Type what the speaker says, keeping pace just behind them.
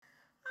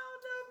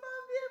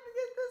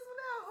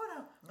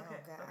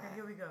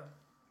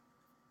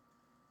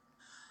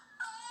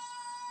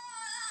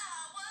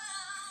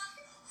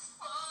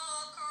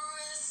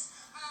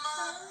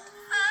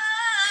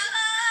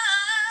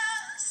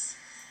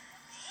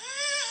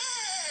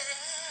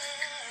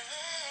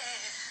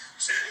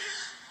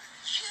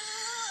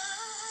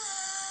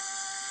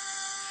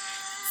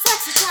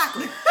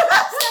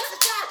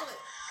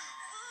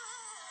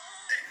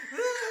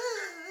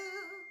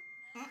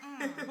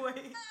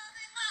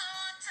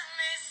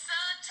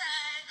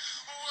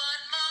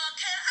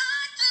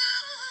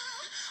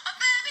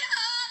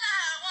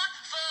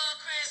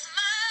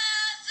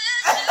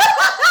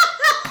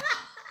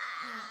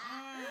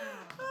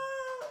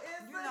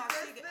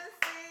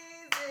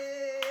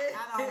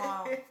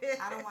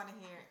I don't want to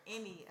hear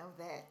any of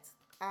that.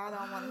 I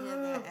don't want to hear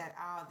that at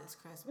all this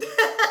Christmas.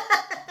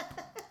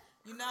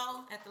 You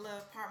know, at my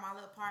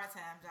little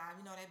part-time job,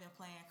 you know they've been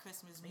playing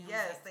Christmas music.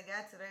 Yes, they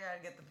got to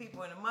get the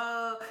people in the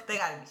mode. They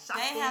got to be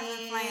shopping. They have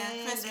been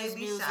playing Christmas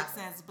music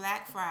since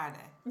Black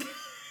Friday.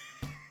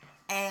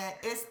 And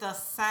it's the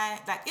same,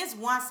 like it's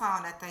one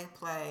song that they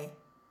play.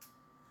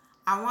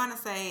 I want to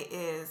say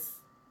is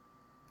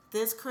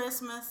This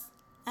Christmas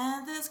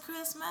and This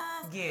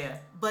Christmas. Yeah.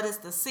 But it's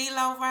the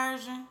CeeLo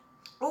version.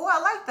 Oh,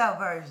 I like that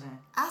version.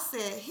 I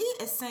said he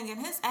is singing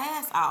his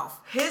ass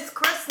off. His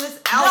Christmas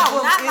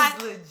album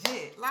is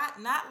legit.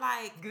 Not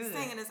like good.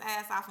 Singing his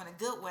ass off in a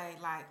good way.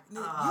 Like you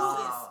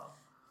is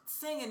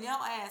singing your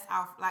ass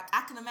off. Like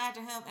I can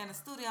imagine him in the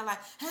studio like,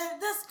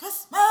 and this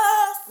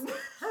Christmas will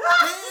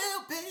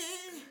be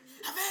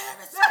a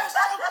very special.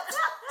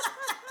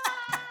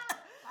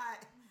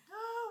 Like,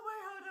 oh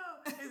wait, hold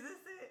on. Is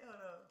this it?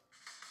 Hold on.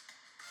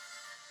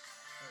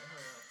 Wait,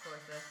 hold on. Of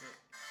course that's it.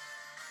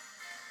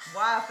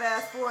 Why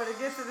fast forward to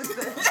get to this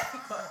thing?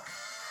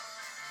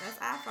 That's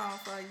iPhone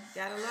for you.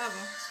 Gotta love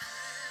him.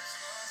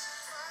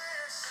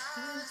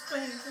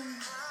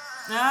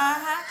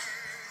 Uh-huh.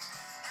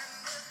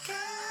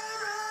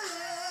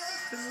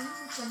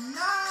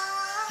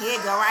 Here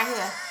you go, right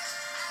here.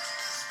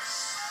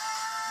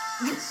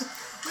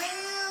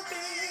 Will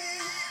be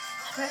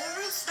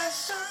very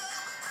special.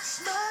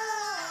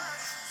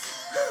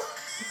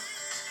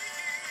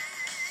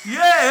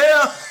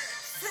 Yeah.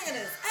 Singing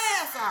his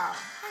ass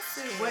off.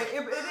 Wait,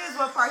 it is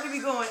one part he be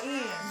going in.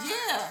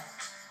 Yeah.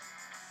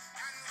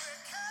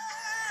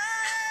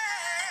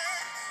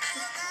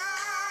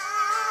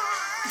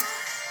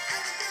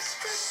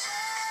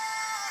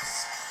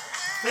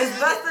 It's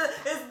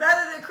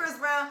better than Chris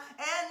Brown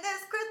and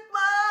this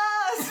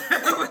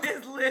Christmas with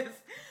his list.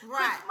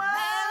 Right.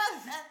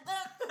 Christmas.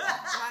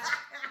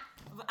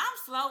 But I'm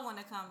slow when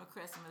it comes to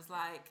Christmas.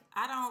 Like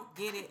I don't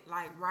get it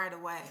like right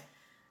away.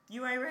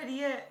 You ain't ready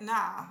yet?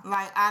 Nah,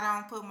 like I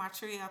don't put my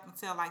tree up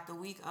until like the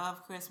week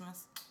of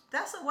Christmas.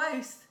 That's a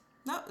waste.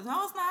 No, it's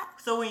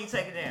not. So when you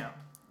take it down?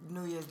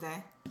 New Year's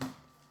Day.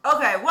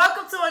 Okay,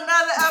 welcome to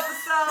another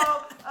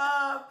episode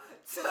of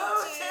Two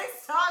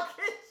Chicks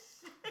Talking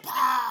Shit.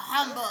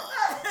 Humbug.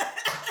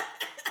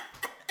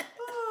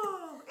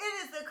 Ooh, it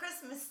is the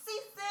Christmas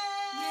season.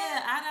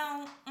 Yeah,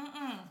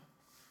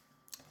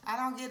 I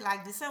don't get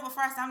like December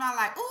 1st. I'm not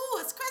like, ooh,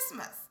 it's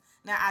Christmas.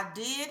 Now I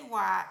did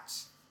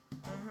watch.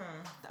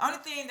 Mm-hmm. The only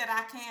thing that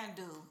I can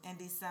do in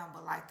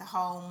December, like the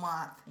whole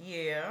month,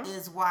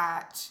 is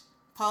watch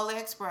Polar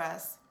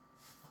Express.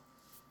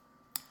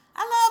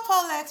 I love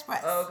Polar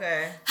Express.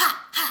 Okay.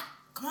 Ha, ha,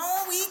 come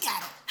on, we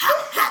got it. Ha,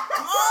 ha,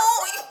 come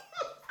on,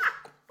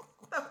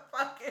 What the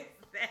fuck is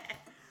that?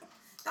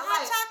 The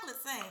hot chocolate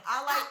sing.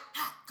 I like.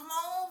 Ha, ha, come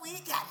on, we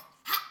got it.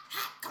 Ha,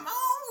 ha, come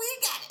on, we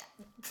got it.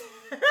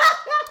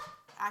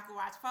 I can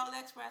watch Polar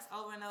Express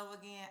over and over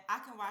again. I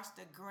can watch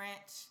The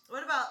Grinch.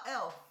 What about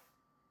Elf?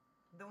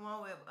 The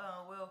one with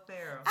Will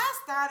Ferrell. I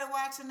started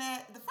watching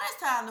that the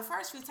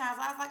first few times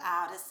I was like,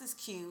 oh, this is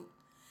cute.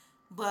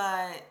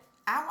 But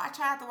I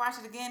tried to watch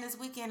it again this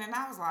weekend and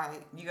I was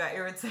like... You got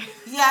irritated?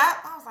 Yeah.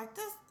 I was like,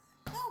 this...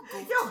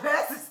 Your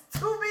ass is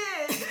too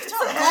big. Your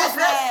goof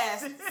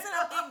ass. Sit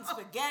up eating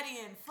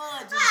spaghetti and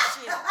fudge and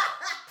shit.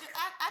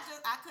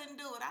 I couldn't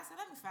do it. I said,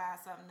 let me find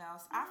something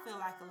else. I feel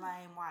like a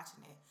lame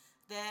watching it.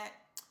 That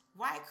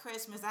White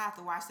Christmas, I have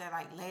to watch that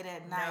like late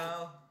at night.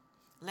 No.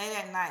 Late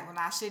at night when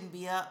I shouldn't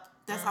be up.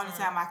 That's the only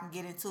time I can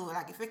get into it.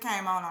 Like if it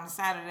came on a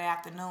Saturday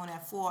afternoon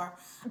at 4,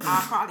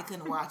 I probably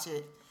couldn't watch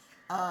it.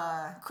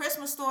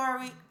 Christmas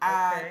Story,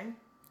 I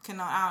don't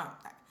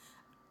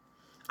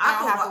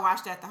have to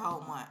watch that the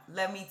whole month.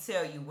 Let me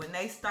tell you, when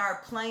they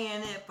start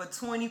playing it for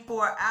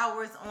 24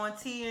 hours on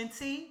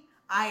TNT,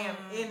 I am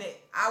in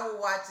it. I will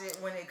watch it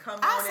when it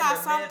comes on in the middle. I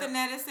saw something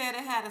that it said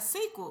it had a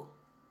sequel.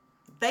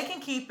 They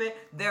can keep it.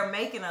 They're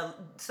making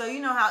so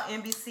you know how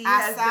NBC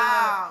has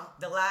done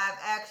the live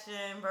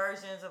action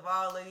versions of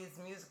all of these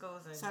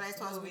musicals and so they're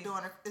supposed to be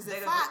doing it. Is it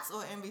Fox Fox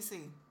or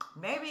NBC?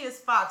 Maybe it's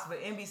Fox,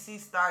 but NBC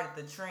started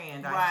the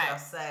trend, I shall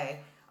say.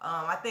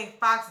 I think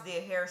Fox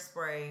did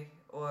Hairspray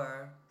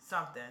or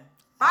something.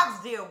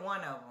 Fox did one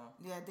of them.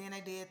 Yeah, then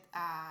they did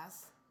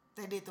Oz.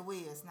 They did The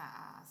Wiz, not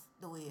Oz.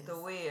 The Wiz. The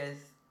Wiz.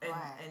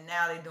 And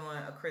now they're doing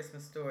A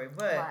Christmas Story.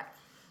 But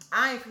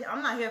I'm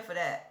not here for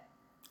that.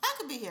 I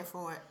could be here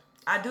for it.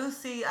 I do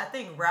see. I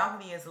think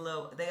Ralphie is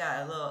they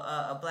got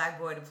a black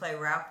boy to play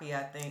Ralphie.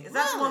 I think is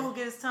that the one who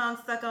gets his tongue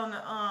stuck on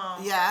the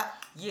Yeah.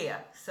 Yeah.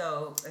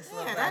 So it's a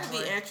little. That'd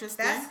be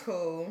interesting. That's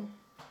cool.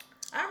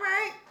 All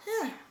right.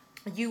 Yeah.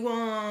 You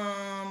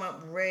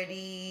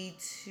ready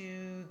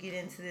to get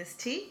into this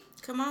tea?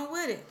 Come on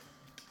with it.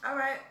 All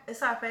right.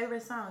 It's our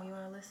favorite song. You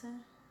want to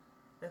listen?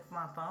 If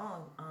my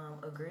phone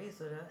agrees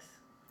with us.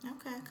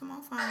 Okay. Come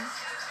on, phone.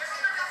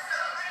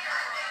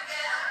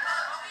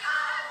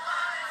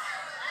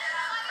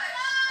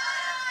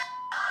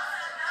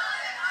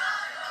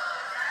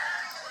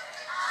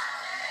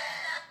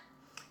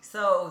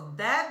 So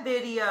that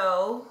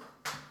video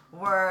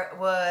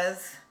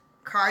was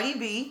Cardi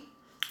B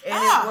And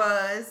it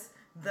was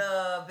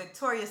the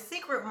Victoria's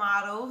Secret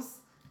models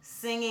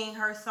singing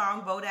her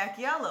song Bodak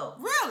Yellow.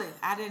 Really?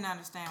 I didn't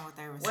understand what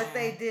they were saying. What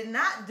they did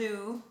not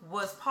do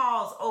was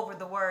pause over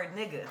the word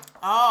nigga.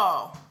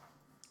 Oh.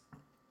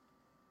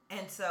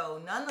 And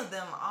so none of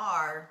them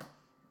are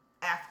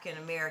African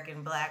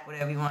American, black,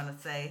 whatever you want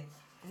to say.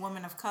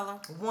 Woman of color?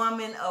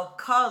 Woman of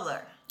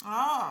color.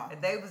 Oh.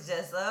 And they was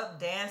just up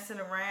dancing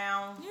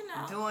around,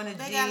 doing the jig.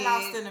 They got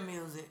lost in the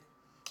music.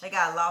 They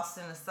got lost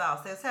in the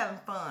sauce. They was having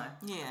fun.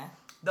 Yeah.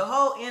 The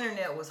whole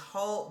internet was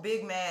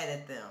big mad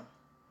at them.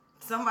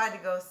 Somebody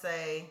go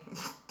say,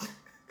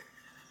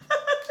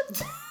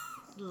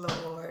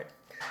 Lord.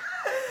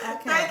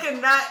 They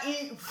cannot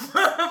eat for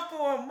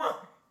a month.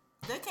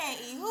 They can't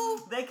eat who?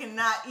 They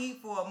cannot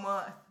eat for a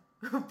month.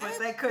 But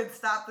they couldn't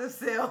stop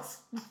themselves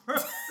from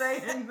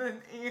saying the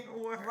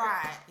N-word.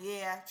 Right,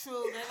 yeah,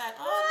 true. They're like,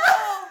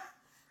 oh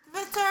no,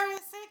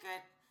 Victoria's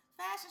Secret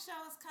fashion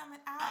show is coming.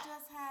 I'll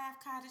just have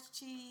cottage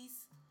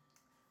cheese.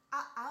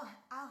 I'll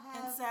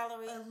have and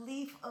celery. A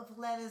leaf of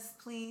lettuce,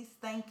 please.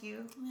 Thank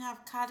you. Can we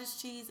have cottage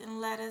cheese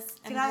and lettuce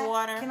and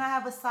water? Can I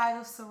have a side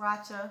of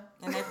sriracha?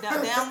 And they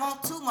don't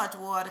want too much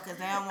water because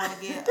they don't want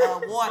to get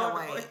water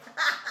weight.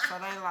 So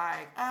they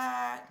like,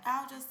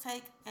 I'll just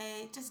take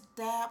just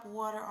dab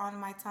water on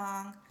my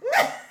tongue.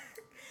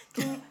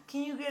 Can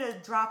you get a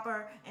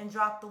dropper and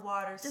drop the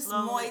water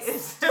slowly?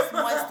 Just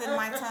moisten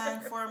my tongue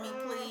for me,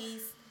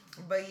 please.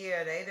 But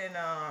yeah, they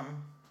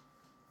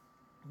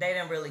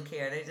didn't really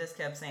care. They just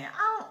kept saying,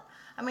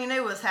 they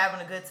was having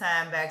a good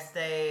time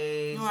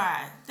backstage.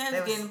 Right. They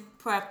was getting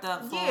prepped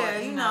up for it. Yeah,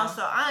 you know,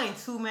 so I ain't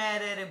too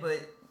mad at it, but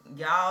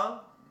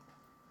y'all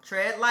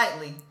tread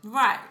lightly.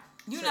 Right.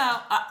 You know,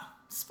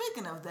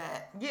 speaking of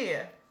that.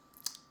 Yeah.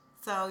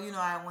 So,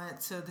 I went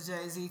to the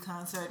Jay-Z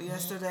concert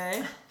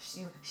yesterday.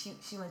 She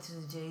went to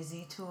the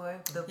Jay-Z tour.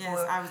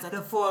 I was at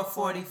the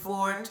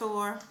 444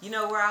 tour. You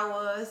know where I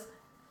was?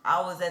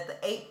 I was at the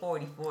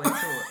 844 tour.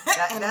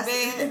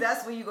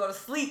 That's when you go to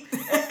sleep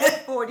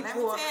at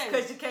 844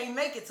 because you can't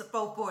make it to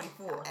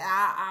 444.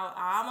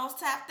 I almost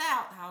tapped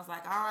out. I was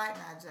like, all right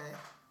now, Jay.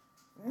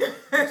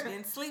 You're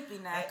getting sleepy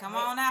now. Come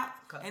on out.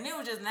 And it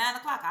was just 9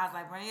 o'clock. I was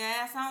like, bring your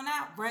ass on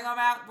out. Bring them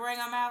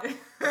out.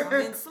 I'm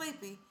getting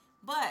sleepy.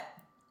 But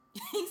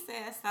he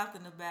said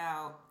something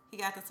about, he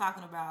got to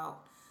talking about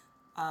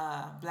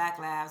Black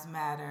Lives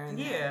Matter and,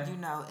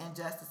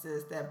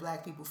 injustices that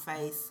black people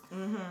face.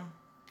 Mm-hmm.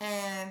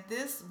 And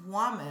this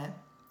woman,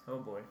 oh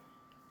boy,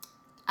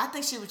 I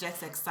think she was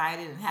just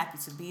excited and happy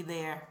to be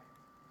there,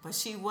 but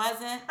she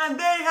wasn't. I'm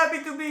very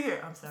happy to be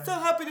here. I'm sorry. So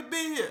happy to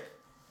be here.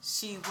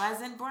 She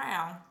wasn't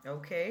brown.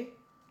 Okay.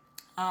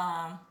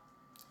 And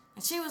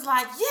she was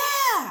like,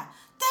 "Yeah,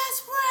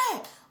 that's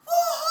right,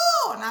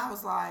 woohoo!" And I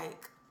was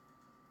like,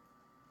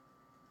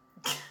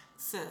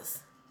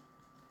 "Sis,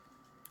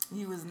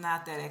 you was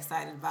not that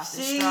excited about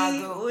this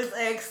struggle." She was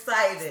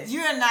excited.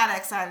 You're not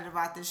excited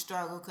about this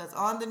struggle because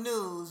on the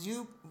news,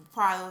 you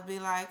probably would be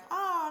like,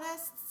 "Oh,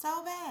 that's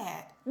so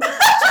bad."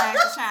 Change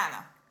to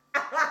China.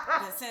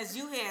 But since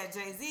you had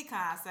Jay-Z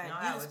concert,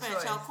 you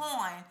spent your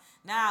coin.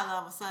 Now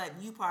all of a sudden,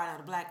 you part of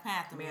the Black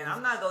Panther Man, movement.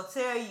 I'm not gonna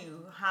tell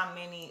you how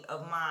many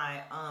of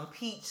my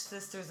Peach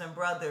sisters and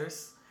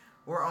brothers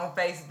were on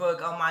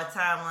Facebook on my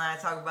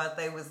timeline talking about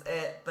they was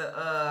at the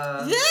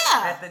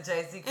at the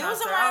Jay-Z concert. It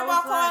was a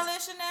Rainbow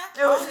Coalition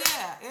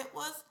there. It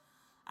was.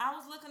 I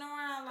was looking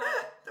around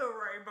like the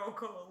Rainbow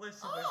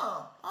Coalition.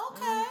 Oh,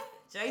 okay.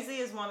 Jay-Z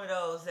is one of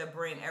those that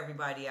bring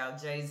everybody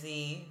out.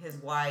 Jay-Z, his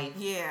wife.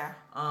 Yeah.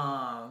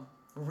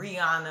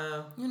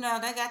 Rihanna.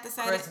 They got to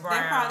say Chris Brown.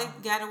 They probably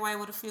got away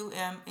with a few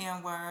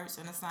M words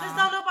in the song. Because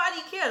don't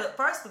nobody care.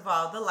 First of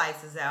all, the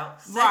lights is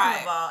out.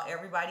 Second of all,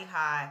 everybody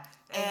high.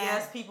 And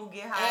yes, people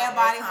get high.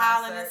 Everybody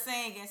hollering and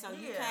singing, so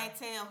you can't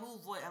tell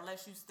who's what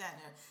unless you stand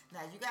there.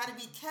 Now you got to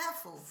be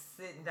careful.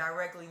 Sitting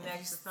directly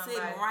next to somebody.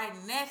 Sitting right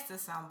next to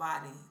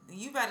somebody.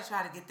 You better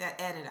try to get that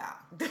edit out.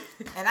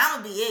 And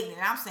I'm gonna be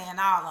ignorant. I'm saying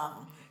all of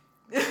them.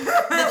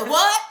 Nigga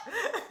what?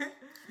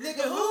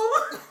 Nigga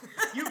who?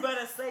 You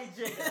better say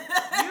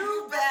Jigga.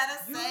 You better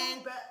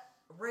say.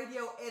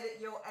 Radio edit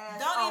your ass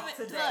Don't off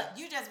even today. look.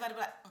 You just better be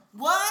like,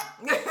 what?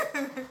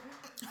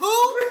 Who?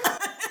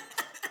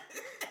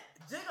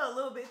 Jigga a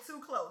little bit too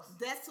close.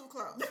 That's too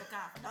close.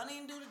 Don't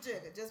even do the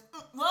jigger. Just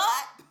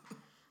what?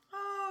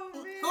 Oh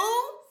man. Who?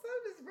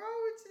 Something's wrong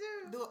with you.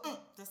 Do a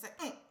just say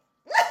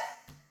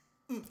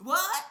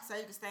what? So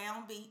you can stay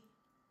on beat.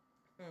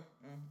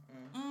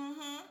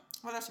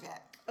 What else you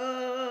got?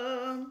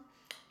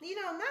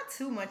 Not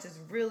too much is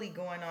really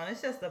going on.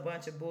 It's just a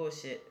bunch of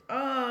bullshit.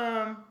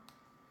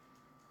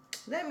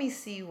 Let me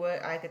see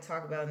what I could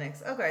talk about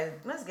next. Okay,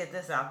 let's get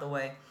this out the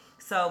way.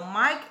 So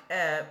Mike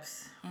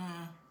Epps.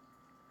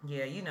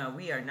 Yeah,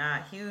 we are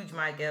not huge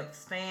Mike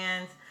Epps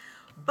fans,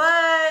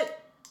 but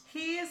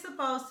he is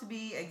supposed to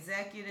be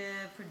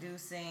executive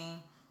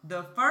producing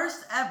the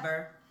first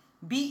ever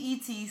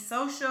BET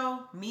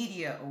Social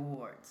Media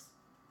Awards.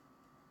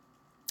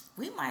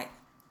 We might.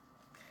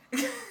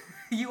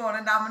 You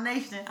want a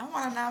nomination? I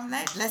want a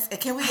nomination.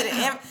 Can we get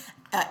an?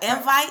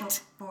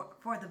 invite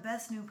for the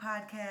best new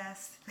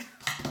podcast.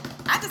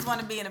 I just want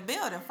to be in the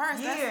building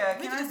first. Yeah,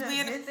 we can just be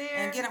in it there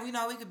and get.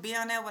 We could be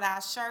on there with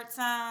our shirts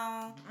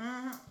on.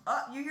 Mm-hmm.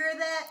 Oh, you hear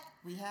that?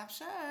 We have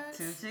shirts.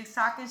 Two Chicks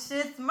Talking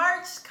Shit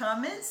merch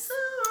coming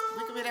soon.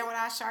 We could be there with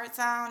our shirts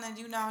on and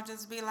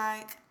just be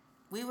like,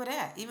 we were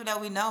there, even though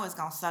we know it's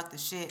gonna suck the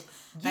shit.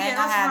 They ain't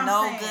gonna have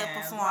no good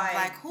performance.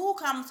 Like who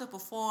comes to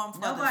perform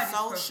for the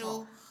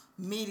social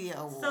media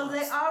awards? So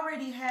they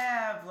already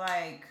have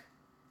like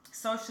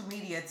social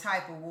media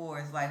type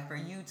awards, like for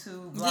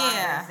YouTube bloggers.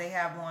 Yeah. They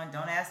have one.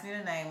 Don't ask me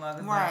the name of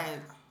it.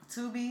 Right.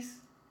 Tubers.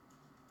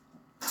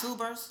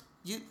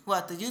 The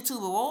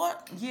YouTube award?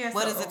 Yeah.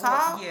 What is it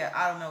called? Yeah,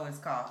 I don't know what it's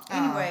called.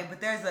 Anyway, but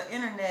there's a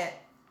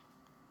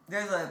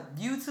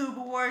YouTube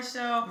award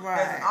show. Right.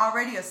 There's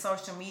already a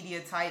social media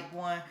type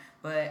one,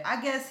 but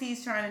I guess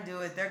he's trying to do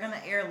it. They're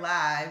gonna air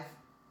live.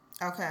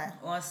 Okay.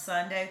 On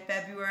Sunday,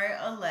 February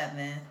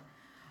 11th.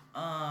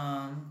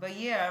 But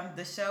yeah,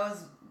 the show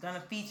is gonna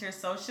feature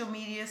social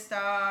media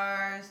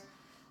stars,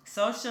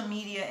 social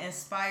media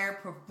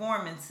inspired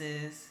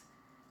performances,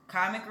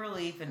 comic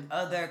relief, and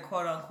other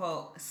quote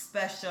unquote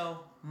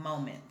special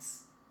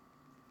moments.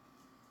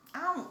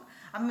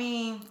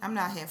 I'm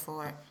not here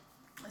for it.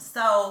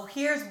 So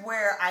here's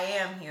where I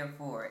am here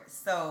for it.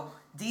 So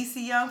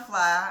DC Young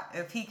Fly,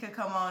 if he could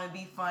come on and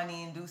be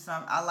funny and do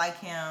something, I like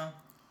him.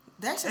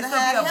 They should have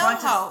had him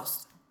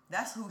host.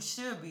 That's who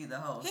should be the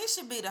host. He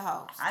should be the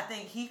host. I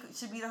think he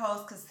should be the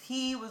host because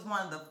he was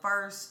one of the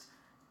first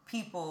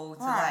people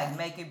to like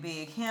make it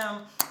big.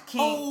 Him,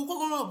 King.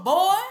 Oh,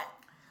 boy.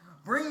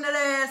 Bring that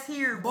ass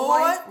here, boy.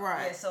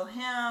 Right. Yeah, so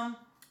him,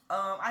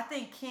 I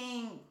think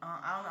King,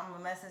 I don't know, I'm going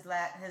to mess his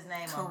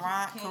name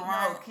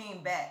up.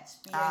 King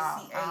Batch,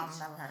 B-A-C-H. I've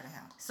never heard of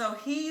him. So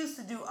he used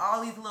to do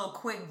all these little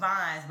quick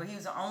vines, but he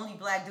was the only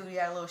black dude. He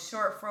had a little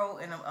short fro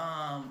and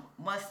a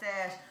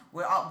mustache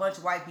with a bunch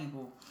of white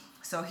people.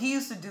 So he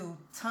used to do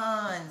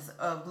tons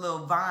of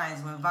little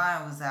vines when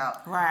Vine was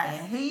out. Right.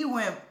 And he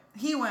went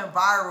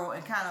viral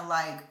and kind of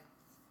like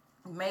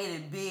made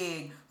it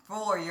big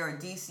for your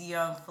DC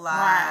Young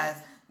Flies,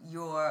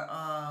 your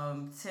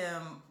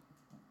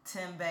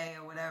Tim Bay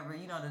or whatever,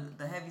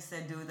 the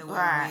heavyset dude that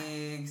wear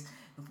wigs,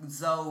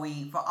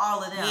 Zoe, for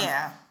all of them.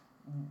 Yeah.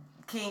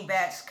 King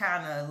Batch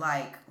kind of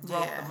like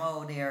broke the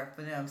mold there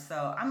for them.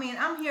 So, I'm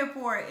here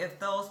for it if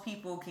those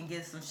people can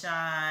get some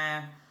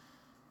shine,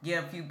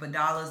 get a few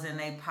dollars in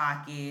their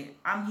pocket.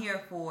 I'm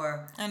here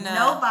for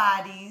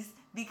nobody's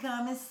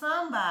becoming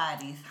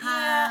somebody's. Huh?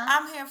 Yeah,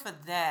 I'm here for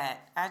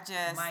that.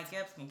 Mike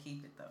Epps can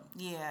keep it though.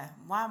 Yeah,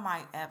 why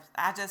Mike Epps?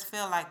 I just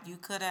feel like you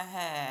could have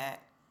had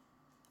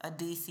a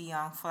DC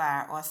Young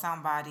Fly or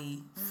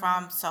somebody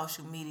from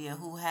social media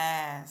who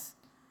has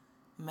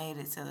made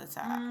it to the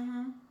top.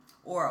 Mm-hmm.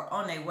 Or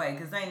on their way,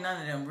 because ain't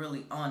none of them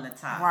really on the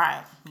top.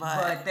 Right.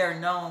 But they're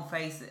known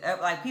faces.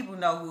 Like, people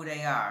know who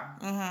they are.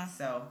 Mm-hmm.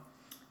 So,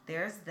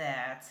 there's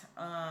that.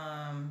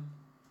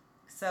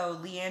 So,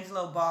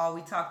 LiAngelo Ball,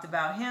 we talked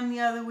about him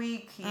the other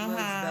week. He was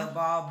the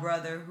Ball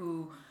brother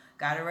who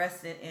got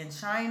arrested in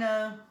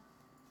China.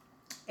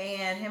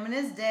 And him and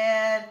his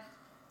dad,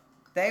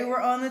 they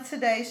were on the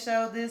Today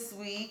Show this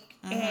week.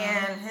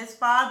 And his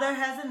father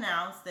has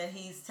announced that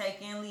he's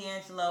taking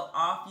LiAngelo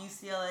off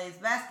UCLA's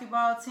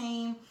basketball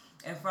team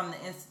and from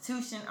the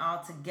institution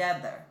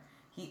altogether.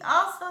 He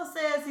also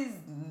says he's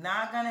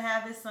not going to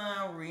have his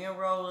son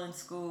re-enroll in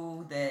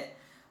school, that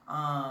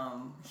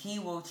he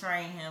will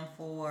train him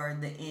for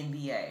the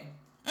NBA.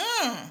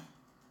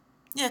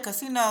 Yeah,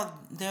 because,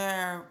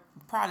 they're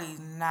probably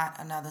not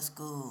another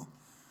school.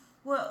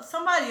 Well,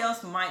 somebody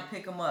else might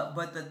pick him up,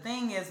 but the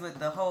thing is with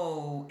the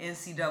whole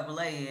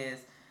NCAA is,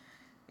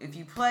 if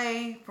you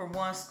play for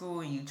one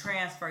school and you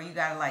transfer, you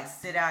got to like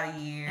sit out a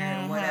year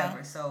or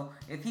whatever. So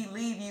if he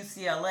leave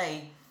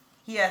UCLA,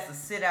 he has to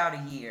sit out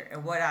a year.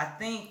 And what I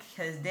think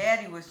his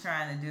daddy was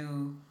trying to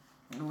do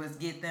was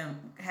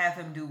have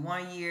him do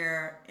 1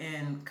 year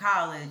in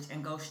college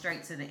and go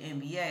straight to the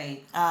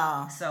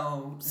NBA.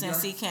 So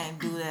since he can't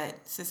do that,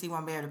 since he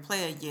won't be able to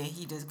play a year,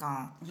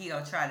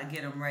 he'll try to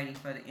get him ready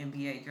for the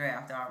NBA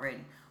draft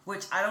already.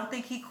 Which I don't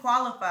think he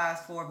qualifies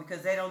for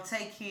because they don't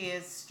take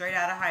kids straight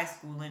out of high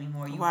school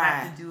anymore. You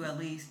have to do at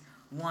least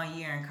 1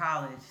 year in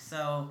college.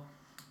 So,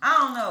 I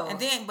don't know. And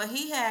then, but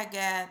he had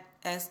got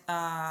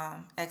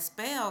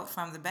expelled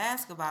from the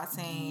basketball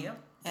team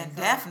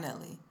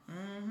indefinitely.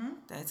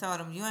 They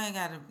told him, you ain't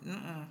got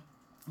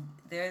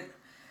to,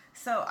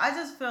 So, I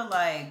just feel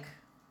like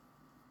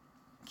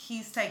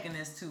he's taking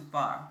this too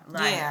far.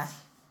 Like,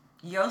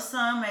 your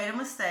son made a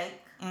mistake.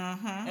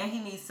 And he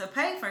needs to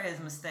pay for his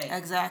mistake.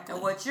 Exactly.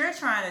 And what you're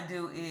trying to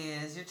do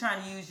is you're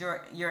trying to use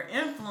your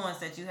influence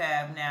that you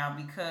have now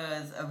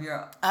because of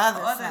your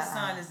other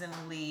son is in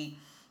the league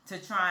to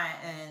try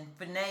and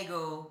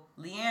finagle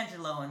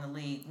LiAngelo in the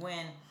league.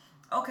 When,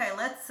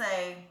 let's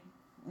say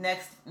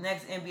next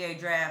NBA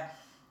draft,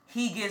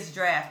 he gets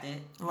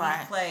drafted,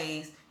 he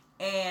plays,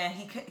 and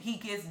he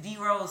gets D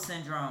Rose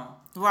syndrome.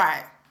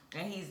 Right.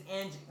 And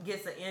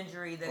gets an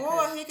injury that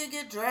he could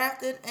get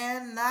drafted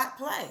and not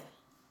play.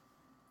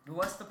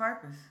 What's the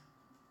purpose?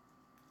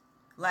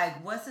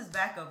 Like, what's his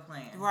backup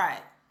plan? Right.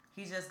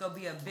 He's just gonna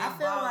be a big. I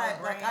feel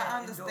like I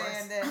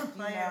understand that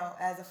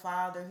as a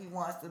father, he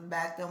wants to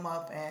back them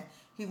up and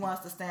he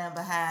wants to stand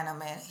behind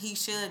them, and he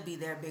should be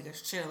their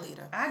biggest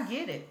cheerleader. I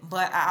get it,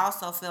 but I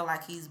also feel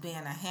like he's being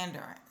a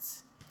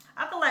hindrance.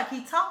 I feel like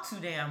he talked too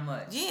damn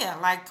much. Yeah,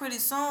 like pretty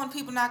soon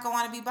people not gonna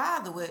want to be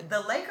bothered with.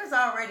 The Lakers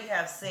already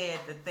have said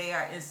that they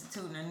are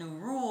instituting a new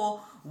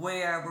rule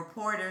where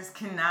reporters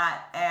cannot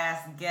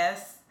ask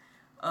guests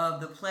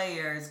of the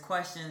players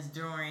questions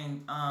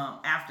during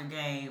after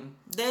game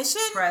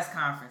press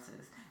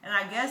conferences. And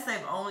I guess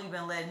they've only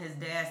been letting his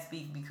dad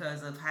speak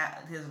because of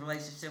his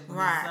relationship with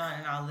his son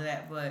and all of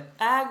that. But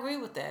I agree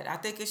with that. I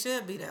think it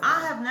should be that way.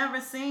 I have never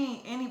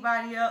seen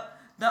anybody else.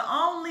 The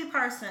only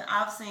person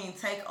I've seen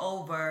take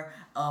over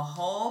a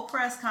whole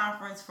press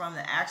conference from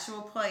the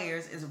actual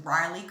players is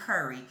Riley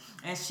Curry.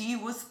 And she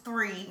was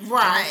 3.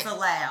 Right. And it's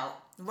allowed.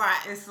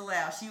 Right. It's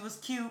allowed. She was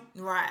cute.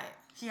 Right.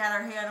 She had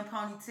her hair in a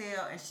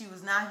ponytail, and she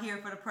was not here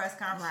for the press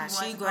conference.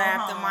 Right. She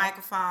grabbed the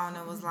microphone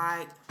and was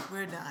like,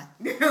 "We're done.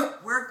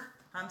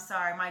 I'm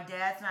sorry, my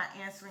dad's not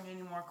answering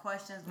any more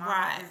questions.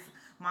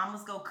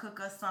 Mama's gonna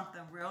cook us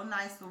something real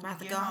nice when we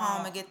get home. Go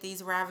home and get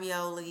these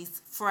raviolis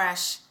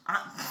fresh,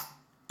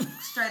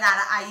 straight out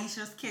of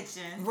Aisha's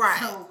kitchen. Right.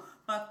 So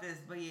fuck this.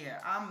 But yeah,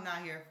 I'm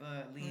not here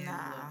for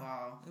Leanne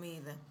Ball. Me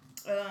either.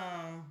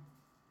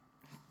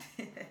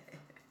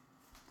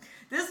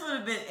 This would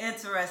have been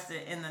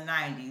interesting in the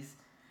 90s.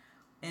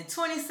 In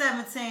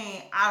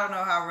 2017, I don't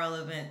know how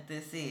relevant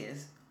this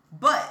is,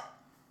 but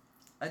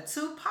a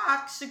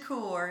Tupac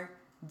Shakur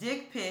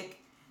dick pic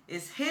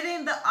is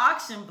hitting the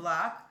auction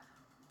block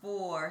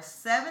for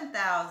 $7,500.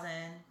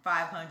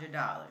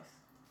 I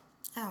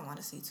don't want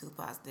to see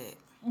Tupac's dick.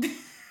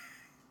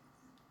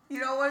 You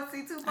don't want to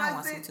see Tupac's dick? I don't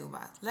want to see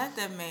Tupac. Let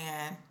that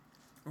man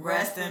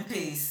rest in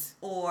peace.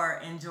 Or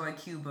enjoy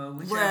Cuba,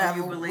 whichever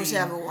you believe.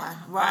 Whichever one.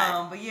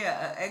 Right. But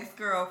yeah, an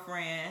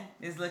ex-girlfriend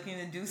is looking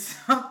to do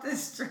something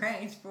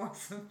strange for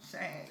some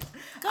change.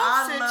 Go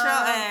sit your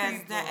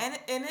ass down.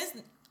 And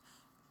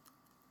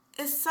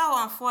it's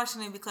so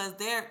unfortunate because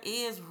there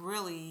is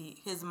really,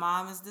 his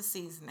mom is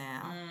deceased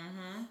now.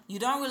 Mm-hmm. You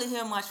don't really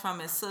hear much from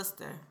his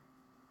sister.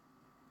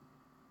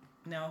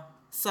 No.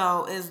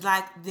 So it's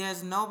like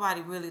there's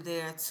nobody really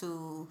there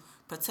to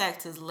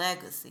protect his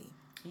legacy.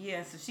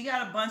 Yeah, so she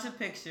got a bunch of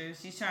pictures.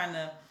 She's trying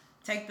to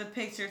take the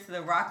picture to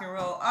the rock and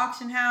roll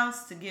auction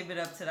house to give it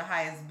up to the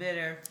highest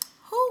bidder.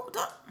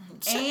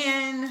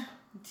 And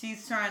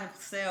she's trying to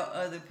sell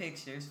other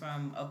pictures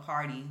from a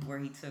party where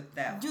he took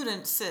that. You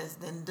done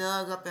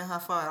dug up in her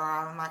photo.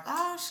 I'm like,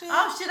 oh shit.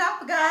 Oh shit, I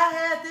forgot I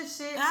had this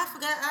shit. I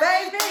forgot.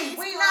 Baby,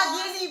 we not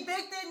getting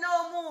evicted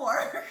no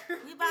more.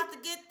 We about to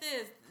get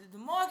this. The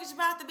mortgage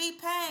about to be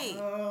paid.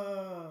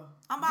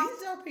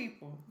 These are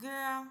people.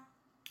 Girl.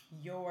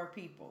 Your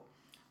people.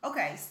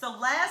 Okay, so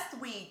last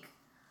week,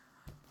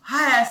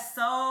 I had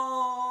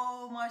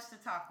so much to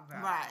talk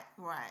about.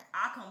 Right.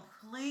 I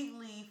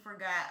completely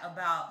forgot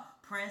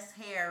about Prince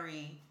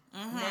Harry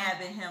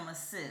nabbing him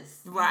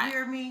assists. You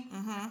hear me?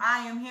 Mm-hmm.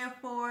 I am here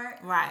for it.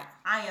 Right.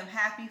 I am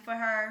happy for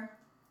her.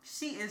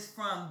 She is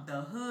from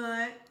the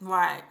hood.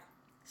 Right.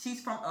 She's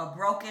from a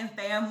broken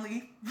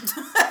family.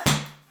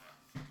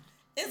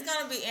 It's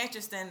going to be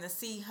interesting to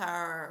see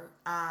her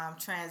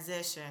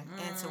transition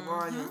into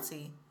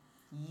royalty.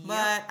 Yep.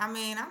 But, I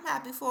mean, I'm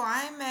happy for her.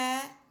 I ain't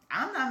mad.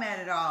 I'm not mad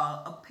at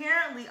all.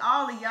 Apparently,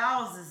 all of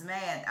y'all's is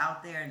mad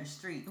out there in the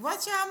street.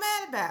 What y'all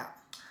mad about?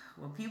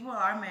 Well, people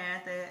are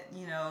mad that,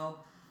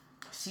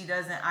 she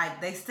doesn't,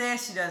 they said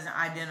she doesn't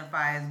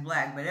identify as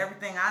black, but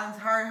everything I've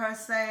heard her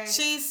say.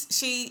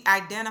 She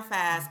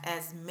identifies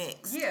as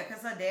mixed. Yeah,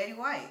 because her daddy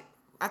white.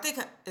 I think,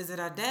 is it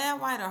her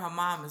dad white or her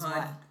mom is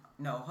white?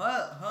 No,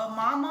 her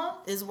mama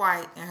is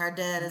white and her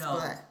dad is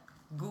black.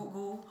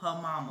 Google her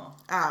mama.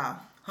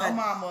 Her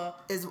mama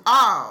is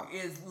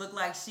look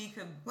like she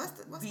could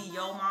be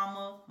your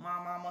mama, my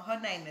mama. Her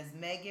name is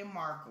Meghan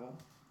Markle.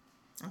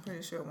 I'm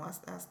pretty sure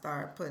once I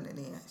start putting it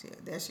in,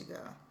 there she go.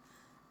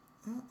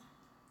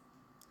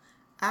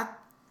 I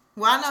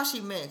know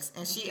she mixed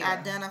and she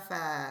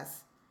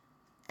identifies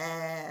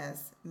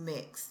as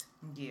mixed.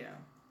 Yeah.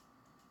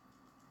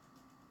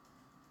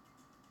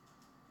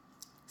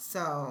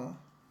 So.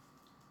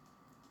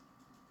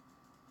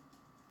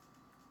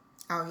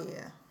 Oh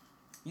yeah.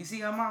 You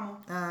see her mama?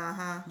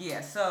 Uh-huh.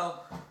 Yeah,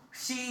 so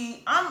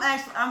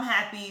I'm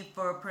happy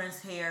for Prince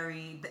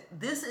Harry.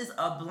 This is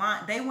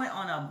they went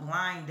on a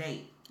blind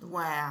date.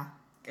 Wow.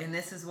 And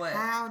this is what?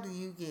 How do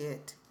you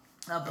get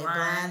a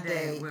blind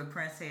date with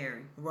Prince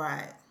Harry?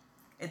 Right.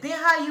 And then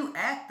how you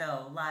act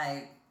though,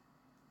 like,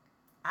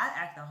 I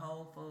act a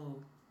whole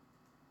fool.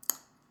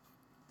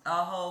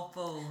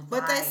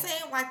 But they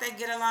seem like they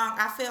get along.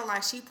 I feel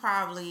like she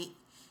probably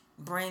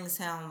brings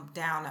him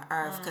down to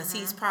earth because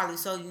he's probably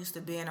so used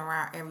to being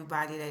around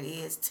everybody that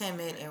is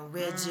timid and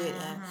rigid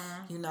and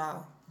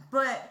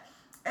But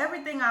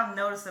everything I've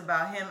noticed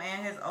about him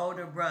and his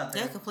older brother,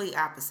 they're complete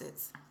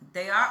opposites.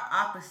 They are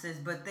opposites,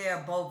 but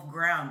they're both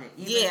grounded.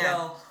 Even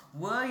though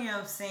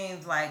William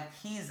seems like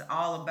he's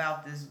all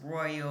about this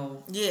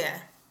royal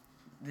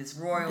this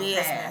royal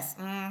business. path.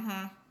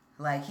 Mm-hmm.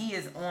 Like he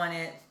is on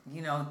it,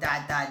 you know. ...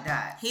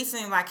 He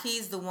seems like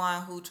he's the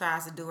one who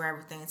tries to do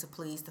everything to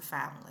please the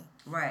family.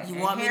 Right. You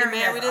want me to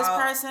marry this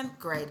person?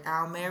 Great,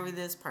 I'll marry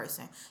this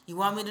person. You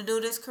want me to do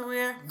this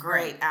career?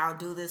 Great, I'll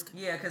do this.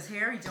 Yeah, because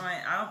Harry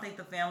joined. I don't think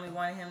the family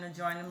wanted him to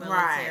join the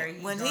military.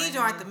 Right. When he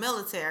joined the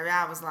military,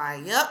 I was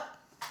like, "Yep,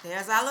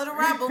 there's our little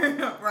rebel."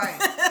 Right.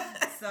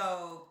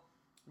 So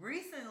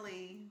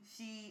recently,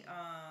 she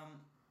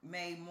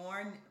made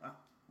more.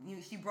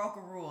 She broke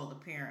a rule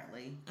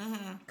apparently,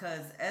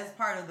 because as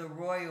part of the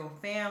royal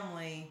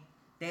family,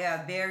 they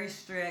have very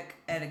strict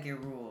etiquette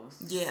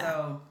rules. Yeah.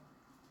 So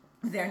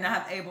they're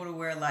not able to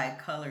wear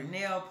like colored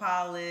nail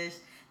polish,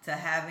 to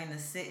having to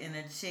sit in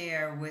a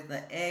chair with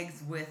an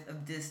egg's width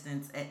of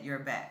distance at your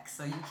back.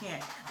 So you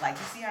can't, like,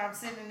 you see how I'm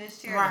sitting in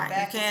this chair? Right.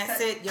 You can't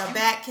sit. Your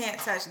back can't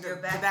touch the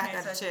back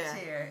of the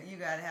chair. You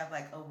gotta have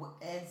like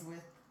a egg's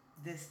width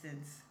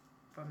distance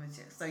from the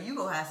chair. So you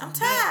gonna have some. I'm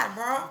tired,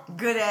 bro.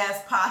 Good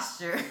ass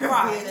posture.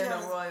 Right. Being in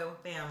the royal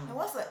family. And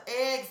what's an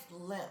egg's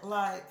length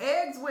like?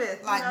 Eggs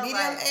width. Like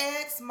medium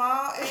egg,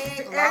 small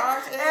egg,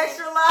 large egg.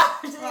 Extra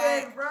large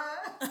egg, bro.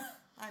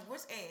 Like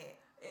which egg?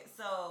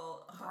 So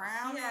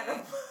brown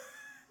egg.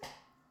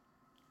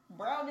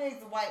 Brown eggs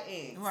and white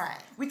eggs. Right.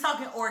 We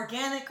talking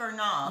organic or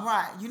not?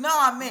 Right. You know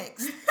I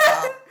mixed.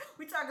 So.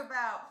 We talk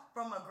about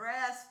from a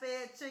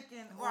grass-fed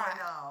chicken or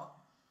no.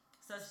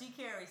 So she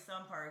carries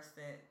some purse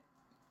that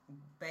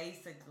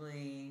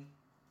basically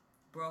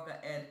broke an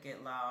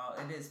etiquette law.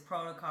 It is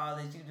protocol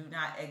that you do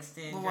not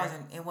extend.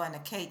 It wasn't a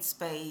Kate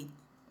Spade.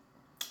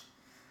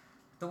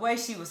 The way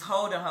she was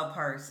holding her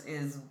purse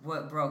is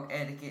what broke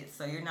etiquette.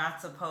 So you're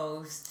not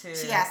supposed to.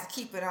 She has to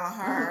keep it on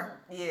her.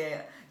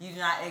 Yeah. You do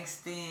not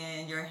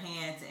extend your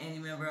hand to any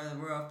member of the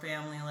royal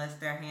family unless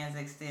their hands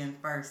extend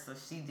first. So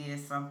she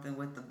did something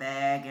with the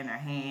bag in her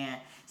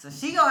hand. So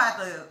she gonna have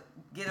to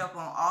get up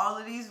on all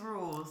of these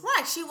rules.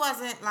 Right. She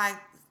wasn't like.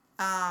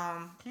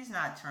 She's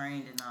not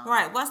trained enough.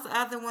 Right. What's the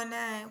other one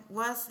name?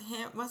 What's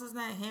his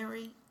name?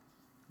 Henry,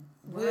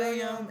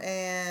 William,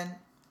 and.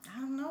 I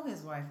don't know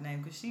his wife's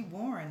name because she's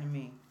boring to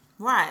me.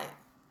 Right.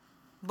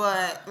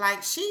 But,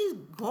 like, she's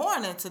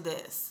born into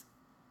this.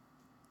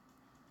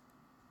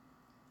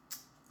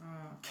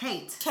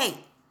 Kate.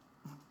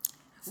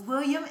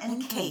 William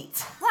and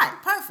Kate. Right.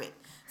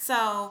 Perfect.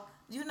 So,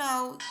 you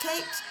know,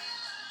 Kate.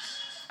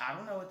 I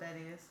don't know what that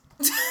is.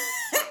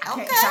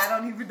 Okay. I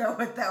don't even know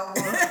what that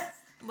was.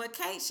 But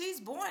Kate, she's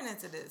born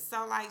into this.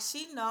 So, like,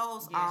 she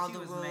knows all the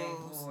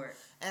rules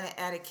and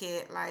the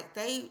etiquette. Like,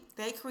 they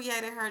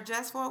created her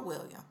just for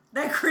William.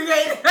 They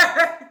created her.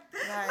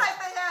 Right. Like,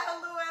 they had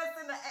her little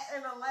ass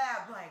in a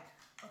lab. Like,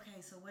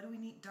 okay, so what do we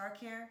need? Dark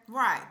hair?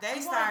 Right. They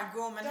started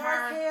grooming her.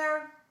 Dark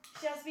hair.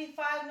 She has to be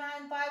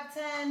 5'9",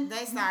 5'10".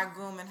 They started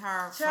grooming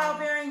her.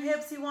 Childbearing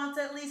hips, he wants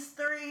at least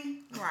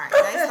 3. Right.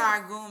 They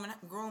started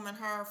grooming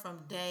her from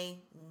day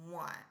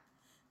one.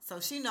 So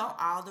she know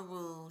all the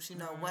rules. She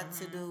know what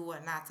to do,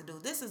 what not to do.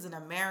 This is an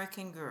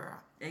American girl.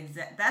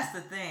 Exactly. That's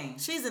the thing.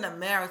 She's an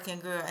American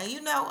girl. And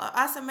you know,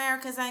 us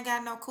Americans ain't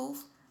got no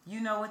coof. You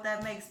know what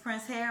that makes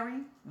Prince Harry?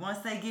 Once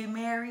they get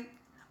married,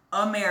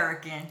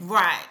 American.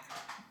 Right.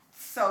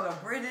 So the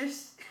British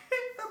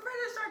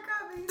are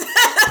coming.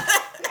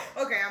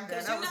 Okay, I'm done.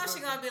 Because you know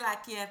she's going to be like,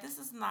 yeah, this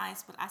is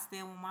nice, but I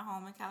still want my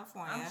home in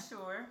California. I'm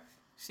sure.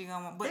 She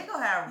gonna, they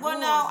gonna have rules. Well,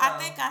 no, though. I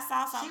think I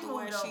saw something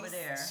where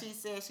she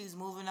said she's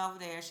moving over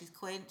there. She's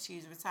quitting.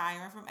 She's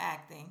retiring from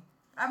acting.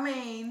 I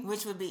mean,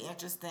 which would be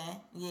interesting.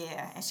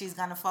 Yeah, and she's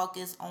gonna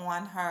focus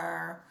on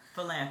her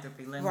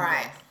philanthropy.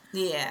 Right.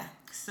 Yeah.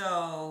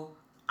 So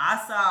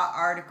I saw an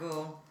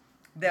article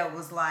that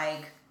was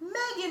like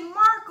Meghan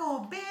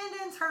Markle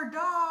abandons her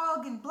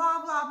dog and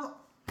blah blah blah.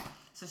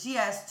 So she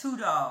has 2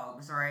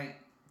 dogs, right?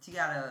 She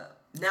got a.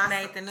 That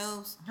made the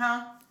news.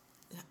 Huh?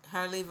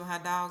 Her leaving her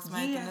dogs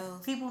made the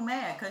news. People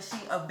mad because she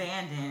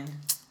abandoned.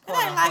 It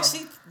ain't like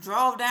she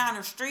drove down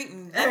the street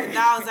and left the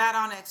dogs out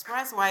on the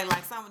expressway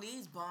like some of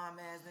these bomb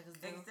ass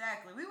niggas do.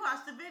 Exactly. We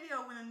watched the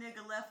video when a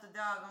nigga left the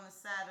dog on the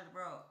side of the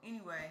road.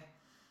 Anyway,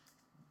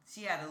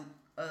 she had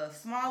a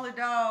smaller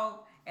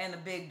dog and a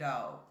big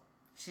dog.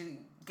 She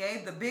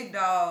gave the big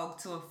dog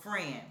to a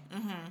friend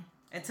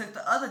and took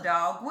the other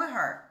dog with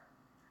her.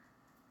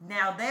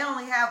 Now, they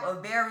only have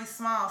a very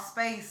small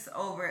space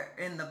over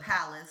in the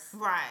palace.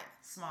 Right.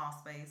 Small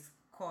space,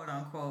 quote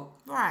unquote.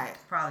 Right.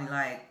 Probably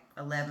like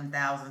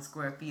 11,000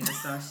 square feet or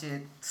some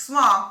shit.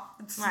 Small.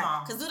 It's small.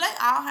 Right. Because do they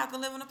all have to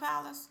live in the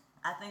palace?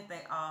 I think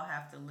they all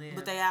have to live.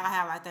 But they all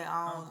have like their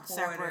own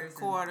separate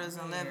quarters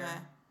and living.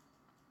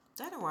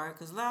 That'll work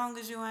as long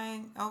as you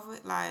ain't over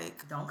it.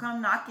 Like, don't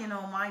come knocking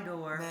on my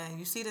door. Man,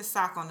 you see the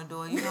sock on the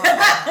door. You know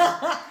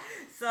what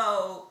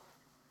So,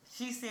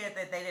 she said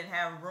that they didn't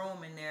have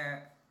room in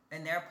their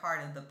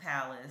part of the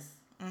palace,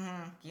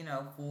 you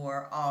know,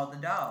 for all the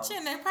dogs.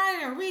 Shit, they probably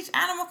didn't reach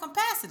animal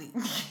capacity.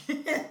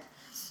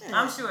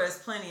 I'm sure there's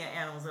plenty of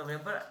animals over there,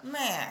 but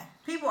man,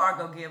 people are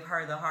gonna give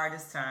her the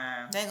hardest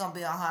time. They're gonna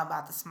be on her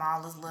about the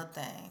smallest little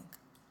thing,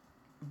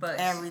 but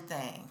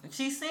everything.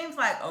 She seems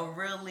like a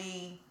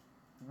really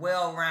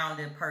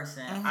well-rounded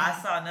person. I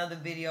saw another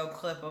video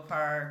clip of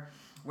her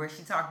where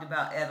she talked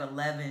about at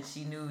 11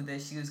 she knew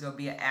that she was going to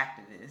be an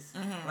activist.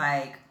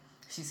 Like,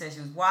 she said she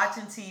was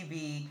watching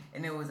TV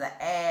and there was an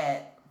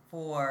ad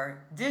for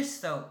dish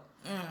soap.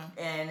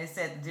 And it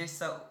said the dish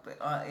soap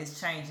is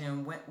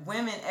changing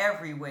women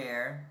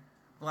everywhere,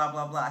 blah,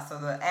 blah, blah. So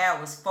the ad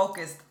was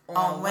focused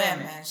on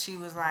women. She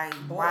was like,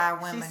 why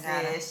women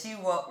got it? She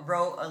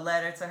wrote a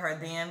letter to her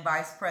then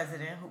vice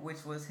president,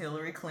 which was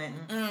Hillary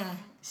Clinton.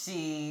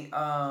 She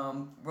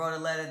wrote a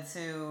letter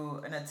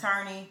to an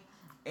attorney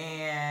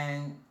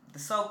and the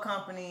soap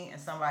company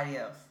and somebody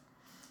else.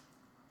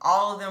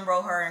 All of them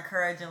wrote her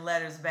encouraging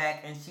letters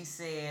back, and she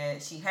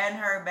said she hadn't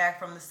heard back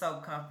from the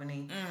soap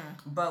company,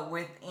 but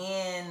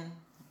within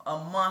a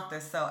month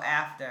or so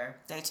after,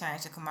 they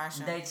changed the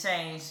commercial. They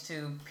changed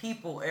to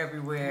people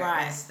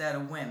everywhere instead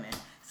of women.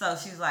 So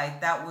she's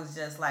like, that was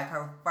just like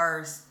her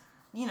first,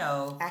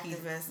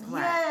 activist.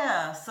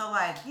 Yeah. So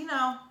like,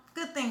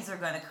 good things are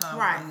gonna come.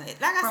 Right.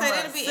 Like I said,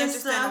 it'll be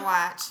interesting to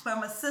watch.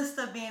 From a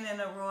sister being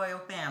in a royal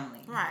family.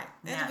 Right.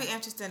 It'll be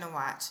interesting to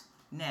watch.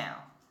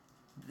 Now,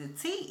 the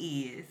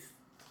tea is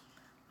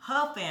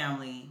her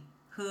family,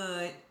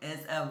 hood as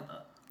ever.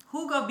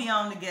 Who gonna be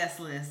on the guest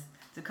list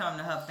to come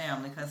to her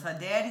family? Because her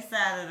daddy's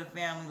side of the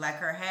family, like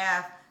her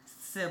half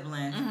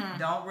sibling,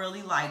 don't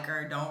really like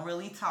her, don't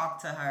really talk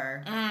to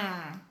her.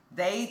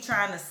 They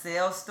trying to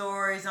sell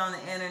stories on the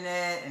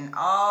internet and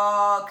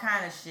all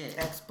kind of shit.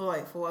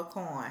 Exploit for a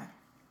coin.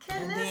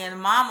 Then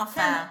Mama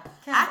found.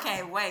 I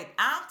can't wait.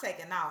 I'm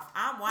taking off.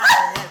 I'm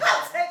watching it.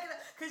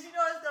 Because it's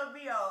going to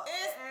be on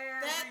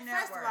every network.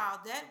 First of all,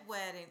 that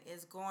wedding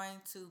is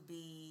going to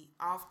be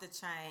off the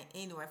chain.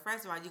 Anyway,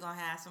 first of all, you're going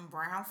to have some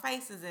brown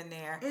faces in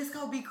there. It's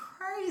going to be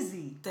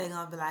crazy. They're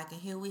going to be like,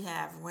 and here we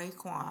have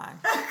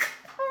Raekwon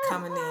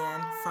coming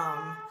in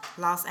from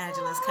Los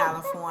Angeles,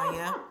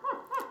 California.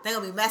 They're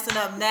going to be messing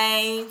up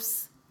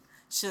names.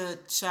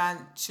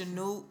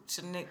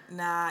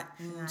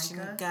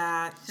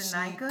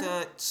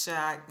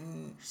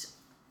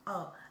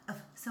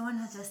 Someone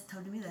has just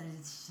told me that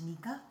it's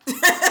Shanika.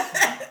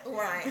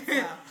 Right.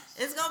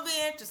 So it's going to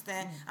be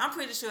interesting. I'm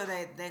pretty sure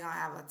they're going to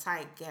have a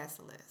tight guest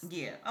list.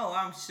 Yeah. Oh,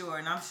 I'm sure.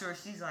 And I'm sure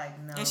she's like,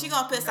 no. And she's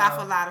going to piss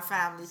off a lot of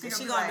families. Because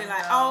she's going to be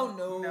like, oh,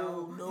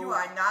 no. You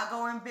are not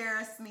going to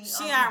embarrass me.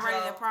 She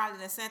already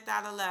probably sent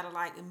out a letter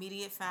like,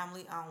 immediate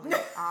family only.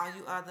 All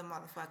you other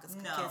motherfuckers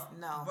can kiss.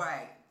 No.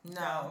 Right.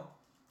 No.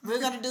 We're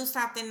going to do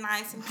something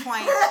nice and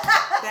quaint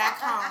back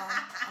home.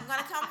 I'm going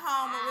to come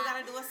home and we're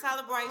going to do a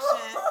celebration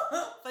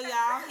for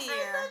y'all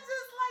here. It's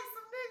just like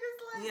some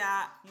niggas like,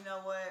 yeah. You know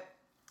what?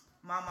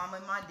 My mom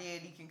and my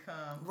daddy can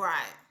come.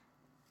 Right.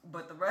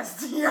 But the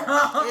rest of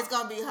y'all. It's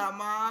going to be her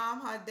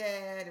mom, her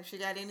dad, if she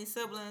got any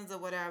siblings or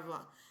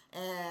whatever.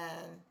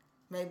 And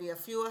maybe a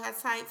few of her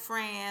tight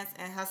friends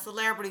and her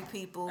celebrity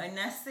people. And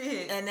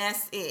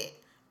that's it.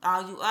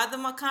 All you other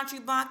country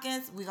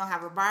bumpkins, we're going to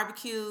have a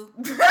barbecue.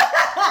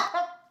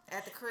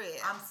 At the crib.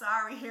 I'm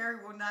sorry, Harry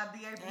will not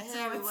be able to attend.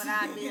 Harry will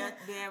not be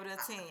able to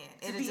attend.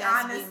 To be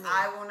honest,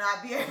 I will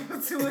not be able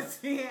to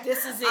attend.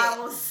 This is it. I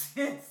will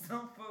send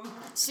some food.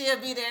 She'll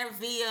be there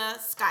via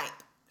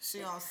Skype.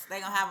 They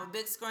gonna have a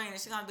big screen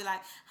and she's gonna be like,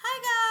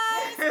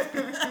 "Hi guys."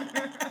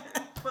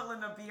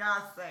 Pulling a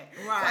Beyonce.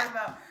 Right. Talking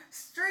about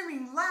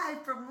streaming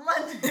live from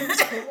London.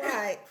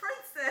 Right.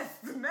 Princess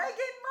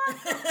Meghan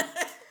Markle.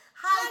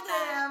 Hi,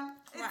 fam.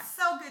 It's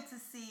so good to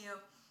see you.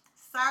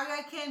 Sorry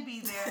I can't be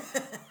there.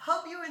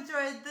 Hope you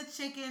enjoyed the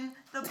chicken,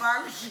 the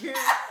barbecue,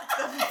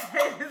 the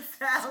potato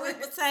salad.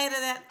 Sweet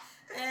potato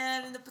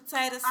and the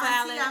potato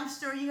salad. I'm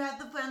sure you had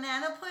the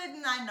banana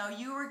pudding. I know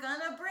you were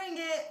going to bring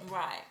it.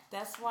 Right.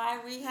 That's why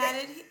we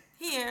had it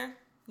here.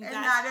 And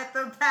not at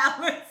the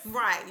palace.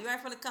 Right. You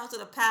ain't going to come to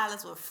the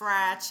palace with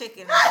fried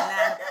chicken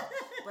and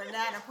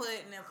banana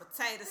pudding and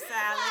potato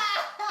salad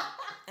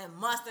and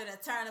mustard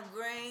and turnip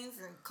greens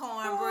and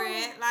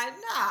cornbread. Like,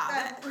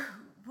 nah.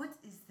 What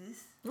is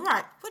this?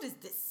 Right. What is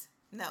this?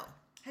 No.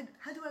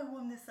 How do I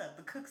warm this up?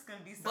 The cook's going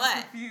to be so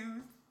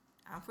confused.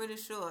 I'm pretty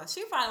sure.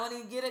 She probably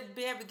won't even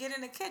be able to get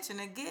in the kitchen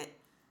and get.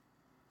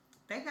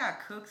 They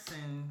got cooks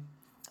and.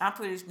 I'm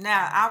pretty sure.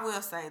 Now, I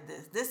will say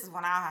this. This is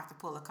when I'll have to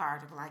pull a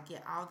card to be like, yeah,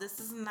 all this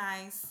is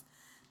nice.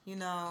 Your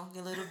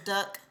little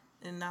duck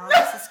and all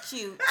this is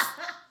cute.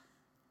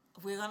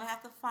 We're going to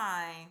have to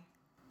find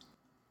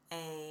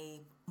a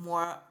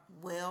more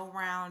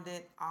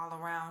well-rounded,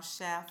 all-around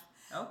chef.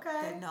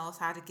 Okay. That knows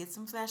how to get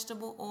some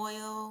vegetable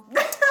oil.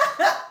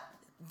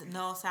 That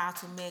knows how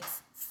to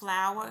mix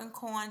flour and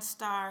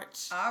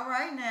cornstarch. All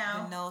right now.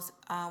 That knows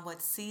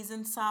what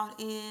seasoned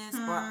salt is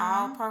or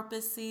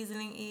all-purpose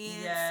seasoning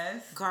is.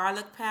 Yes.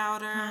 Garlic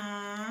powder,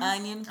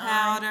 onion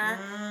powder,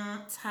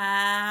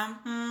 thyme.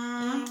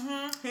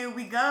 Here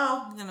we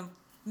go. We're gonna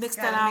mix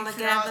that all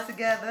together. It all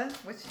together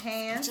with your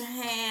hands. With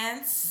your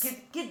hands.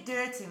 Get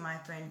dirty, my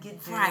friend.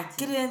 Get dirty. Right.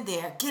 Get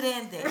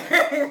in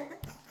there.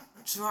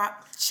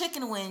 Drop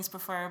chicken wings,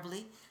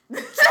 preferably.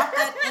 Drop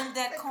that in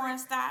that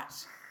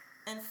cornstarch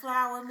and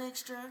flour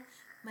mixture.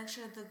 Make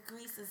sure the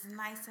grease is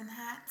nice and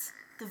hot.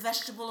 The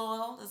vegetable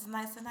oil is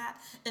nice and hot.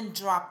 And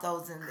drop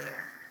those in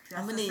there.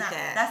 I'm going to need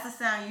that. That's the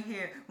sound you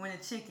hear when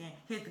the chicken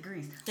hit the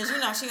grease. Because you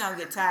know she going to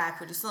get tired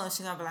pretty soon.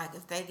 She going to be like,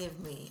 if they give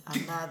me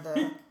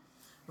another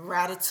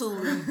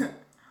ratatouille.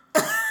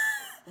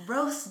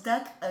 Roast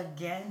duck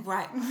again?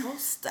 Right.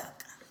 Roast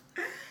duck.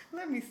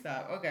 Let me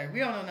stop. Okay. We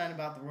don't know nothing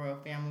about the royal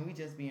family. We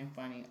just being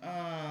funny.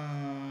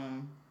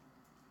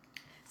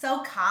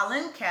 So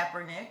Colin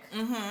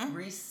Kaepernick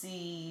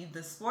received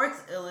the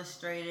Sports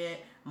Illustrated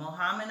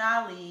Muhammad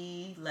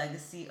Ali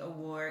Legacy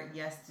Award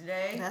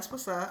yesterday. That's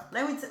what's up.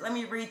 Let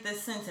me read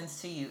this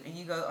sentence to you, and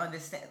you go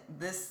understand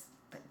this.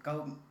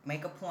 Go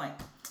make a point.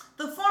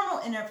 The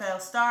former NFL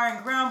star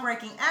and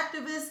groundbreaking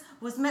activist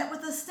was met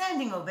with a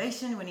standing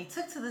ovation when he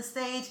took to the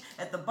stage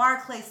at the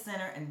Barclays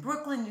Center in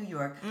Brooklyn, New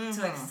York,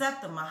 to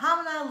accept the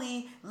Muhammad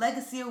Ali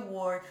Legacy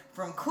Award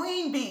from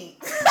Queen Bee.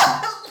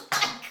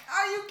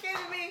 Are you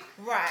kidding me?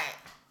 Right.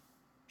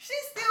 She's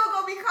still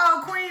gonna be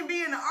called Queen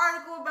Bee in the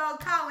article about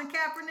Colin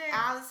Kaepernick.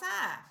 All the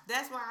time.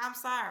 That's why I'm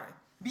sorry.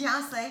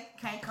 Beyonce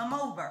can't come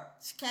over.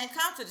 She can't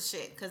come to the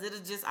shit because it'll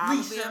just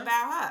always be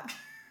about her.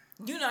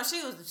 You know,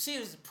 she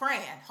was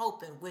praying,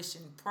 hoping,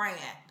 wishing, praying.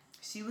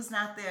 She was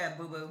not there,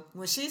 boo boo.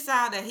 When she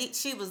saw that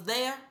she was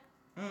there,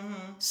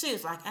 she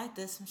was like, "Ain't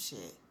this some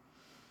shit?"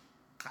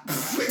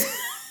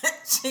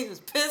 She was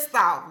pissed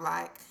off,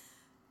 like,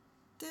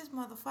 this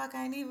motherfucker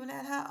ain't even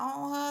at her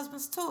own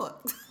husband's tour.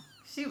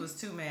 She was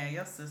too mad.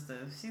 Your sister,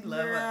 she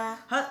loved her.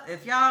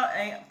 If y'all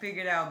ain't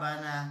figured out by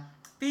now,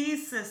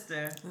 Bee's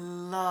sister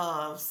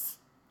loves.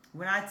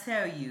 When I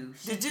tell you,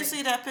 did you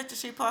see that picture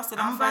she posted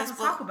on Facebook? I'm about to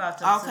talk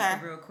about your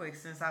sister real quick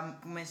since I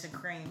mentioned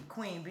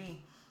Queen Bee.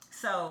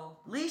 So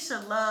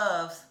Leisha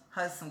loves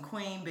her some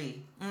Queen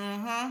Bee.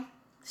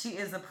 She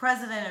is the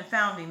president and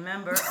founding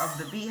member of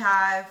the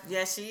Beehive.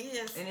 Yes, she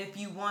is. And if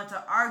you want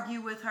to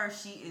argue with her,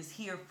 she is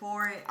here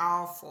for it.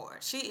 All for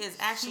it. She is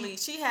actually.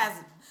 She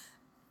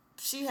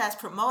has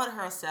promoted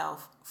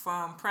herself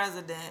from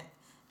president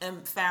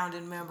and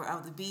founding member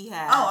of the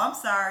Beehive. Oh, I'm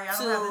sorry. I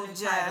don't have the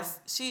new title.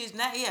 She's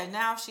not. Yeah,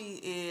 now she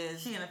is.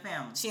 She in a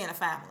family. She in a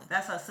family.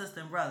 That's her sister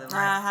and brother,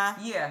 right?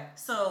 Yeah.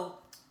 So,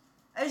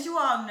 as you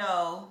all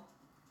know,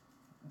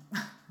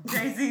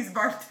 Jay-Z's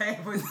birthday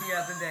was the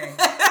other day.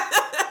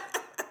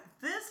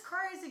 This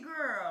crazy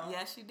girl.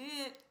 Yeah, she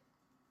did.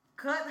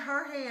 Cut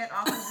her head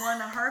off of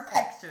one of her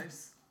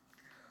pictures.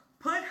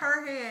 Put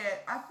her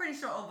head, I'm pretty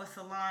sure, over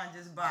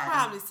Solange's body.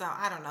 Probably so.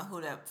 I don't know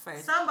who that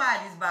face.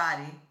 Somebody's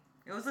body.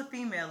 It was a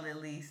female at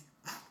least.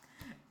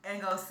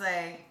 And go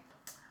say,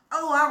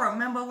 "Oh, I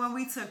remember when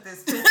we took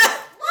this picture."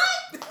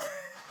 What?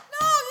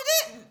 No, you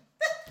didn't.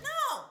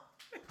 No.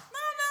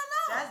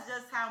 That's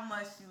just how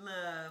much you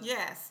love.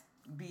 Yes.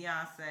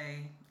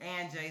 Beyonce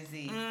and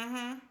Jay-Z.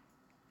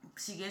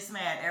 She gets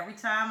mad every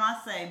time I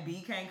say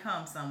B can't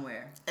come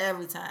somewhere.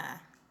 Every time.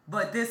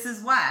 But this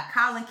is why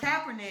Colin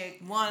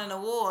Kaepernick won an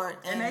award,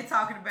 and they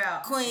talking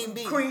about Queen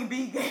Bee. Queen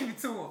Bee gave it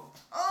to him.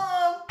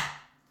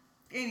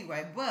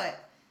 Anyway,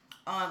 but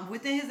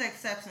within his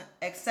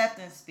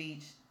acceptance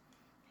speech,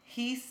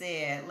 he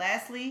said,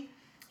 lastly,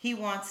 he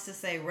wants to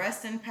say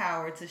rest in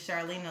power to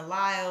Charlena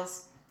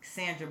Lyles,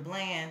 Sandra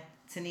Bland,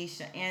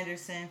 Tanisha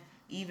Anderson,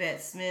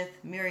 Yvette Smith,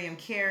 Miriam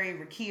Carey,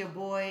 Rakia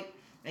Boyd,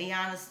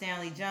 Ayanna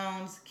Stanley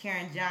Jones,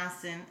 Karen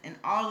Johnson, and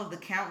all of the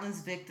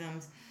countless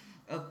victims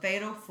of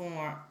fatal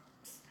forms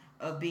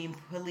of being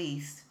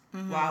policed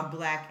while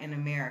black in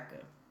America.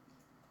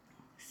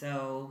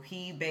 So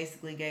he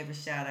basically gave a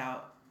shout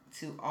out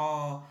to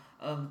all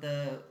of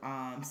the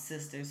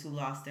sisters who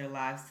lost their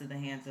lives to the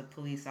hands of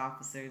police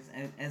officers,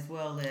 as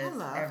well as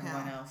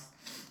everyone else.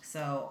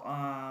 So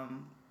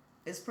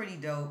it's pretty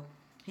dope.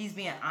 He's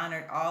being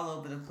honored all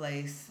over the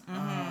place.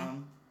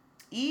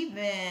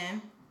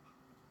 Even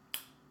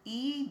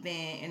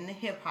in the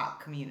hip hop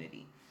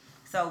community.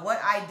 So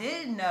what I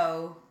did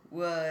know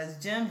was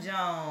Jim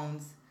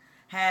Jones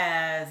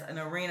has an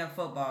arena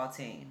football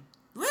team.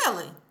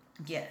 Really?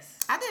 Yes.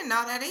 I didn't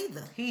know that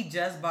either. He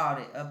just bought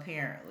it,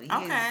 apparently.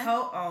 He is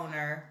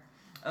co-owner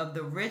of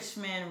the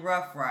Richmond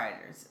Rough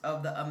Riders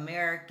of the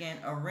American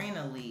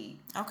Arena League.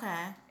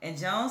 Okay. And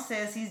Jones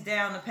says he's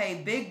down to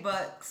pay big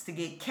bucks to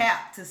get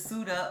Cap to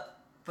suit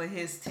up for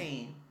his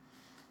team.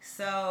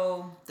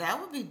 So that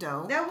would be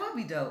dope. That would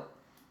be dope.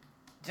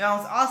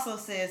 Jones also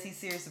says he's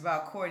serious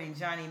about courting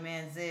Johnny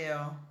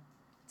Manziel,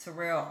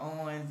 Terrell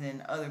Owens,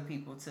 and other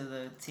people to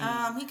the team.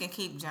 He can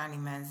keep Johnny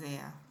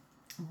Manziel.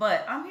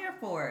 But I'm here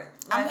for it.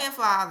 I'm here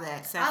for all that,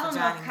 except for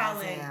Johnny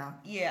Manziel.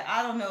 Yeah,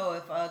 I don't know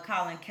if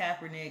Colin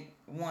Kaepernick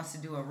wants to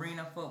do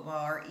arena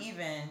football or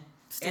even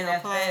still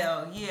NFL.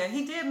 Play. Yeah,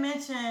 he did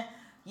mention,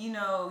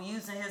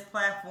 using his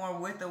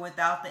platform with or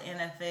without the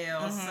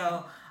NFL.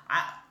 So,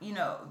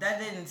 that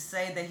didn't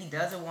say that he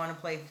doesn't want to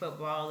play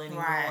football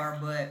anymore,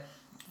 but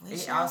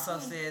he also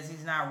says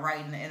he's not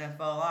writing the NFL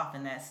off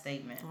in that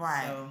statement.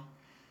 Right. So,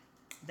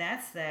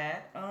 that's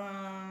that.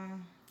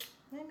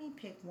 Let me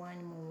pick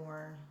one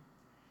more.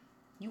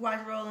 You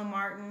watch Roland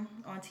Martin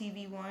on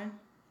TV One?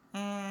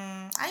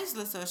 I used to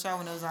listen to a show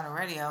when it was on the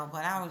radio,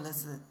 but I don't really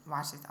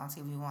watch it on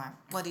TV One.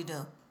 What'd he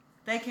do?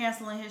 They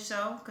canceling his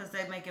show because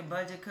they making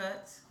budget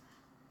cuts.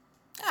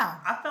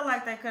 Oh. I feel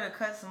like they could have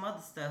cut some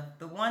other stuff.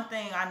 The one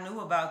thing I knew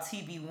about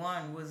TV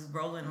One was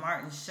Roland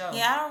Martin's show.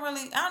 Yeah, I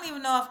don't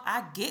even know if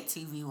I get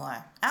TV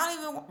One. I don't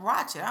even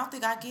watch it. I don't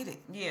think I get it.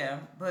 Yeah,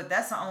 but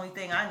that's the only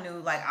thing I knew.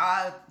 Like,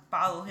 I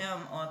follow him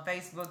on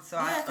Facebook, so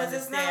I understand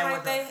it's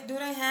not like do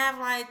they have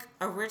like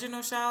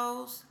original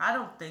shows? I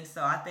don't think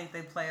so. I think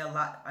they play a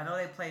lot. I know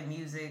they play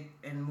music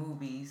and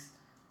movies,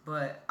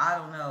 but I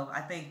don't know.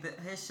 I think that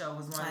his show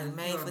was one of the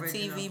made for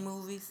original. TV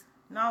movies.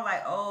 No,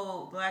 like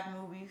old black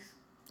movies.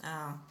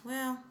 Oh,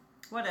 well.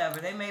 Whatever.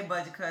 They made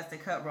budget cuts. They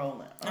cut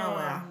Roland. Oh,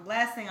 wow.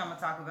 Last thing I'm going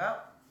to talk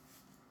about.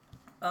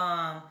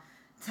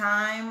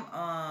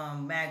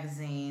 Time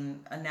magazine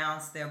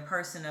announced their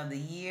Person of the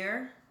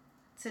Year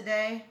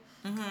today.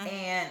 Mm-hmm.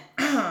 And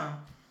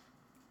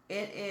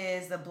it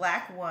is a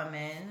black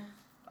woman,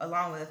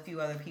 along with a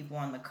few other people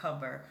on the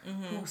cover,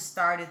 who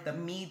started the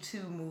Me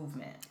Too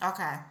movement.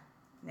 Okay.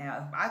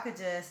 Now, if I could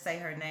just say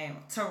her name.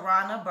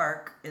 Tarana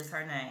Burke is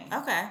her name.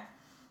 Okay.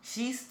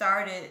 She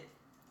started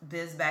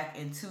this back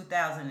in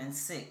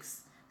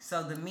 2006.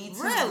 So the Me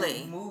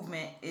Too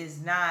movement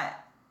is not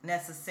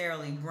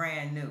necessarily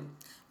brand new.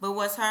 But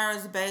what's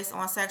hers based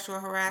on sexual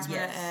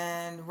harassment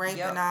and rape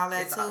and all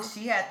that too?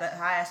 She had the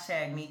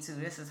hashtag Me Too.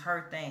 This is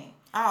her thing.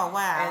 Oh,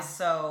 wow. And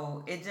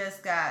so it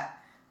just got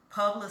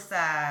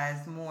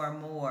publicized more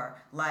and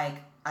more. Like,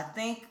 I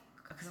think,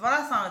 because what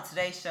I saw on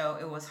Today's Show,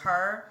 it was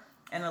her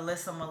and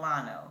Alyssa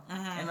Milano.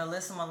 Mm-hmm. And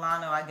Alyssa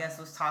Milano, I guess,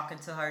 was talking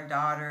to her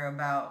daughter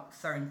about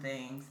certain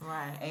things.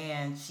 Right.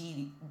 And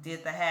she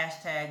did the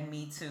hashtag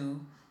Me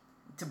Too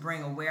to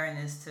bring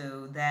awareness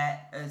to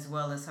that, as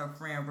well as her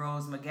friend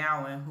Rose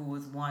McGowan, who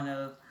was one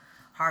of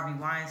Harvey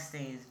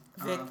Weinstein's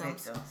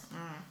victims.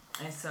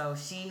 Mm. And so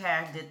she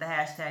did the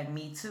hashtag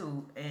Me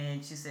Too,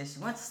 and she said she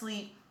went to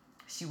sleep,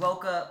 she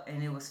woke up,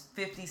 and it was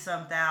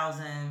 50-some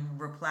thousand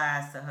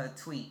replies to her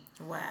tweet.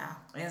 Wow.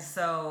 And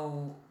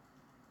so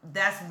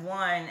that's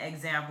one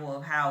example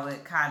of how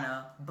it kind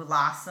of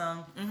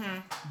blossomed.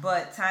 Mm-hmm.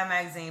 But Time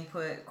Magazine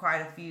put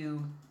quite a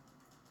few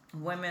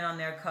women on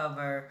their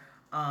cover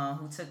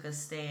who took a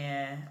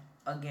stand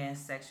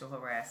against sexual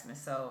harassment.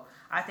 So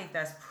I think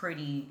that's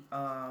pretty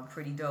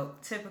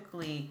dope.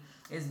 Typically,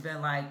 it's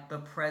been like the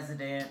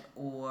president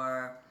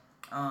or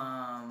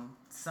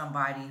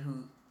somebody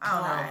who, I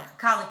don't know.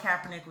 Colin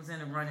Kaepernick was in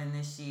the running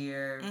this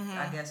year. Mm-hmm.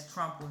 I guess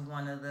Trump was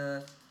one of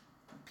the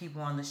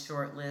people on the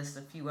short list.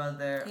 A few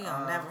other. He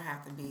don't never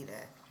have to be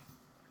that.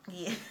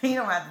 Yeah, he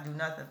don't have to do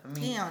nothing for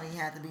me. He don't even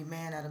have to be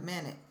man of the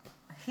minute.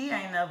 He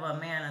ain't never a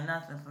man of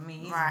nothing for me.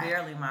 He's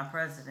barely my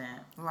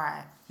president.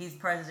 Right. He's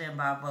president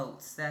by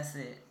votes. That's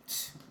it.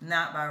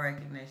 Not by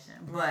recognition.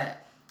 Right.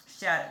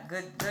 But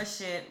good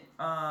shit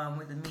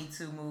with the Me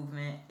Too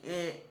movement.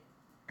 It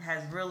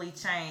has really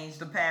changed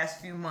the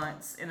past few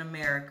months in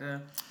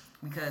America,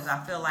 because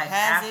I feel like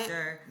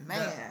after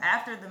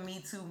the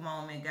Me Too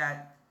moment got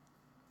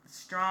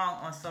strong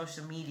on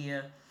social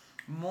media,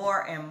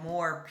 more and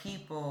more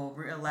people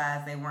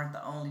realized they weren't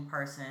the only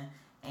person,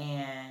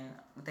 and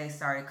they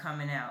started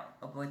coming out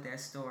with their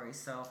stories.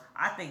 So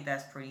I think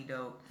that's pretty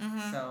dope.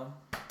 Mm-hmm. So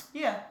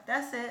yeah,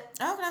 that's it.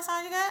 Oh, that's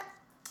all you got?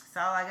 That's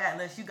all I got.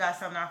 Unless you got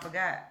something I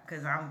forgot,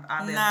 because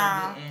I've been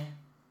forgetting.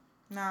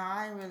 No,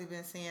 I ain't really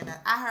been seeing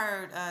that. I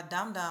heard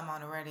Dum Dum on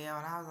the radio,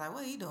 and I was like,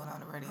 what are you doing on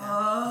the radio? Okay,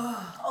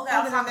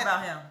 I'll talk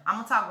about him. I'm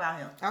going to talk about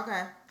him.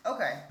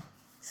 Okay.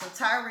 So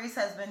Tyrese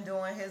has been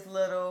doing his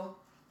little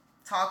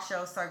talk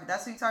show circuit.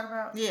 That's what you talking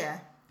about? Yeah.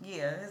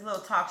 Yeah, his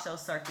little talk show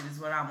circuit is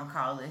what I'm going to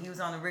call it. He was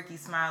on the Ricky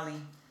Smiley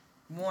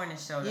morning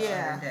show the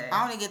other day.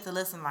 I only get to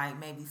listen like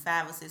maybe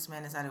 5 or 6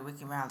 minutes of the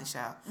Ricky Smiley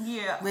show.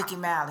 Yeah.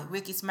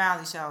 Ricky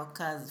Smiley show,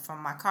 because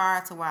from my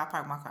car to where I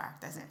park my car.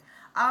 That's it.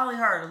 I only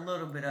heard a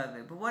little bit of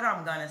it, but what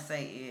I'm going to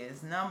say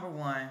is, number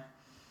one,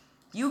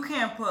 you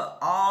can't put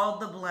all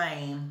the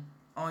blame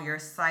on your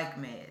psych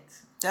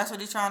meds. That's what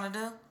he's trying to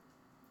do?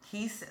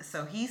 He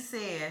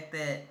said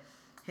that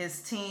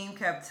his team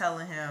kept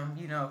telling him,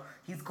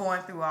 he's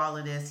going through all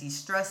of this. He's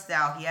stressed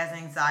out. He has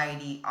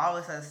anxiety, all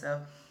this other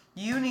stuff.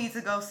 You need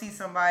to go see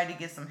somebody to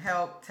get some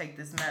help. Take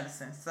this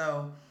medicine.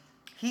 So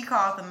he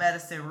called the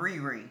medicine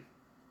Riri.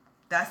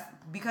 That's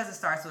because it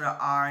starts with an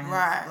R and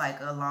it's like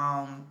a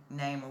long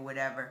name or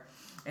whatever.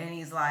 And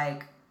he's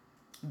like,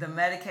 the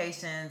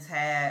medications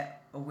had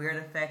a weird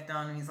effect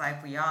on him. He's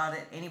like, for y'all,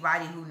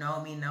 anybody who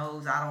know me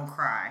knows I don't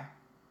cry.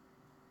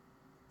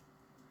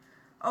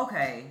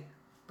 Okay,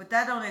 but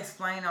that don't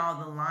explain all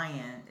the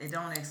lying. It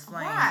don't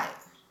explain.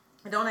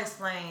 It don't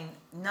explain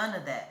none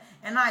of that.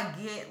 And I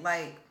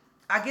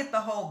get the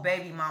whole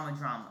baby mama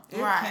drama. It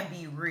can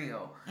be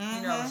real.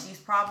 Mm-hmm. She's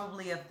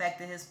probably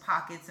affected his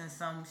pockets in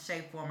some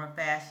shape, form, or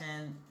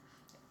fashion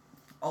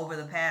over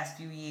the past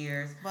few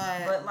years.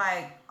 But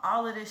like,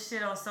 all of this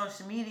shit on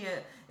social media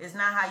is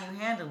not how you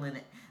handling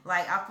it.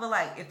 Like, I feel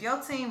like if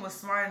your team was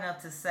smart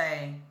enough to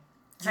say,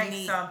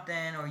 take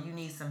something or you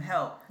need some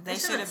help, they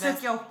should have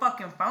took your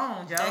fucking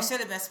phone, Joe. They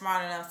should have been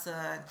smart enough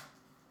to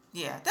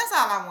Yeah, that's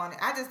all I wanted.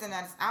 I just didn't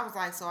understand. I was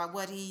like, so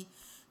what he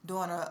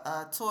doing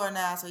a tour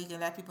now so he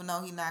can let people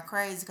know he's not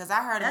crazy? Because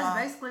I heard him on...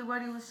 That's basically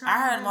what he was trying I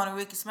heard to do. him on the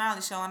Ricky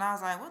Smiley show, and I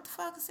was like, what the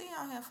fuck is he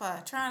on here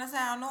for? Trying to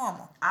sound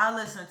normal. I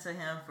listened to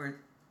him for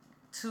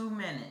 2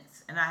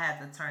 minutes, and I had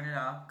to turn it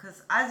off.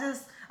 Because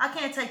I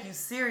can't take you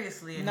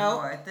seriously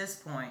anymore at this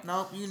point.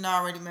 Nope, you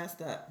already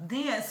messed up.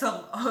 Then,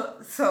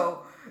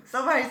 so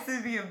somebody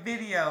sent me a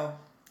video.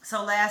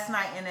 So last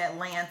night in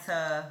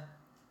Atlanta...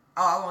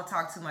 Oh, I won't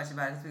talk too much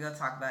about it because we're going to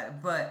talk about it.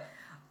 But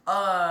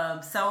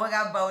someone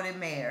got voted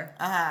mayor.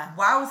 Uh-huh.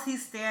 Why was he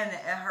standing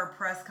at her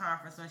press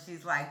conference when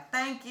she's like,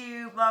 thank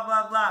you, blah,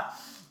 blah, blah.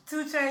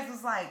 2 Chainz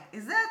was like,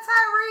 is that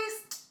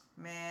Tyrese?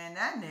 Man,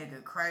 that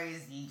nigga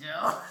crazy,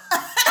 Joe.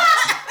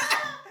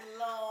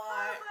 Lord.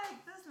 I was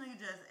like, this nigga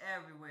just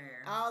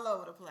everywhere. All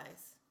over the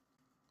place.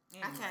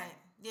 Anyway. I can't.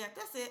 Yeah,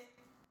 that's it.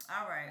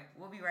 All right.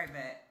 We'll be right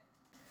back.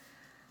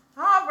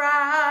 All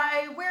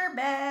right, we're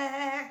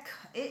back.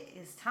 It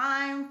is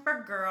time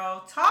for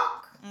Girl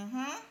Talk.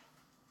 Mm-hmm.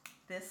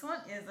 This one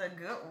is a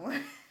good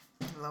one.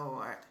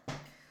 Lord.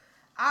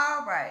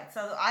 All right,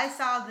 so I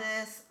saw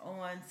this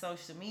on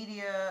social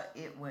media.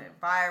 It went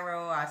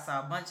viral. I saw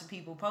a bunch of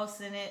people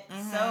posting it.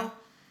 Mm-hmm. So,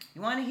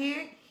 you want to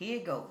hear it? Here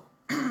you go.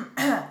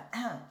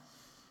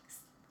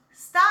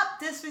 Stop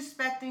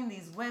disrespecting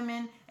these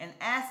women and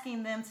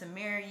asking them to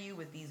marry you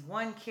with these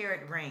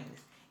 1-carat rings.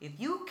 If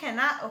you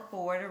cannot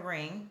afford a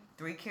ring,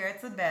 3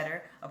 carats or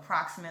better,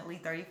 approximately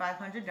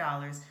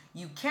 $3,500,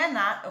 you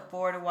cannot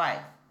afford a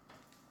wife.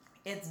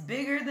 It's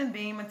bigger than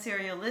being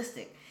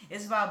materialistic.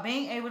 It's about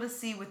being able to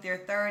see with your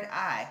third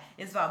eye.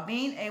 It's about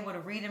being able to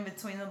read in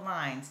between the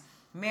lines.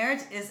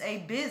 Marriage is a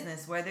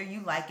business, whether you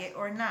like it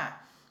or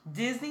not.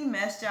 Disney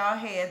messed y'all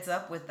heads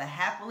up with the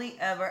happily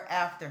ever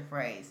after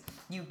phrase.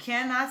 You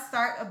cannot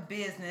start a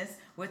business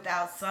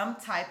without some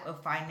type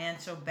of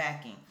financial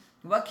backing.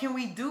 What can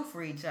we do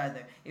for each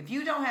other? If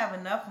you don't have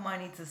enough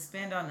money to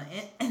spend on an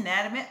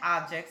inanimate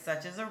object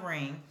such as a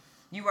ring,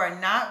 you are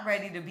not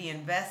ready to be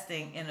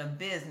investing in a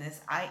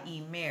business,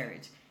 i.e.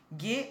 marriage.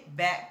 Get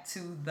back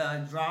to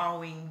the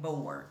drawing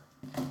board.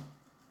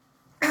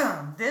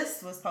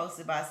 This was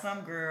posted by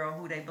some girl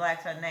who they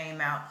blacked her name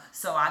out,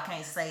 so I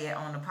can't say it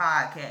on the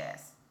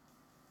podcast.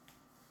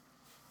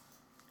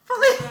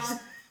 Please,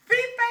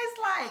 pretty face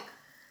like.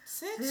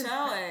 Sit your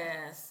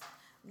ass.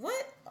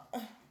 What?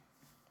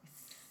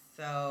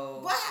 So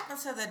what happened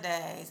to the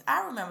days?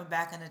 I remember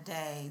back in the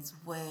days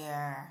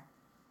where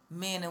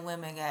men and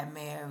women got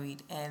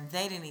married and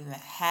they didn't even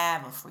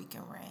have a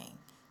freaking ring.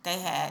 They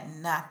had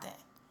nothing.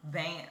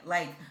 Band,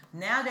 like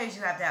nowadays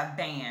you have to have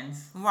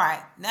bands.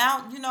 Right.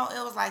 Now,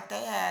 it was like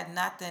they had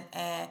nothing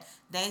and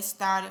they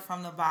started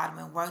from the bottom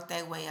and worked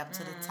their way up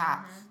to the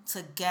top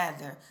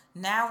together.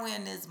 Now we're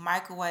in this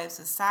microwave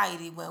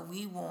society where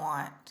we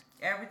want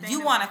everything.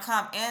 You want to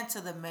come into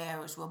the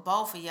marriage with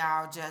both of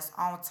y'all just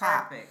on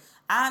top. Perfect.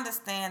 I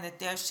understand that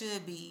there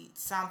should be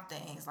some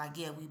things like,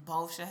 yeah, we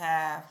both should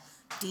have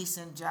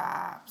decent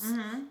jobs.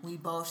 Mm-hmm. We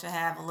both should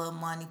have a little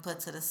money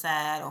put to the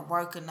side or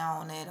working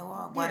on it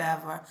or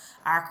whatever.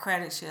 Yeah. Our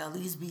credit should at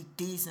least be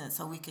decent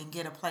so we can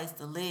get a place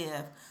to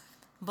live.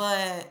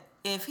 But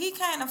if he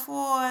can't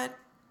afford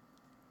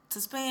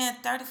to spend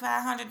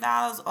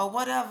 $3,500 or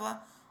whatever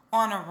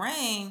on a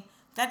ring,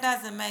 that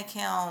doesn't make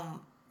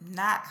him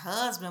not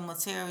husband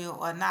material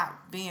or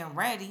not being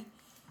ready.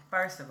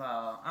 First of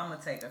all, I'm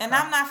gonna take a. And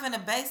I'm not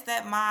finna base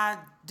that my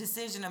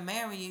decision to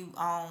marry you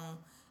on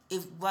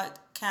what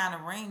kind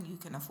of ring you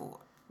can afford.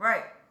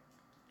 Right.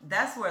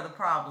 That's where the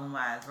problem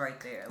lies, right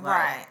there. Like,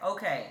 right.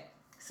 Okay.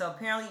 So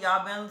apparently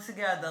y'all been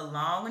together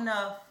long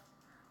enough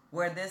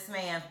where this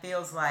man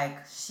feels like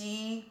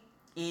she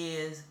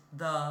is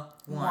the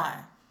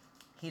one.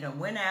 He done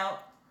went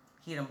out.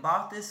 He done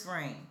bought this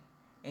ring,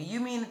 and you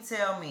mean to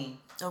tell me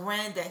a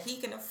ring that he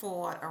can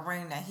afford, a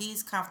ring that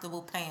he's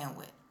comfortable paying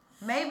with?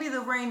 Maybe the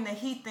ring that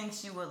he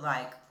thinks you would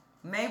like.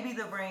 Maybe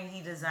the ring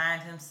he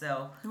designed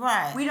himself.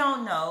 Right. We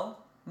don't know.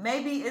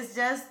 Maybe it's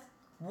just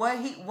what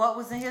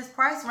was in his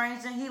price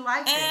range and he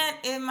liked it. And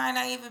it might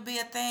not even be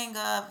a thing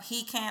of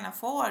he can't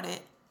afford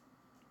it.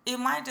 It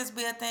might just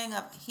be a thing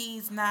of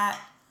he's not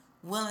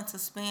willing to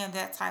spend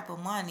that type of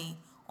money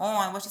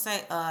on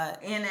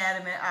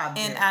inanimate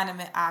object.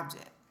 Inanimate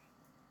object.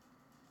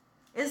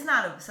 It's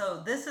not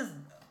so this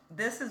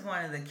is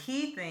one of the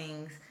key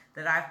things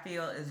that I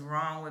feel is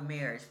wrong with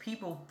marriage.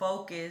 People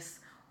focus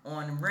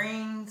on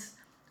rings,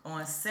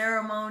 on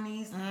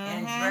ceremonies,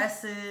 and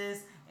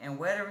dresses, and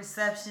where the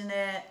reception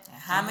at.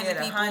 And how many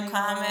people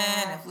coming?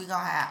 If we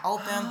gonna have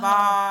open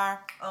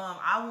bar.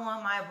 I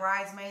want my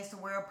bridesmaids to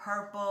wear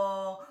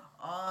purple.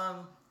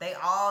 They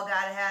all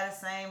gotta have the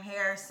same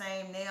hair,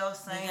 same nails,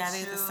 same shoes. You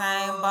gotta eat the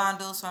same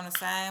bundles from the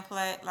same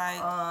plate.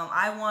 Like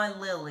I want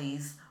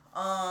lilies.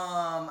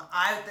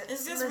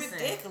 It's just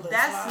ridiculous.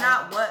 That's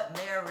not what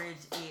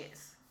marriage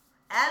is.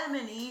 Adam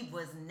and Eve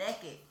was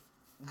naked.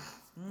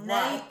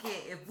 Right.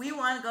 Naked. If we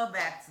want to go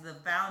back to the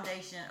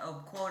foundation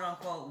of quote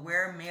unquote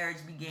where marriage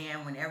began,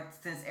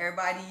 since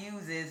everybody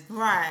uses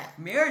right,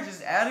 marriage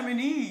is Adam and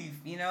Eve.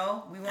 We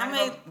want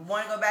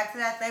to go back to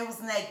that. They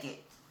was naked.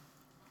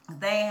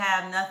 they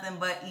have nothing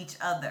but each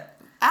other.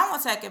 I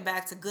want to take it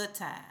back to good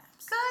times.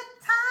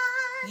 Good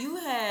times. You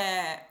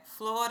had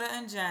Florida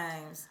and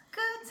James.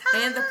 Good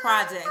times. In the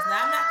projects.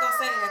 Now, I'm not going to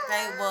say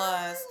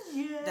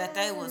that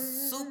they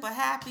was super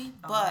happy,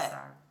 but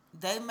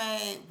they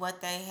made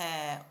what they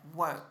had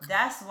work.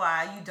 That's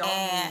why you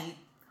don't need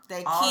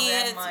their all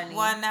kids that money.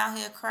 Wasn't out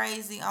here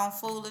crazy on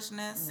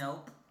foolishness.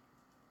 Nope.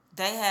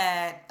 They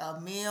had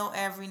a meal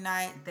every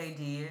night. They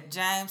did.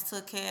 James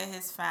took care of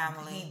his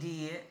family.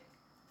 He did.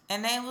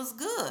 And they was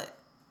good.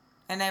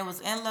 And they was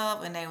in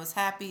love and they was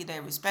happy. They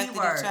respected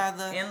each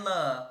other. In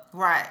love.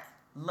 Right.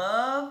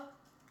 Love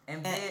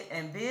and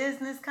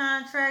business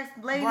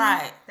contracts, ladies.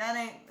 Right.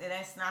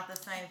 That's not the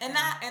same thing.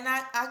 And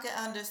I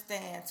can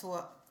understand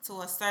to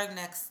a certain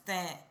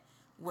extent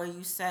where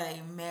you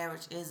say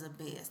marriage is a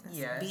business.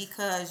 Yes.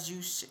 Because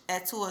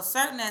to a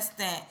certain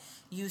extent,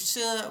 you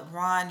should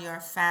run your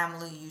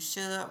family, you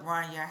should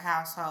run your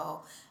household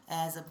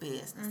as a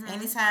business. Mm-hmm.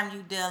 Anytime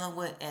you're dealing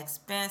with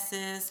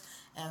expenses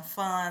and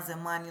funds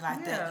and money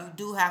like that, you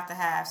do have to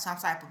have some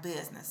type of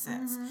business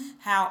sense. Mm-hmm.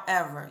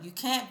 However, you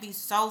can't be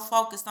so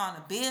focused on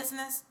the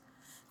business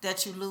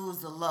that you lose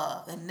the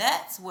love. And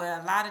that's where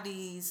a lot of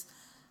these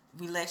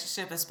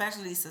relationships,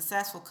 especially these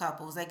successful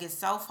couples, they get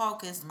so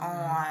focused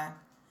on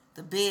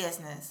the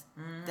business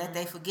that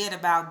they forget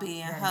about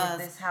being husband.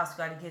 Get this house,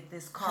 got to get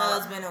this car.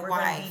 Husband and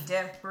wife. We're going to be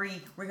debt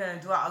free. We're going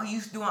to do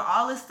you doing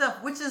all this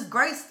stuff, which is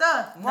great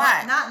stuff.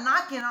 Right. Not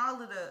knocking all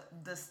of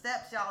the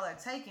steps y'all are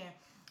taking,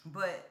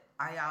 but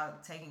are y'all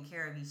taking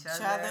care of each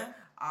other?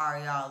 Are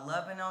y'all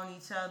loving on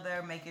each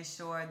other? Making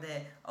sure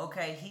that,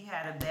 okay, he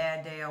had a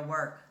bad day at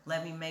work.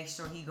 Let me make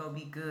sure he go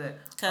be good.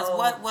 Because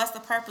what's the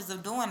purpose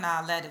of doing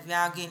all that if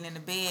y'all getting in the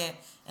bed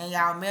and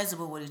y'all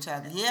miserable with each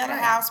other? Yeah, the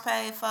house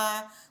paid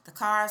for, the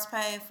cars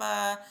paid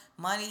for,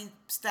 money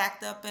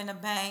stacked up in the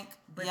bank.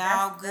 But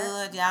y'all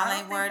good. Y'all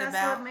ain't worried about.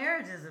 That's what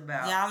marriage is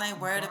about. Y'all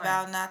ain't worried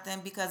about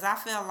nothing, because I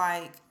feel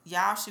like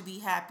y'all should be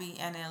happy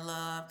and in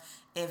love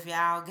if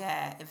y'all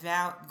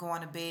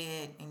going to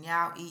bed and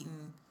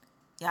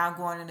y'all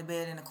going into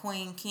bed in a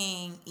queen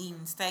king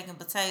eating steak and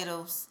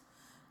potatoes,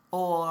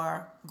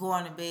 or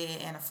going to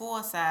bed in a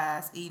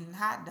 4-size eating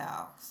hot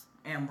dogs.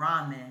 And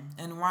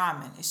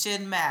ramen. It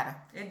shouldn't matter.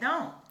 It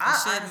don't. I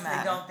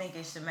honestly don't think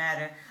it should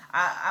matter.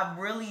 I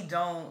really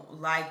don't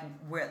like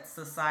what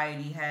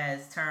society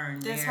has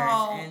turned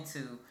marriage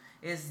into.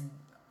 It's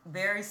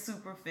very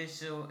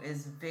superficial.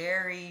 It's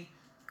very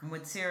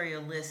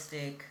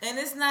materialistic. And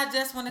it's not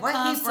just when it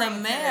comes to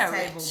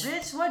marriage.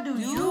 Bitch, what do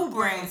you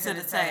bring to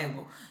the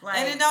table? Like,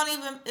 and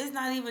it's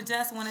not even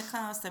just when it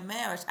comes to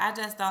marriage. I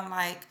just don't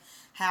like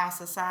how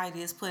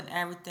society is putting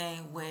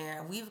everything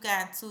where we've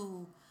gotten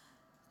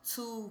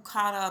too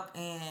caught up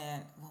in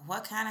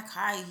what kind of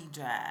car he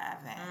drive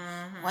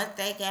and what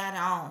they got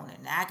on,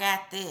 and I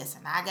got this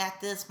and I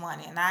got this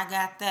money and I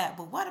got that.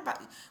 But what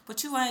about?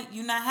 But you're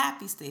not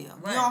happy still.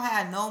 Right. You don't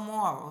have no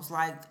morals.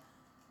 Like,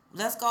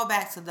 let's go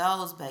back to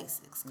those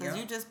basics, because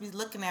you just be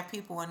looking at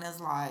people and it's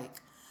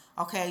like,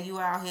 okay, you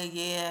out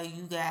here,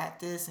 you got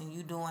this and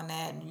you doing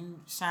that and you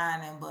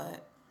shining,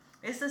 but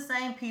it's the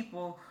same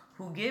people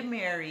who get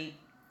married.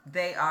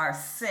 They are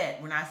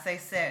set. When I say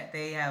set,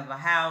 they have a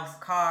house,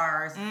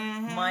 cars,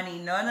 money.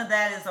 None of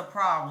that is a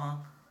problem.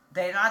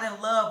 They're not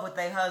in love with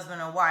their husband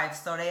or wife,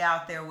 so they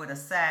out there with a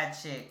sad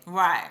chick.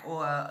 Right.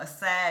 Or a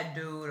sad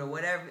dude or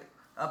whatever,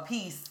 a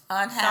piece.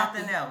 Unhappy.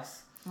 Something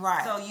else.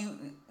 Right. So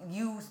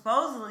you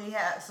supposed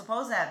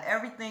to have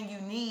everything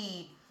you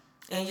need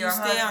in your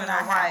husband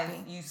or wife.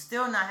 You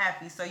still not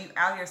happy. So you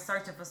out here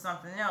searching for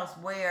something else.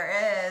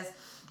 Whereas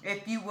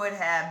if you would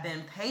have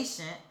been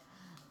patient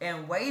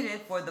and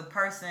waited for the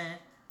person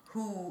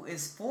who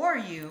is for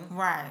you,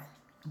 right,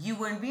 you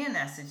wouldn't be in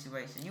that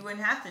situation. You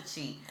wouldn't have to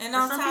cheat. And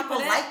on some top people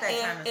of that, like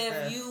that kind of if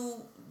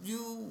stuff.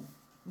 you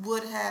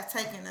would have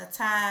taken the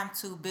time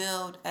to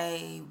build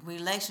a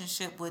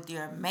relationship with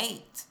your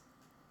mate,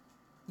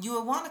 you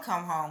would want to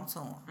come home to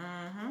him.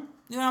 Mm-hmm.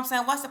 You know what I'm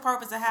saying? What's the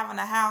purpose of having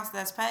a house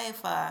that's paid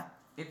for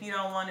if you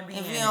don't want to be in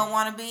it? If you don't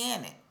want to be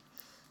in it.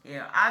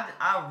 Yeah,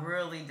 I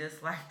really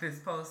dislike this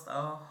post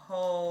a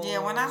whole... Yeah,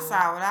 when I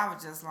saw it, I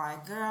was just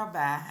like, girl,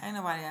 bye. Ain't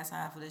nobody got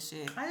time for this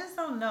shit. I just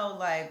don't know,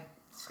 like...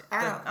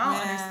 I don't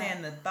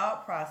understand the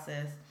thought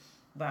process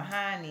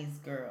behind these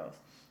girls.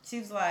 She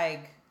was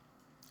like...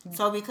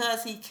 So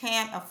because he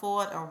can't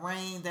afford a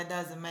ring, that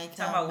doesn't make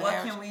him marriage?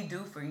 What can we do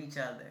for each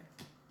other?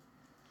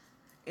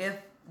 If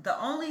the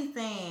only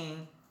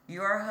thing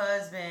your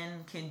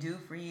husband can do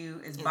for you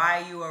is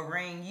buy you a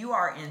ring, you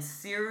are in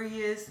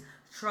serious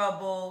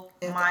trouble,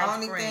 if my the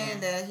only friend.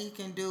 Thing that he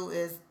can do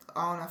is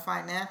on a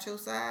financial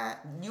side,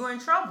 you in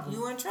trouble.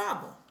 You in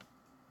trouble.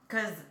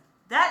 Because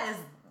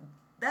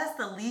that's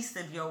the least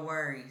of your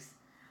worries.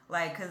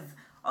 Like, because,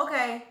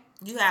 okay.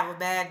 You have a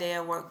bad day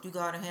at work, you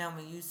go to him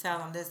and you tell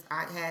him this,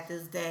 I had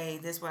this day,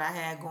 this what I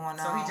had going on.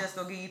 So he just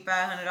gonna give you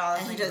 $500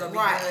 and he just gonna be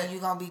good. And you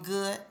gonna be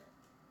good.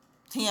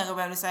 He ain't gonna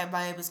be able to say,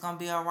 babe, it's gonna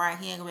be all right.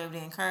 He ain't gonna be able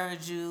to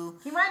encourage you.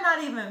 He might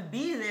not even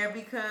be there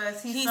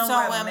because he's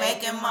somewhere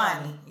making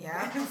money.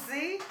 Yeah. You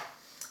see?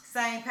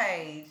 Same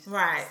page.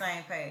 Right.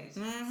 Same page.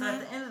 Mm-hmm. So at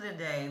the end of the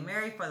day,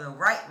 marry for the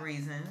right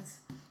reasons.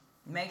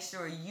 Make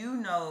sure you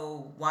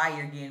know why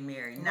you're getting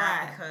married,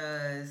 not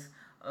because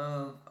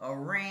of a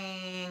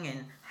ring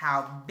and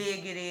how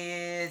big it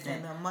is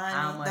and the money.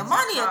 How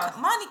much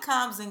money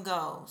comes and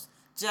goes,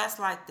 just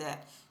like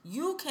that.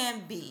 You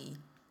can be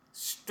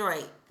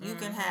straight. You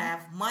can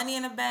have money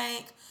in the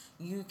bank.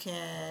 You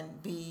can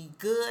be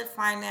good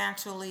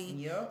financially.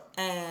 Yep.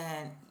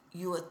 And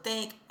you would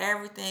think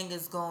everything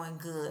is going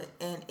good,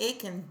 and it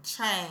can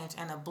change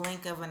in a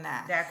blink of an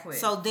eye. That quick.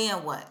 So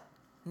then what?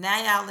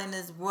 Now y'all in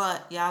this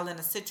rut. Y'all in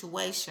a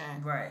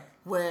situation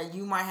where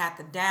you might have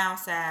to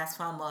downsize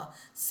from a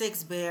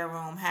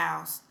 6-bedroom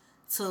house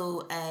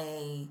to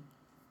a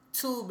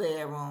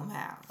 2-bedroom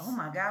house. Oh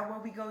my God,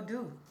 what we go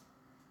do?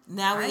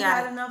 Now we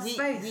got enough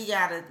space.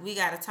 We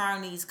gotta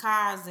turn these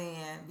cars in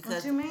because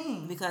what you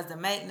mean? Because the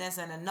maintenance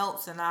and the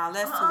notes and all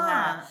that's too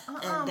high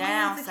and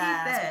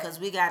downsize because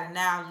we gotta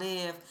now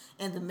live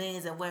in the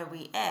means of where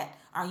we at.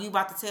 Are you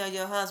about to tell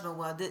your husband,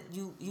 well,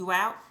 you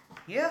out?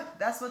 Yeah,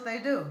 that's what they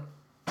do.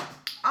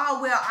 Oh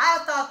well, I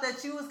thought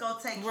that you was gonna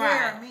take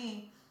care of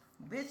me.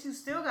 Bitch, you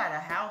still got a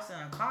house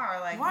and a car.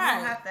 Like, you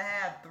don't have to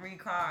have 3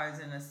 cars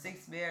in a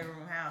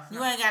 6-bedroom house.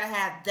 You ain't got to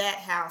have that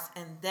house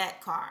and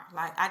that car.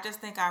 Like, I just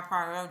think our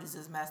priorities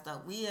is messed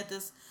up. We in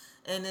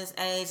this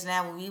age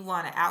now where we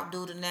want to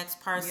outdo the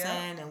next person.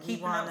 And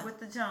keeping up with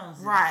the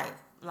Joneses. Right.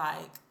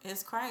 Like,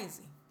 it's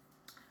crazy.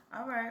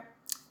 All right.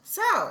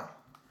 So,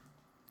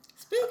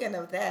 speaking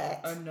of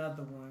that.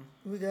 Another one.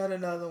 We got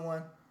another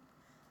one.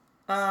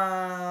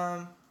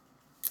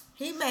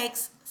 He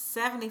makes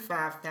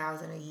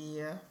 $75,000 a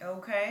year.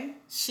 Okay.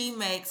 She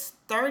makes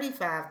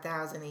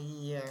 $35,000 a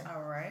year.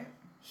 All right.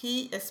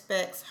 He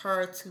expects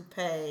her to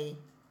pay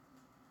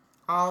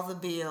all the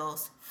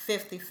bills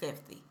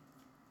 50-50.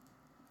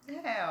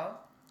 How?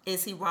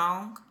 Is he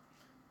wrong?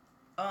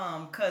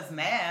 'Cause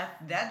math,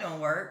 that don't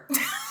work.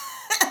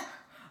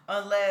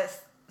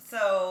 Unless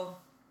so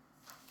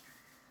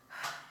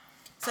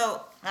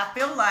I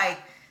feel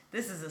like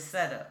this is a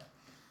setup.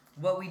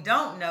 What we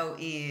don't know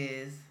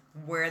is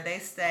where they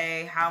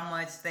stay, how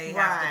much they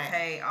have to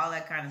pay, all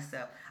that kind of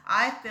stuff.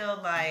 I feel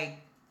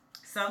like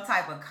some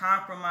type of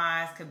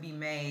compromise could be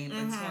made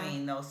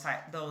between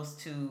those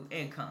two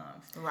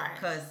incomes. Right.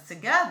 Because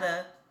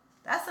together,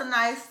 that's a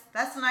nice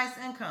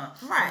income.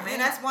 Right.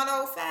 And that's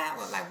 105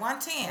 or like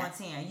 110.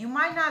 110. You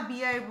might not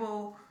be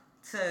able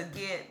to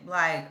get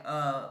like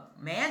a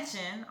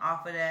mansion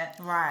off of that.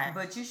 Right.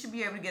 But you should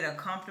be able to get a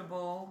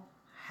comfortable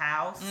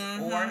house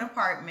or an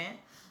apartment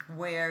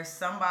where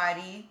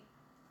somebody,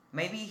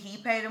 maybe he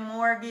pay the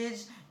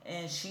mortgage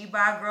and she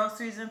buy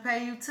groceries and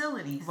pay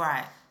utilities.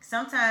 Right.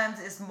 Sometimes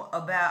it's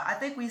about, I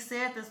think we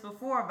said this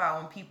before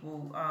about when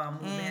people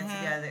move in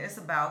together, it's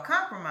about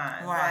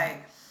compromise. Right.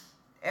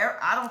 Like,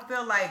 I don't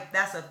feel like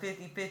that's a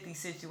 50-50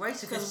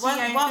 situation because she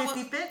ain't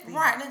 50-50.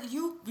 Right.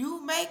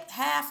 You make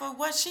half of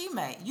what she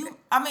make.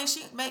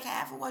 She make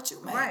half of what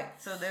you make. Right.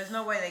 So there's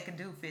no way they could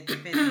do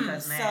 50-50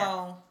 because math.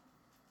 So,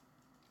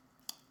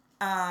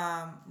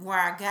 where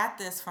I got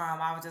this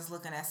from, I was just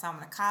looking at some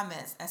of the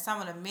comments, and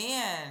some of the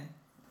men,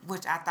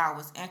 which I thought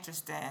was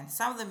interesting,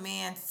 some of the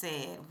men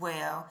said,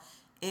 well,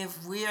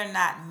 if we're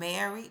not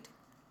married,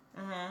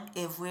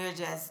 if we're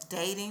just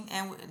dating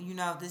and,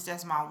 this is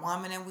just my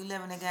woman and we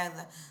living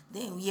together,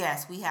 then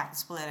yes, we have to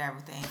split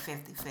everything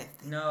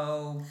 50-50.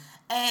 No.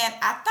 And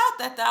I thought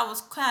that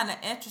was kind of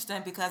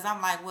interesting because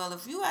I'm like, well,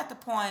 if you at the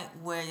point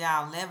where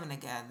y'all living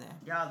together,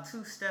 y'all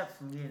 2 steps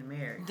from getting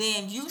married,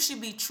 then you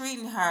should be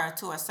treating her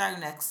to a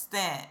certain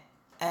extent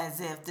as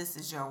if this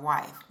is your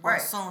wife or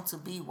soon to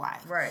be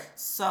wife. Right.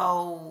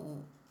 So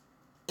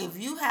if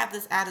you have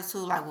this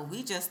attitude like, well,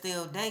 we just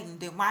still dating,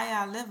 then why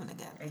y'all living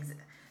together?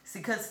 Exactly. See,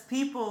 because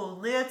people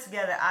live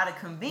together out of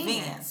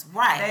convenience.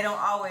 Right. They don't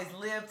always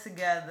live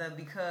together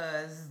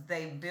because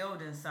they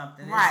building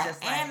something. Right. It's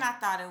just and I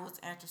thought it was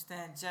interesting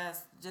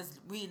just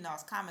reading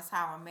those comments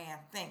how a man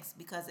thinks,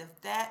 because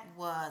if that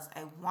was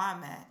a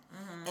woman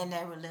and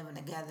they were living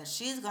together,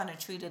 she's going to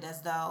treat it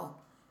as though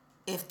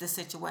if the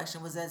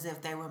situation was as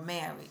if they were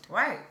married.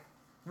 Right.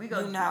 We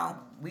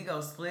go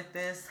split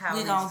this. How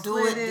we gonna do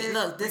it?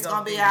 Look, this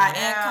gonna be our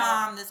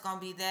income. This gonna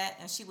be that,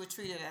 and she would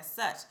treat it as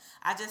such.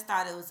 I just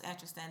thought it was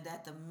interesting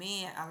that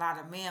a lot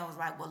of men was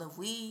like, well, if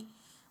we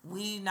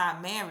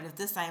not married, if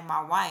this ain't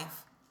my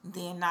wife,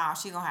 then nah,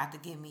 she gonna have to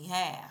give me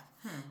half.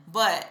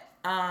 But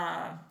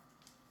I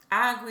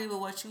agree with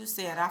what you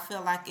said. I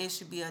feel like it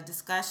should be a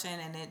discussion,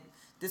 and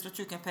this what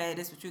you can pay,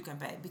 this what you can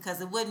pay,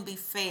 because it wouldn't be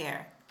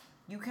fair.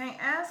 You can't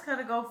ask her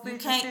to go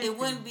 50-50. It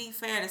wouldn't be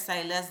fair to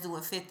say, let's do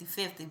it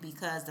 50-50,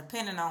 because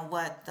depending on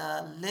what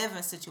the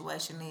living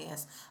situation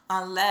is,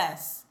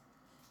 unless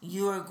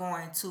you're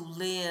going to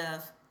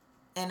live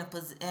in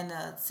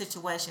a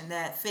situation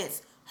that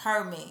fits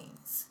her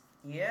means.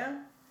 Yeah.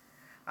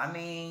 I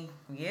mean,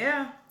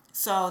 yeah.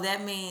 So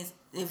that means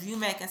if you're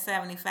making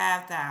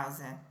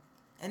 $75,000,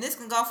 and this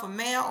can go for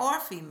male or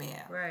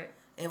female. Right.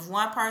 If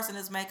one person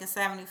is making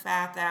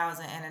 $75,000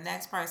 and the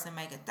next person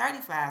making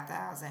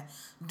 $35,000,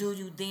 do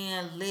you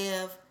then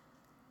live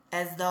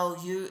as though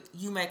you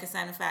making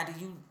 75, do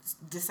you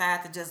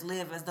decide to just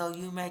live as though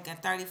you making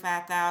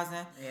 35,000?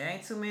 It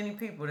ain't too many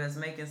people that's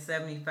making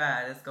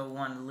 75 that's gonna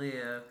want to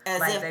live as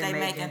like if they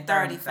making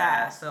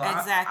 35. So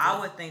exactly. I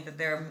would think that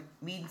they're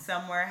meeting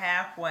somewhere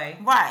halfway.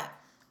 Right.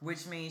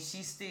 Which means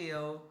he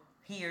or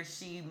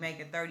she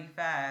making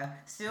 35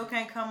 still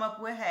can't come up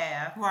with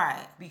half.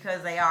 Right.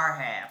 Because they are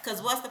half. Because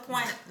what's the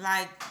point?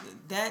 Like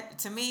that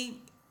to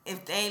me,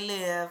 if they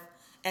live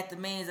at the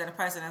means of the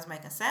person that's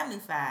making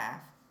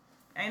 75.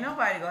 Ain't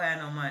nobody gonna have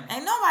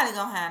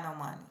no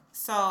money.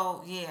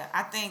 So, yeah,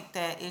 I think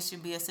that it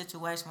should be a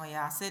situation where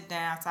y'all sit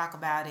down, talk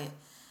about it.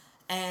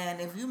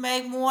 And if you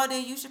make more,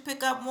 then you should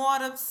pick up more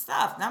of the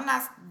stuff.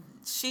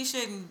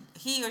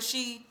 He or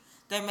she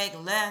that make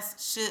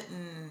less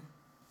shouldn't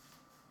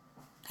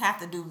have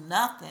to do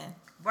nothing.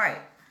 Right.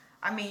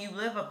 I mean, you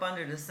live up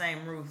under the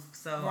same roof.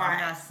 So right.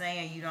 I'm not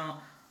saying you don't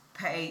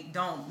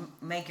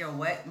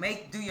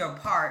do your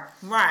part.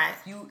 Right.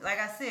 You, like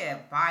I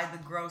said, buy the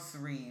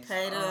groceries.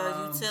 Pay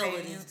the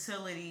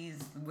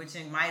utilities, which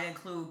might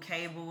include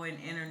cable and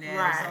internet.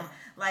 Right. Or something.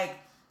 Like,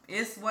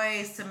 it's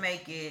ways to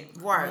make it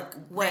work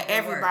where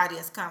everybody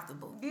is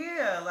comfortable.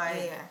 Yeah,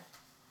 like. Yeah.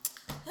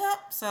 Yep.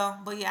 So,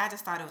 but yeah, I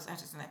just thought it was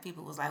interesting that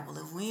people was like, well,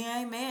 if we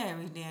ain't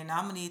married, then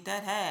I'm gonna need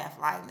that half.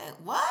 Like,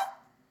 what?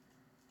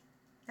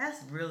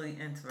 That's really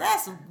interesting.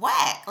 That's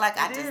whack. Like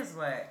it is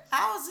whack.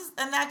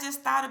 I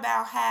just thought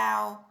about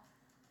how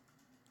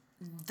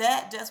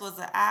that just was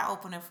an eye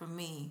opener for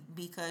me,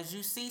 because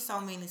you see so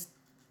many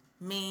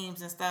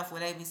memes and stuff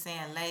where they be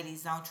saying,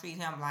 ladies, don't treat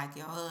him like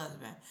your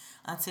husband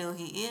until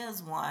he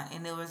is one.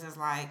 And it was just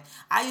like,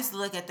 I used to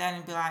look at that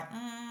and be like,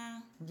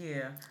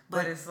 yeah.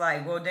 But it's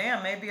like, well,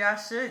 damn, maybe I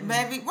shouldn't.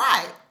 Maybe,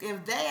 right.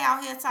 If they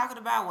out here talking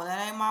about, well,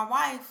 that ain't my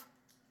wife.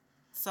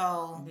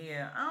 So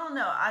yeah, I don't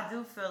know. I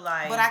do feel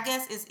like, but I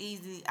guess it's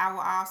easy. I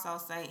will also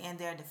say, in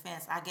their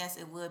defense, I guess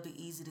it would be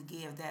easy to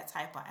give that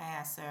type of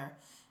answer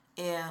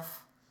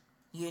if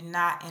you're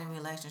not in a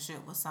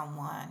relationship with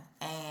someone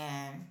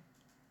and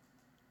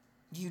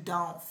you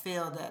don't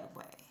feel that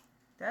way.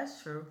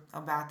 That's true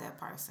about that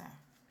person.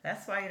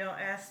 That's why you don't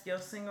ask your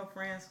single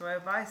friends for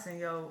advice in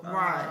your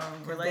They'll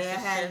relationship.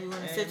 have you in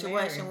a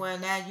situation where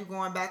now you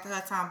going back to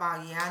her talking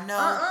about, yeah, I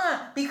know.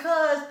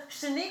 Because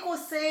Shaniqua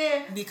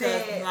said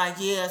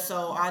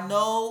so I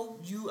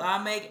know I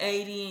make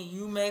 80 and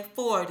you make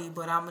 40,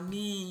 but I'm gonna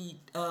need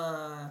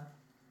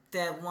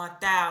that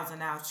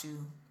 1,000 out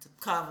you to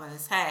cover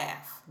this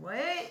half.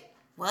 What?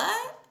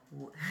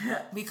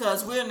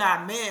 Because we're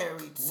not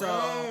married, so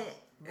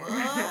what?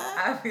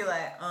 I feel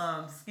like,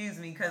 excuse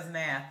me, cause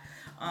math.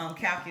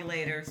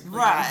 Calculators, please.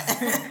 Right.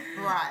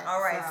 Right.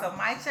 All right. So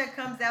my check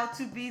comes out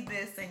to be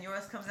this, and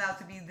yours comes out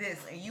to be this,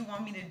 and you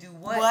want me to do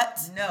what? What?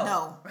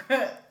 No.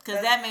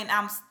 Because that means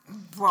I'm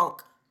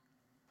broke.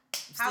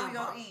 How we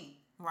gonna eat?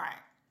 Right.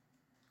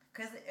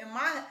 Because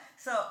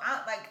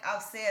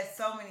I've said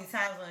so many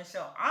times on the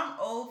show, I'm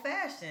old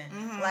fashioned.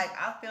 Mm-hmm. Like,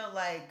 I feel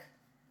like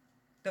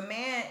the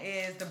man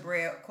is the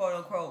quote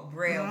unquote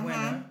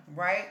breadwinner,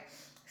 right?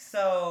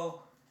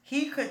 So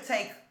he could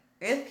take.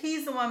 If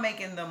he's the one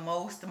making the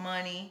most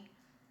money,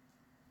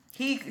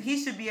 he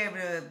should be able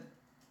to,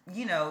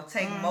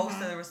 take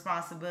most of the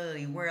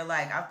responsibility. Where,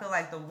 like, I feel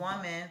like the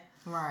woman,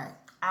 right?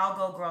 I'll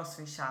go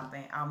grocery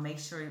shopping. I'll make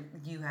sure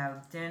you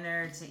have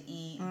dinner to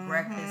eat,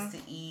 breakfast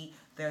to eat.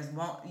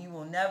 You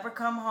will never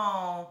come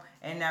home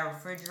and that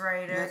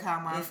refrigerator. Look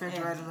how my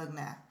refrigerator look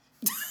now.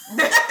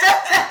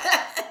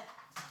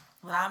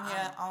 But I'm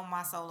here on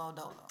my solo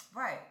dolo.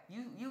 Right.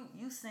 You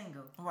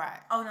single. Right.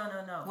 Oh,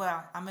 no.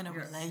 Well, I'm in a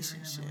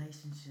relationship. You're in a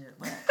relationship.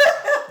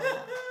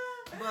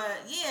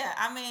 But yeah,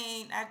 I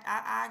mean,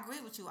 I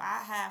agree with you.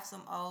 I have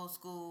some old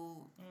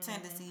school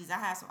tendencies. I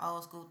have some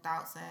old school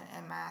thoughts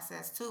and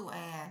mindsets too.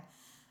 And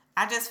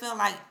I just feel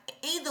like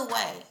either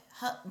way,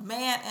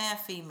 man and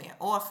female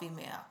or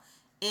female,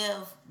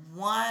 if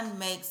one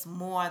makes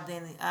more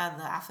than the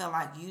other, I feel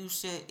like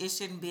it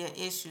shouldn't be an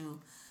issue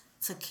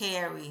to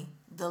carry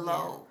the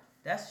load.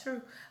 That's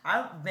true.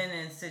 I've been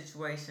in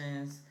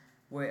situations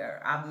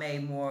where I've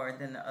made more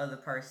than the other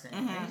person.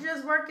 And you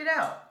just work it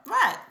out.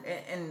 Right.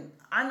 And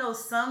I know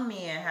some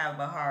men have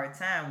a hard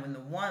time when the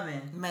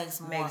woman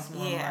makes more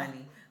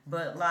money.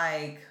 But,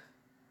 like,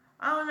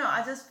 I don't know.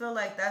 I just feel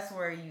like that's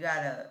where you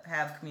got to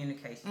have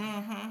communication.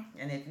 Mm-hmm.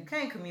 And if you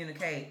can't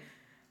communicate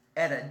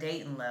at a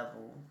dating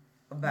level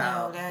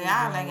about... No,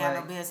 y'all ain't got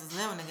no business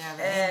living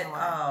together anyway.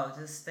 Oh,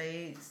 just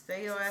stay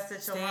your ass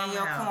at your mama's house. Stay in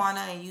your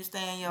corner and you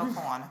stay in your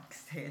corner.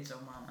 Stay at your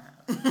mama's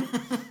house.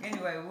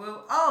 Anyway,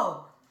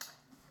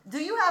 do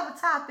you have a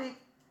topic?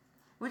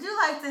 Would you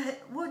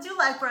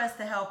like for us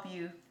to help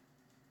you?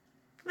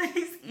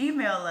 Please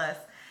email us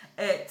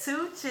at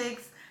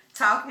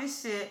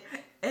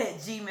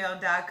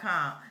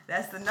 2chickstalkingshit@gmail.com.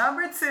 That's the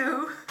number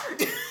 2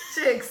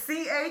 chicks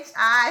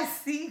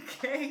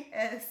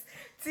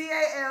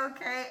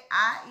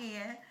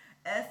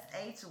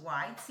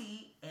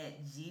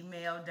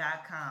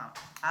CHICKStalkinshyt@gmail.com.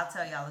 I'll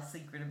tell y'all a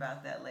secret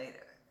about that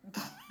later.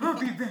 We'll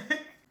be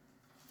back.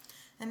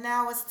 And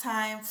now it's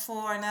time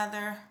for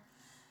another.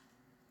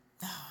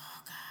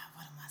 Oh God,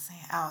 what am I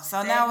saying? Oh,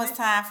 so now it's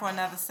time for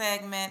another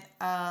segment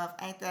of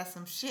Ain't That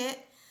Some Shit?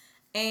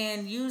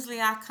 And usually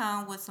I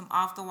come with some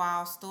off the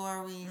wall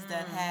stories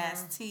that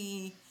has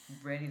tea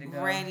ready to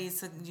go, ready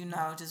to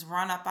just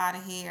run up out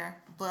of here.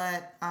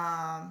 But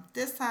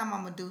this time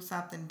I'm gonna do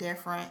something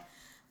different.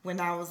 When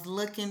I was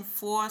looking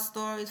for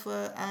stories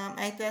for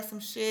Ain't That Some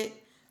Shit,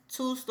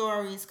 2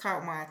 stories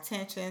caught my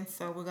attention,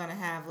 so we're gonna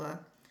have a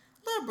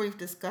little brief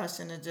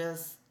discussion to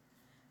just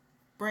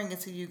bring it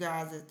to you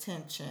guys'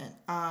 attention.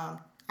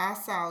 I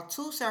saw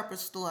 2 separate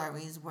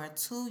stories where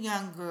 2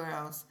 young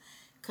girls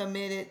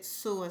committed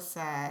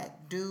suicide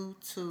due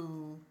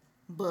to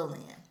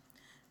bullying.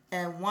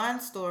 And one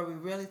story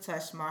really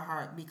touched my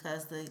heart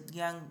because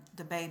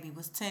the baby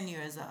was 10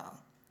 years old.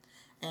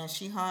 And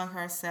she hung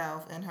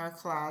herself in her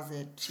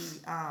closet. She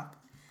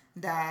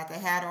died. They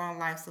had her on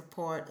life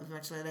support.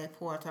 Eventually they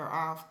pulled her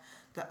off.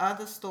 The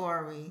other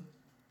story,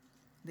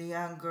 the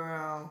young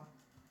girl,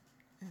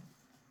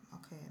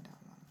 okay, I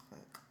don't want to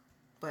click,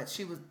 but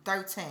she was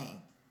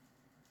 13.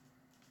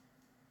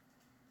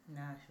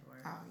 Not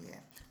sure. Oh, yeah.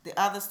 The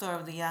other story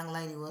of the young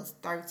lady was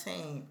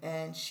 13,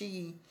 and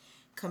she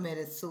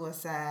committed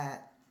suicide,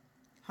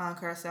 hung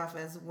herself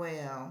as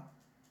well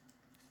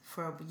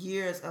for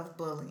years of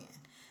bullying.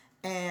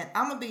 And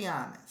I'm going to be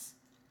honest.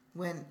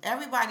 When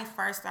everybody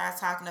first started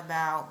talking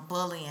about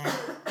bullying,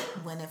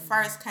 when it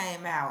first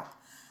came out,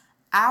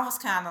 I was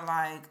kind of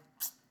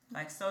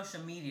like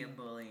social media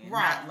bullying.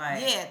 Right. Not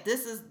like yeah,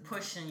 this is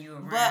pushing you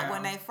around. But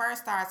when they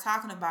first started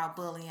talking about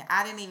bullying,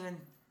 I didn't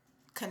even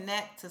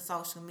connect to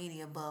social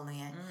media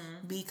bullying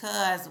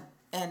because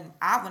when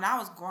I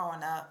was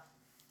growing up,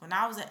 when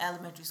I was in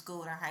elementary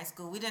school and high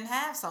school, we didn't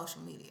have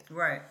social media.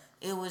 Right.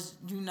 It was,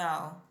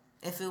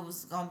 if it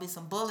was going to be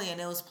some bullying,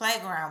 it was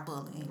playground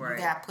bullying. Right.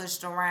 You got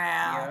pushed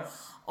around,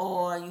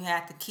 or you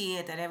had the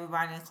kid that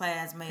everybody in the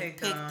class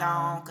picked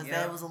on because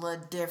they was a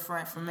little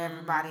different from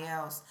everybody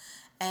else.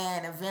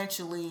 And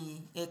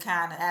eventually, it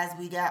kind of, as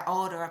we got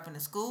older up in the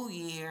school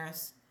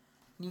years,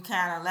 you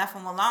kind of left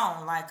them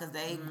alone, because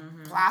they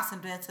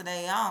blossomed into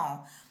their own.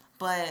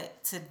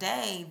 But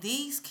today,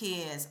 these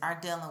kids are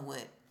dealing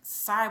with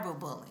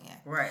cyberbullying.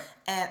 Right.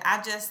 And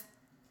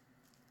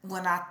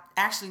when I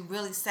actually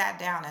really sat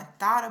down and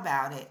thought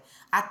about it,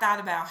 I thought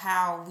about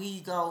how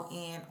we go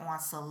in on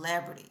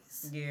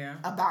celebrities. Yeah.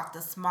 About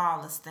the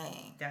smallest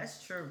thing.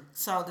 That's true.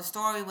 So the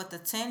story with the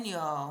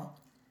 10-year-old,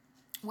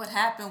 what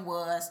happened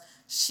was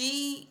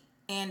she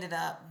ended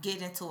up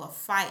getting into a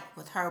fight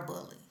with her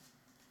bully.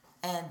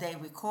 And they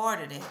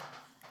recorded it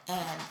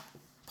and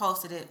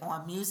posted it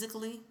on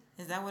Musical.ly.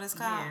 Is that what it's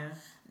called?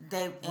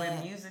 Yeah.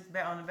 With music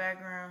on the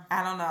background?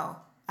 I don't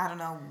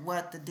know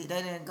what they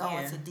didn't go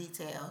into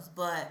details,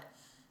 but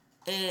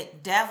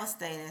it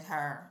devastated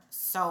her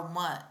so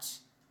much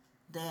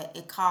that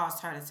it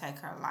caused her to take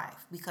her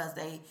life because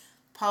they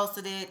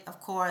posted it. Of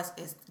course,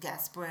 it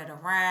got spread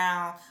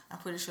around. I'm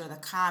pretty sure the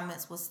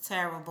comments was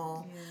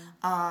terrible.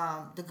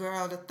 Yeah. The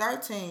girl, the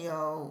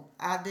 13-year-old,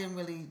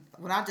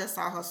 when I just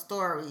saw her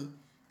story,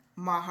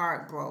 my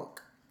heart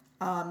broke.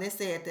 They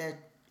said that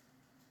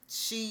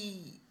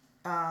she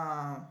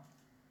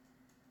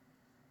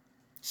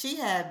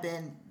had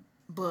been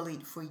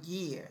bullied for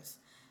years.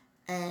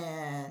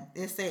 And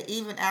they said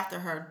even after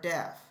her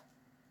death,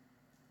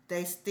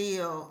 they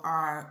still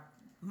are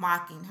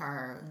mocking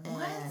her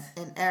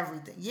and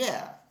everything.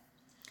 Yeah.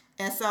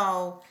 And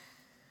so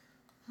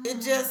it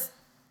just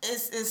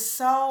it's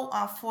so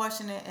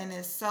unfortunate and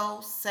it's so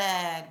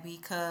sad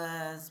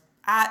because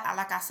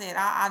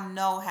I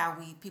know how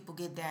people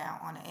get down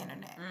on the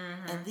internet.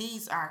 And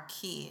these are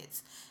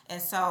kids.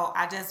 And so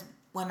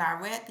when I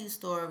read these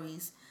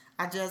stories,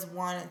 I just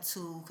wanted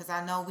to, because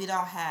I know we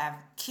don't have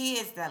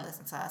kids that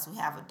listen to us, we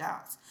have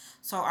adults.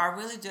 So I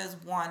really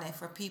just wanted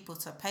for people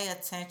to pay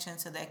attention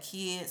to their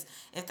kids.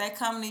 If they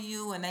come to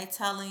you and they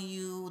telling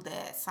you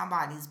that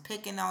somebody's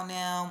picking on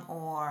them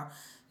or,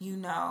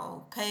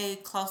 pay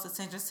close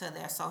attention to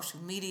their social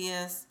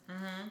medias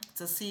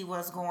to see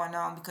what's going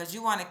on, because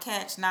you want to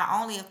catch not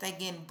only if they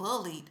getting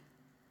bullied,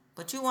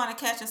 but you want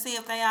to catch and see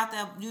if they out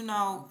there,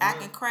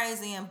 acting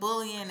crazy and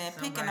bullying and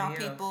picking on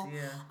people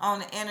on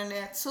the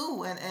internet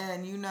too.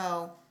 And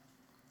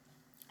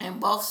in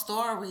both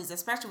stories,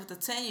 especially with the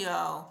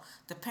 10-year-old,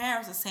 the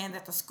parents are saying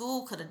that the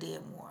school could have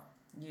did more.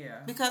 Yeah.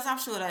 Because I'm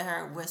sure they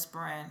heard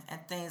whispering and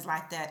things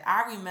like that.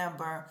 I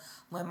remember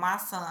when my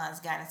sons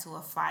got into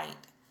a fight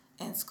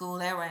in school.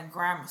 They were in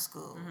grammar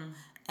school.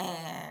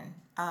 And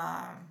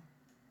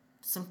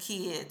some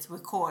kids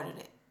recorded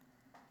it.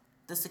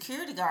 The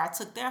security guard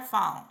took their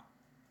phone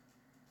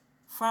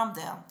from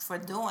them for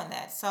doing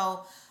that.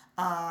 So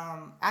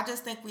I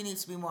just think we need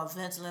to be more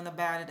vigilant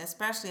about it,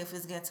 especially if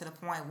it's getting to the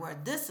point where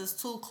this is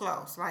too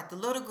close. Like the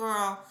little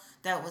girl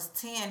that was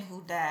 10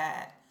 who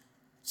died,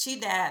 she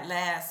died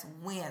last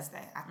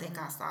Wednesday. I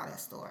think I saw that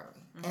story.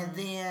 And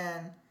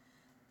then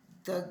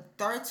the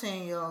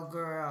 13-year-old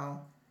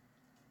girl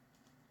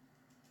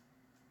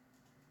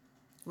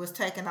was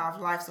taken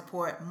off life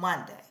support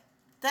Monday.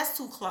 That's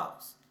too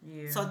close.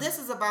 Yeah. So this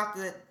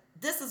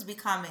is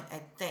becoming a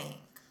thing.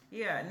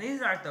 Yeah, and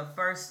these aren't the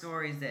first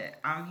stories that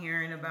I'm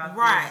hearing about.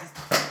 Right.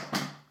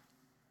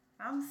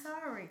 I'm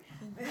sorry.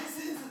 This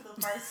isn't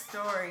the first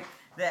story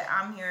that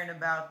I'm hearing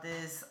about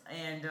this.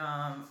 And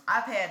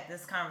I've had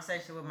this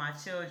conversation with my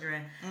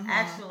children. Mm-hmm.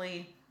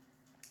 Actually,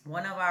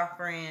 one of our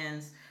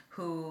friends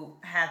who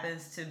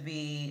happens to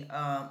be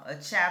a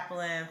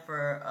chaplain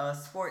for a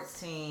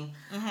sports team,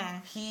 mm-hmm.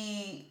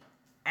 he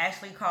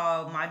actually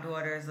called my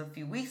daughters a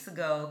few weeks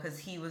ago because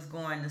he was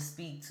going to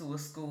speak to a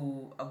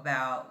school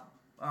about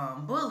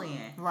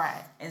bullying.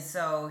 Right. And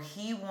so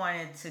he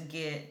wanted to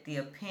get the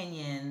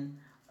opinion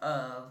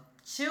of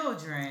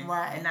children,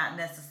 right, and not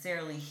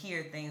necessarily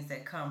hear things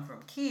that come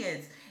from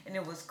kids. And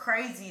it was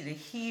crazy to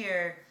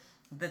hear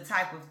the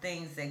type of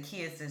things that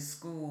kids in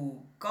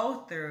school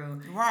go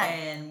through, right,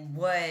 and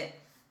what,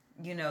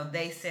 you know,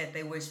 they said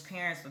they wish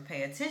parents would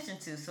pay attention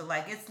to. So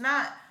like, it's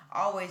not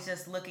always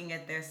just looking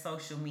at their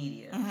social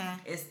media. Mm-hmm.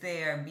 It's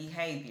their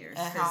behaviors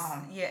at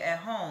home. Yeah, at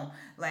home.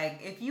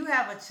 Like, if you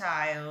have a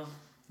child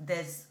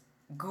that's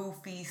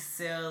goofy,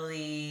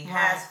 silly, right,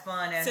 has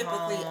fun at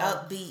home, typically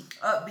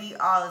upbeat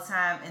all the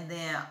time, and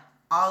then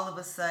all of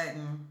a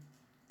sudden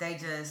they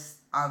just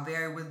are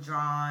very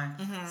withdrawn,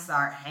 mm-hmm,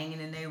 start hanging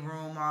in their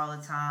room all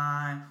the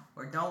time,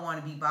 or don't want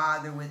to be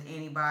bothered with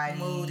anybody.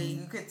 Moody.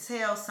 You could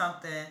tell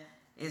something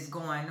is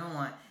going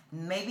on.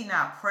 Maybe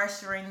not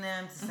pressuring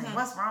them to say, mm-hmm,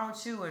 what's wrong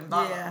with you, and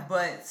blah, yeah,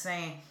 but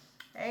saying,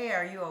 hey,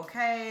 are you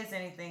okay? Is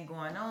anything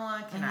going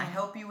on? Can, mm-hmm, I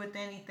help you with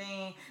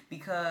anything?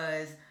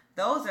 Because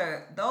those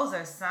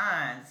are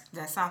signs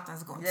that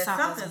something's going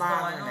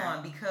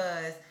on.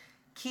 Because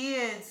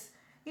kids,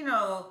 you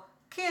know,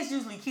 kids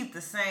usually keep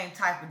the same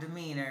type of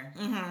demeanor,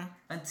 mm-hmm,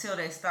 until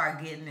they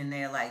start getting in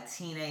their like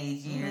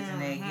teenage years, mm-hmm,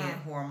 and they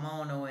get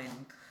hormonal, and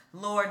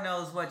Lord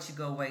knows what you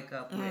go wake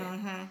up with.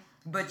 Mm-hmm.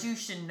 But you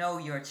should know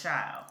your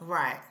child.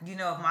 Right. You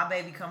know, if my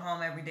baby come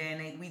home every day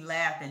and we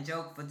laugh and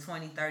joke for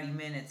 20, 30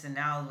 minutes, and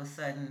now all of a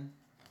sudden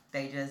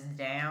they just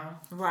down.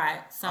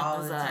 Right.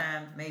 Something's all the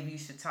time. Maybe you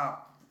should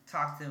talk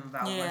to them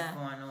about, yeah, what's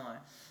going on.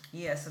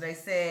 Yeah, so they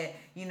said,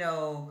 you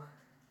know,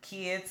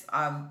 kids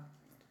are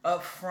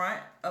upfront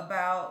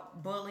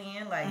about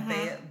bullying. Like,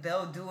 mm-hmm,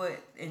 they'll do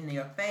it in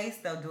their face,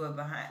 they'll do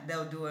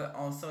it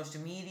on social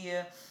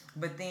media.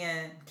 But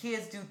then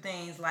kids do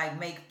things like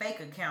make fake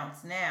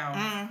accounts now.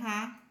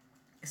 Mm-hmm.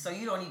 So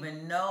you don't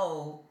even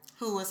know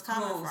who's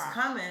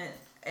coming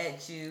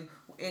at you.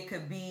 It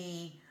could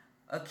be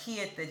a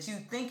kid that you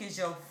think is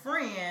your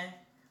friend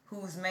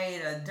who's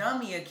made a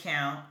dummy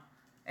account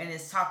and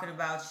is talking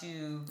about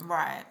you.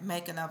 Right,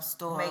 making up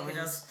stories.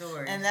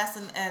 And that's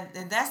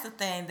the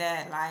thing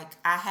that, like,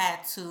 I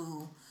had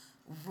to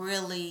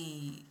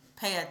really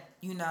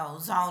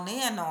zone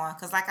in on,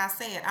 because like I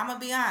said, I'm gonna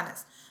be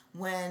honest,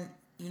 when,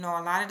 you know,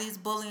 a lot of these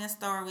bullying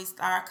stories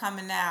start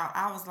coming out,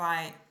 I was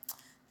like,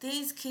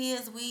 these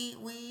kids, we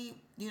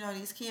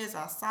these kids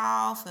are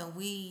soft, and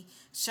we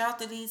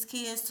shelter these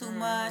kids too, mm-hmm,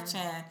 much,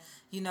 and,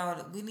 you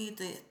know, we need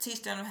to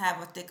teach them to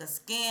have a thicker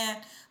skin.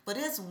 But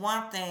it's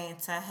one thing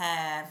to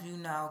have, you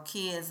know,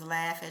 kids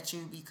laugh at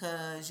you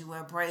because you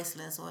wear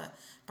braces, or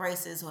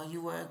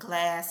you wear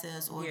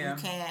glasses, or, yeah, you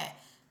can't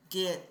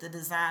get the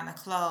designer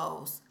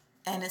clothes.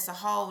 And it's a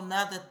whole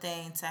nother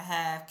thing to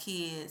have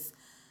kids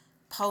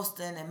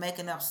posting and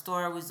making up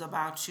stories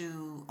about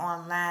you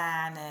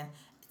online and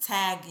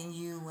tagging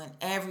you, and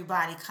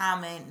everybody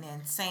commenting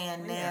and saying,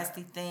 yeah,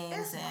 nasty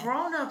things. It's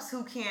grown-ups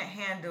who can't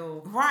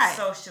handle, right,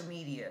 social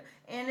media,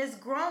 and it's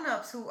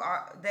grown-ups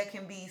that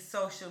can be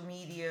social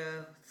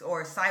media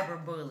or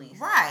cyber bullies.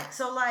 Right.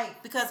 So,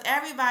 like, because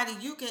everybody,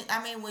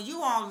 when you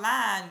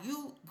online,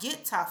 you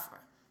get tougher.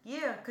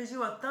 Yeah, because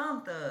you're a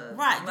thumb thug.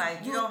 Right.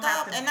 Like, you don't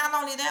have to. And not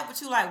only that, but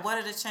you like, what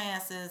are the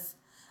chances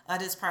of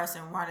this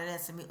person running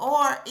into me?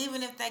 Or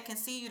even if they can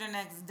see you the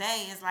next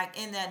day, it's like,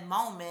 in that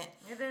moment,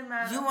 it didn't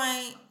matter. You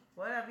ain't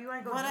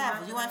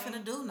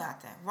finna do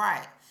nothing.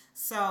 Right.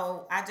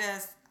 So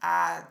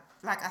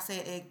like I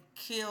said, it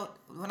killed.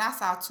 When I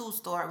saw 2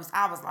 stories,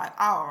 I was like,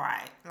 all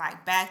right,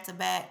 like, back to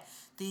back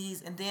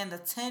these, and then the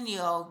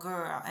 10-year-old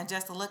girl, and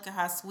just to look at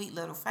her sweet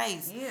little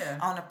face, yeah,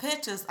 on the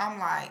pictures, I'm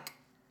like,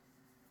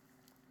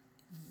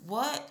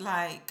 what?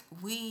 Like,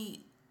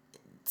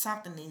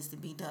 something needs to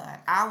be done.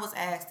 I was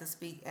asked to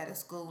speak at a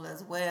school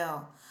as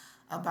well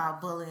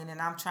about bullying, and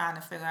I'm trying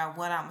to figure out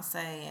what I'm going to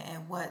say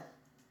and what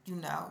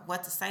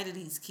to say to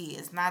these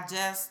kids. Not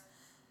just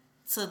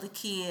to the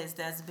kids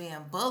that's being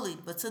bullied,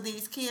 but to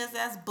these kids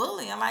that's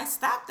bullying. Like,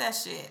 stop that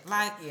shit.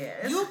 Like,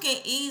 yeah, you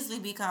can easily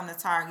become the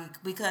target,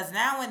 because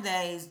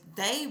nowadays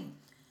they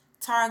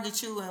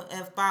target you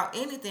about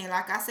anything.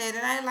 Like I said,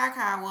 it ain't like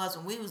how it was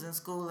when we was in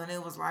school, and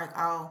it was like,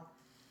 oh,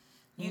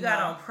 you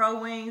got on Pro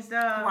Wings, though.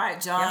 Right,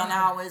 John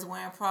always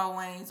wearing Pro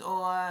Wings,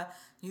 or,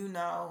 you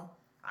know.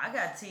 I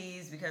got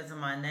teased because of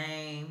my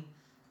name.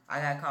 I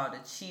got called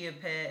a chia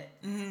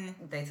pet.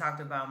 Mm-hmm. They talked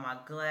about my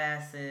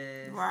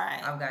glasses. Right.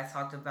 I got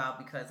talked about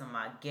because of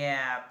my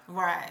gap.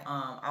 Right.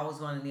 I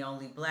was one of the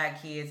only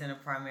black kids in a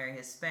primary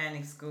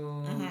Hispanic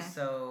school, mm-hmm,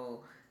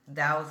 so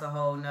that was a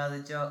whole nother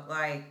joke.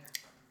 Like,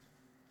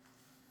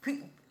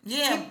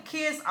 Yeah.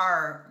 Kids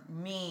are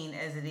mean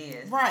as it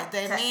is. Right.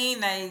 They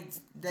mean.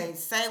 They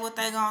say what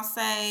they gonna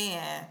say,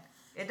 and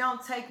it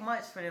don't take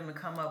much for them to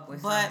come up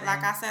with but something.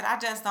 Like I said, I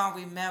just don't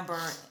remember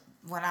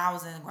when I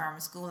was in grammar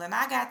school, and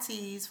I got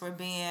teased for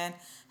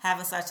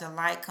having such a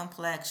light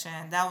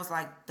complexion. That was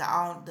like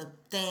the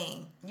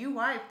thing. You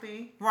white,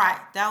 P. Right.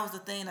 That was the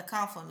thing to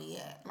come for me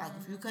at. Like,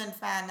 if you couldn't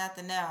find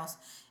nothing else,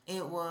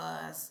 it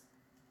was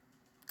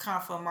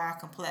come from my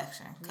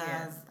complexion.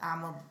 Because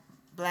I'm a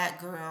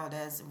black girl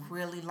that's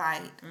really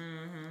light.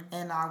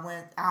 And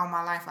all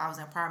my life, I was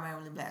in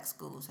primarily black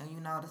schools.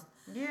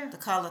 And the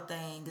color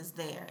thing is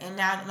there. And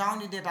not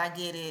only did I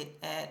get it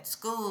at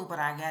school, but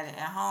I got it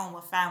at home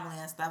with family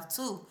and stuff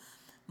too.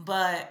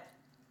 But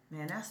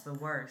man, that's the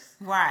worst.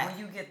 Right. When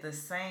you get the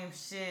same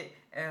shit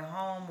at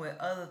home with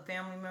other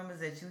family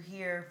members that you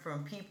hear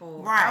from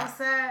people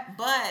outside.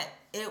 But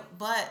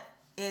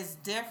it's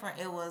different.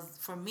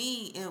 For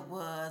me, it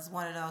was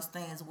one of those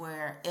things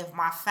where if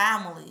my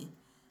family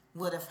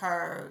would have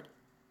heard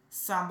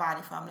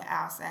somebody from the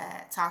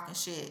outside talking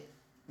shit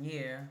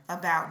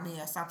about me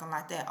or something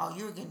like that, oh,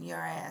 you're getting your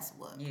ass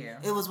whooped. Yeah.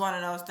 It was one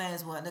of those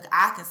things where, look,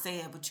 I can say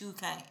it, but you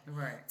can't.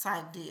 Right.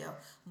 Type deal.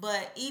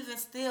 But even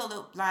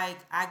still, I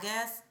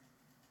guess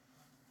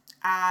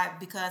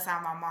because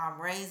how my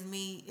mom raised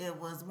me, it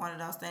was one of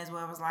those things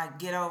where it was like,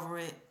 get over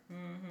it.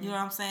 You know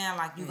what I'm saying?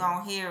 Like, you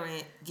gonna hear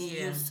it, get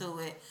used to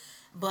it.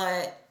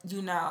 But,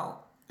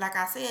 like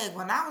I said,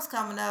 when I was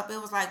coming up,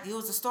 it was like, it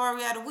was the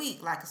story of the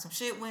week. Like, if some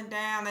shit went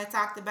down, they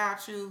talked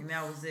about you. And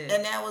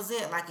that was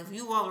it. Like, if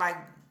you wore,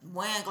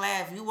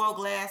 if you wore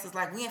glasses,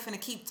 like, we ain't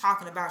finna keep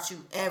talking about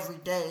you every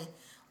day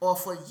or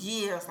for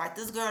years. Like,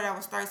 this girl that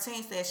was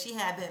 13 said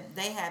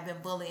they had been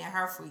bullying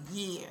her for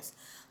years.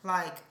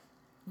 Like,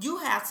 you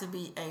have to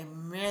be a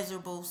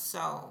miserable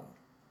soul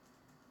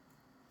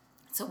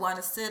to want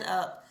to sit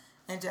up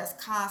and just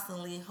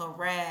constantly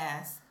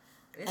harass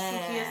and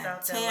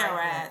terrorize.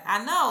 Like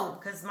I know,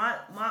 cause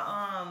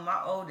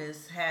my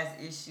oldest has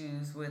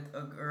issues with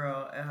a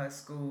girl at her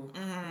school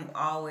who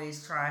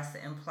always tries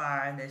to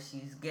imply that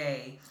she's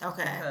gay.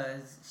 Okay.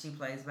 Because she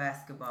plays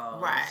basketball.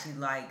 Right. She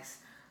likes,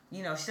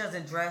 she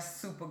doesn't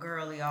dress super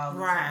girly all the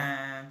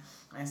time,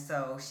 and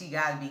so she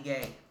got to be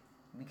gay.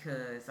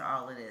 Because of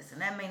all of this. And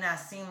that may not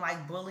seem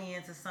like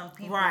bullying to some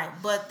people. Right,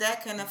 but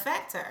that can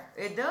affect her.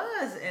 It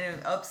does. And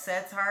it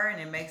upsets her and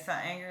it makes her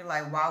angry.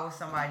 Like, why would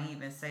somebody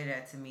even say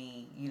that to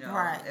me?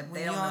 Right. If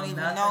they don't even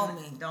know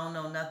me. Don't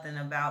know nothing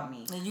about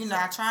me. And you're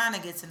not trying to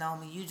get to know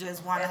me. You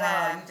just want to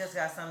have... You just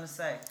got something to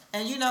say.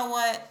 And you know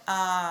what?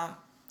 I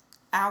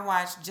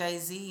watched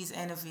Jay-Z's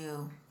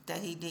interview that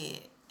he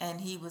did. And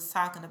he was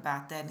talking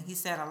about that. And he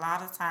said a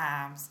lot of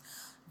times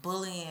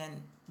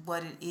bullying...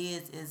 what it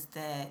is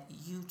that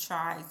you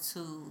try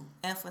to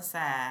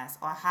emphasize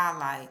or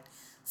highlight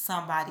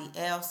somebody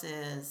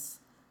else's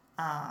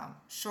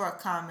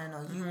shortcoming,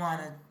 or you want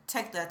to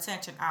take the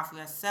attention off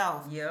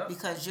yourself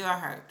because you're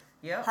hurt.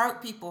 Yep.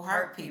 Hurt people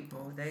hurt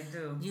people. They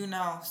do.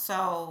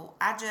 So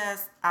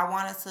I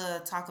wanted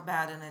to talk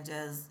about it and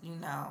just,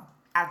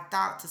 I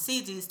thought to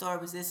see these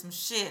stories is some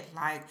shit.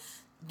 Like,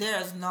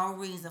 there's no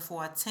reason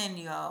for a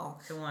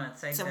 10-year-old to want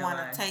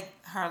to take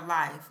her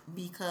life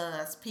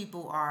because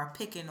people are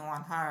picking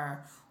on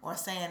her or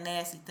saying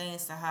nasty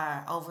things to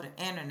her over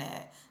the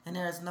internet. And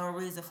there's no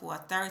reason for a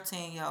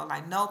 13-year-old,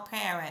 like, no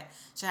parent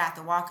should have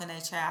to walk in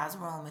their child's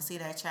room and see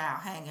their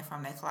child hanging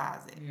from their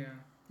closet.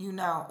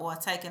 Yeah. Or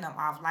taking them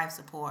off life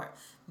support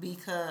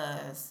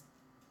because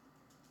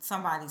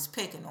somebody's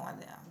picking on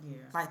them. Yeah.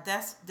 Like,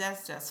 that's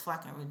just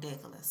fucking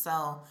ridiculous.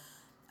 So,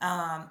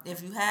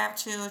 if you have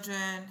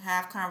children,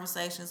 have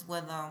conversations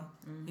with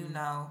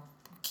them,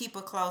 keep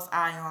a close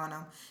eye on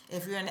them.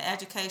 If you're in the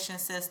education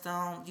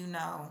system,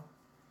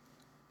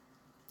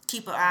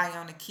 keep an eye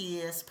on the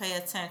kids, pay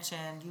attention,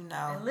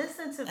 And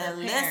listen to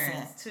the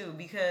parents, too,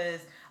 because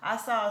I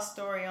saw a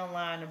story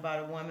online about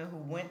a woman who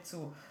went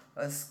to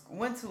a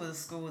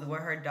school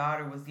where her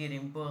daughter was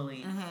getting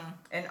bullied,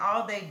 and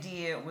all they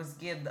did was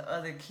give the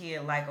other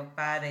kid like a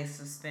 5-day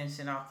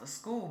suspension off the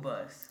school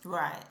bus.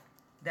 Right.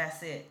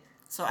 That's it.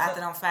 So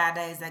after them 5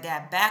 days, they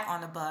got back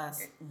on the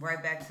bus.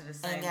 Right back to the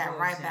same And got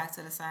right back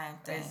to the same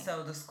thing. And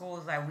so the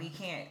school's like,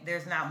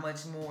 there's not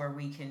much more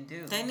we can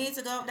do. They need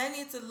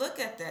to look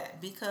at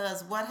that,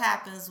 because what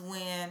happens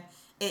when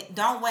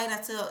don't wait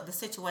until the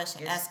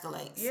situation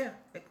escalates. Yeah.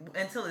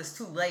 Until it's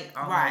too late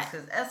almost.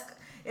 Because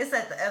it's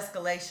at the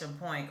escalation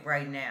point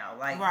right now.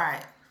 Like,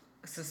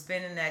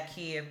 suspending that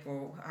kid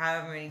for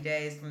however many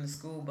days from the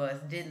school bus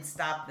didn't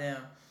stop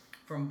them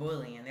from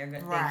bullying. They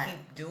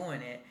keep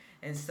doing it.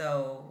 And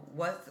so,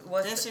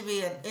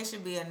 it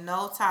should be a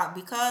no talk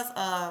because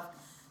of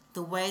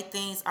the way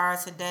things are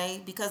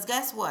today. Because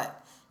guess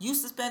what? You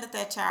suspended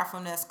that child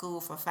from that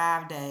school for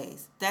 5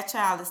 days. That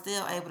child is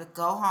still able to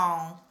go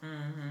home,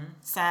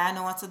 sign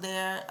on to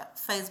their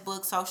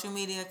Facebook, social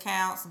media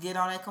accounts, get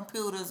on their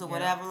computers or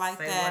whatever like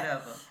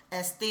that,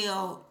 and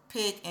still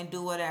pick and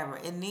do whatever.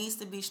 It needs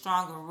to be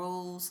stronger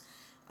rules.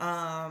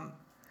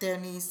 There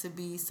needs to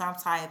be some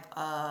type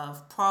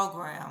of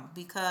program,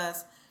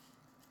 because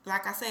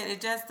like I said,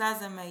 it just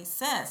doesn't make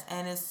sense,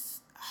 and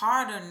it's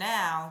harder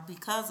now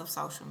because of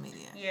social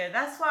media. Yeah,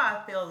 that's why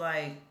I feel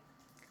like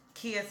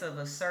kids of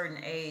a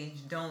certain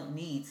age don't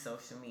need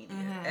social media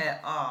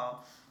at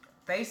all.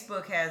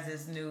 Facebook has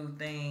this new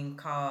thing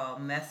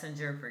called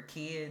Messenger for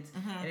Kids,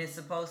 and it's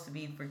supposed to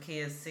be for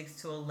kids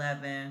 6 to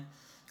 11,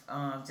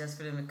 just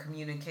for them to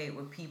communicate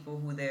with people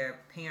who their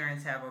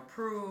parents have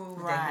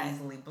approved. Right. They can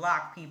easily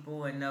block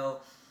people and know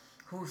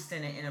who's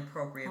sending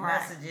inappropriate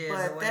messages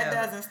but or whatever. That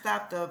doesn't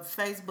stop the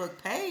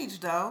Facebook page,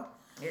 though.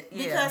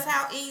 Because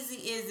how easy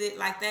is it?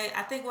 Like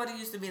I think what it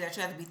used to be that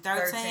you had to be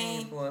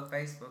 13 for a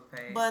Facebook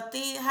page. But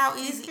how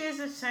easy these kids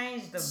have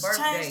changed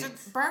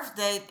the birth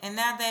date, and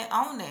now they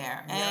on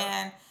there,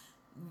 and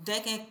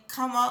they can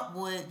come up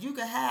with. You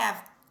can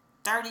have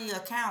 30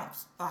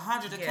 accounts,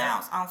 100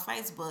 accounts on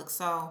Facebook.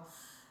 So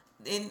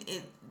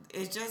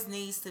it just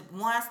needs to,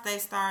 once they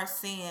start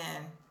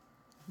seeing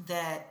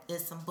that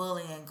it's some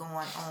bullying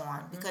going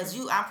on, because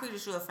I'm pretty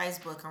sure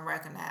Facebook can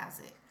recognize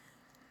it.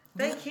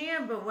 They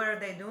can, but what are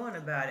they doing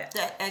about it?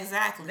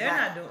 Exactly.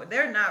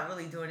 They're not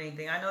really doing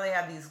anything. I know they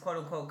have these quote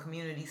unquote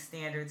community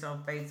standards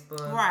on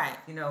Facebook. Right.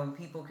 You know,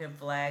 people can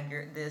flag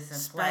this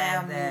and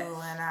flag that. You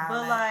and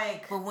all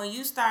that. But when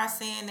you start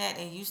seeing that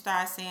and you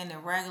start seeing it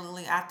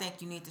regularly, I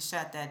think you need to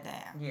shut that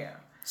down. Yeah.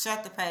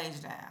 Shut the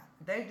page down.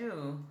 They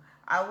do.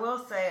 I will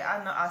say,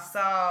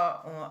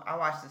 I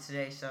watched the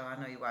Today Show. I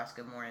know you watched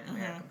Good Morning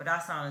America, but I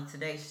saw on the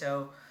Today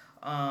Show.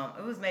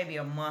 It was maybe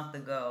a month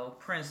ago.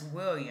 Prince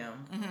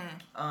William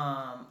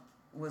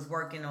was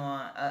working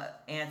on an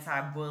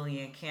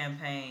anti-bullying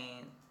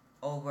campaign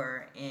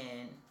over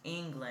in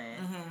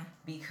England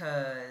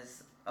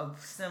because of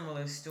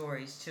similar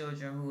stories,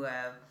 children who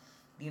have,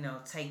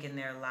 taken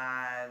their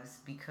lives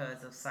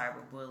because of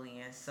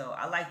cyberbullying. So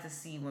I like to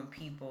see when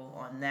people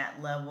on that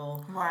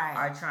level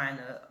are trying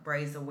to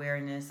raise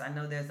awareness. I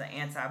know there's an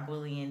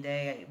anti-bullying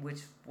day, which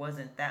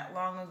wasn't that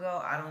long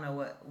ago. I don't know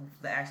what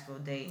the actual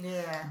date.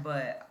 Yeah.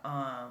 But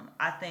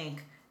I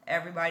think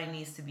everybody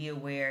needs to be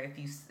aware.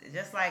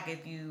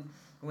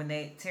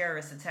 When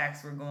terrorist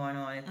attacks were going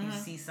on, if you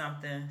see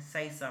something,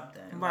 say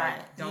something.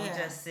 Right. Don't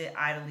just sit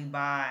idly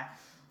by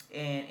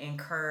and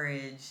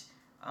encourage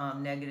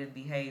negative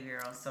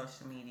behavior on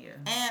social media.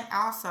 And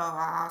also,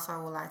 I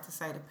also would like to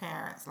say to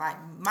parents, like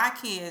my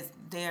kids,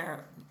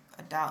 they're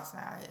adults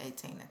now,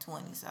 18 and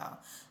 20, so,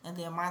 and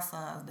then my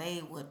sons,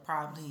 they would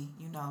probably,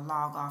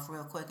 log off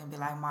real quick and be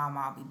like, Mom,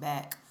 I'll be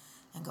back,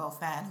 and go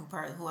find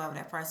whoever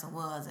that person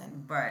was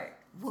and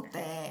whoop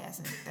their ass,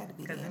 and that'll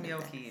be the end of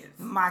your kids.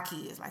 My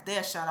kids, like,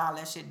 they'll shut all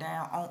that shit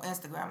down on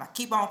Instagram, like,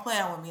 keep on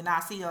playing with me and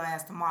I'll see your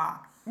ass tomorrow,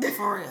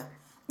 for real.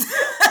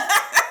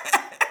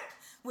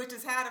 Which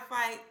is how the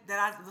fight that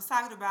I was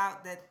talking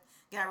about that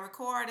got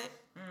recorded.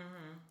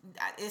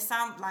 It's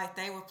something like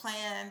they were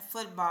playing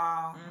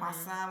football. My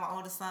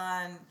oldest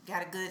son,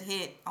 got a good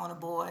hit on a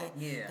boy.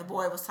 Yeah. The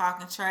boy was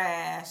talking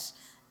trash,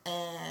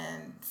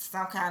 and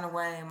some kind of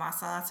way, my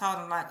son told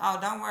him, like, oh,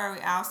 don't worry,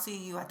 I'll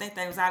see you. I think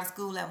they was out of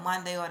school that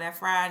Monday or that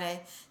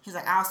Friday. He's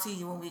like, I'll see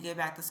you when we get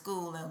back to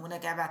school. And when they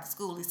got back to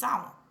school, he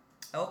saw him.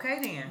 Okay,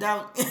 then.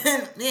 That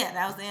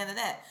was the end of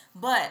that.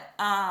 But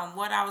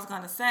what I was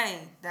going to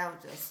say, that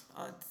was just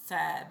a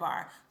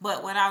sidebar.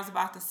 But what I was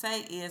about to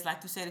say is,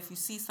 like you said, if you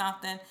see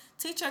something,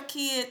 teach your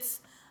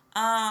kids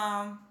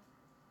not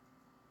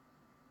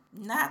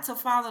to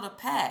follow the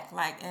pack,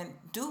 and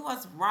do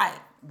what's right.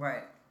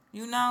 Right.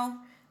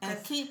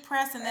 And keep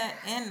pressing that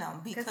in them,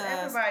 because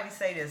everybody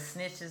say that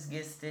snitches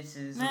get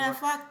stitches. Man,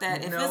 fuck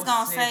that. If it's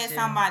going to save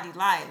somebody's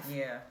life,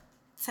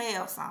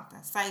 tell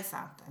something, say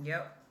something.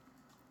 Yep.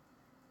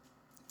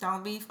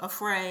 Don't be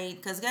afraid,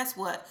 because guess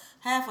what?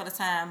 Half of the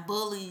time,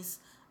 bullies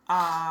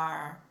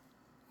are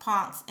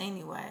punks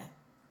anyway.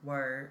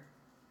 Word.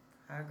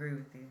 I agree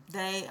with you.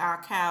 They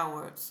are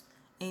cowards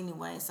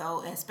anyway.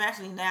 So,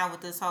 especially now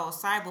with this whole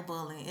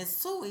cyberbullying,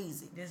 it's too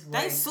easy.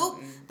 They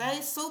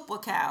super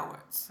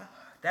cowards.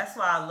 That's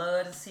why I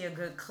love to see a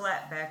good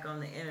clap back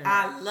on the internet.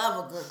 I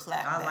love a good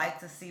clap back. I like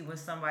to see when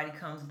somebody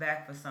comes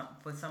back for somebody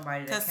that came for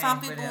them. Because some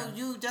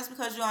people, just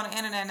because you're on the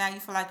internet now, you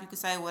feel like you can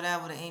say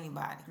whatever to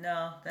anybody.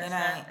 No,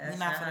 that's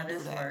not how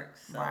this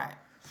works. So. Right.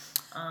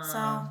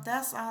 So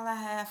that's all I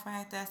have,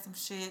 Frank. That's some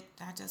shit.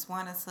 I just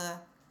wanted to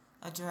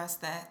address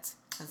that.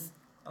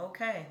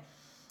 Okay.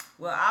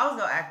 Well, I was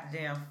gonna act a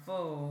damn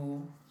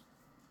fool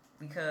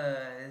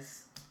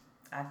because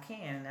I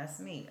can. That's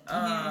me.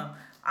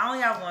 I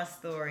only have one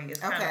story. It's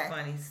kind of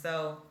funny.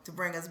 So to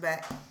bring us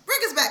back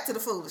to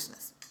the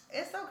foolishness.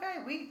 It's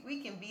okay.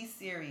 We can be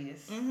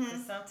serious.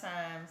 Mm-hmm.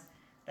 Sometimes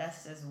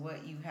that's just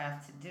what you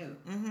have to do.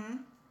 Mm-hmm.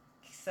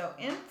 So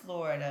in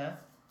Florida,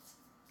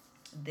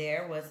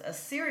 there was a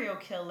serial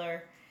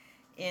killer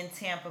in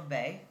Tampa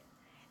Bay,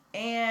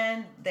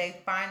 and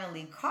they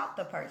finally caught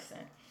the person.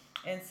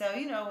 And so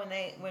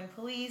when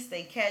police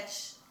they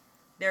catch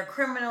their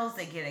criminals,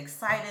 they get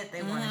excited.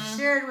 They want to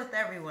share it with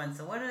everyone.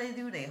 So what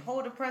do? They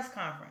hold a press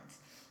conference.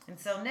 And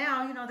so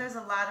now, there's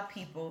a lot of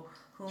people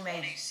who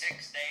may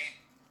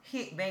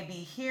be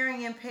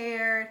hearing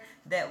impaired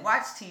that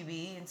watch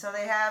TV. And so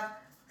they have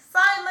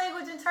sign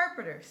language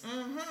interpreters.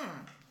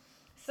 Mm-hmm.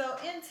 So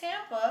in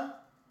Tampa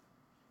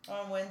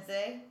on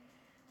Wednesday,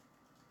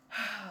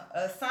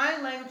 a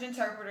sign language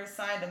interpreter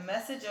signed a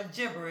message of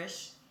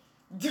gibberish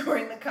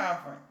during the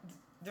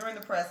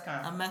press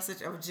conference. A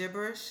message of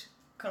gibberish?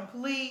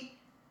 Complete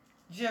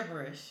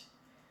gibberish.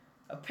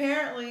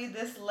 Apparently,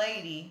 this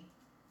lady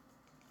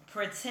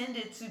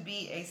pretended to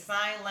be a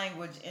sign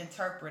language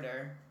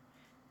interpreter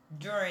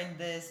during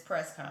this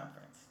press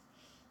conference.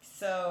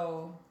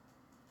 So,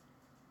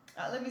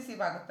 let me see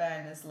if I can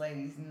find this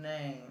lady's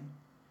name.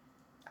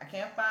 I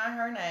can't find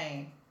her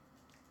name.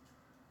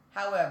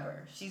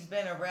 However, she's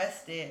been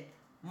arrested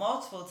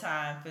multiple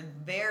times for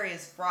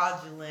various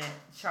fraudulent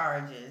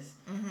charges.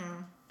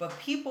 Mm-hmm. But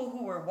people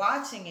who were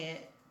watching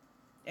it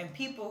and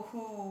people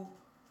who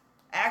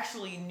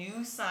actually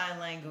knew sign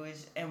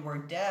language and were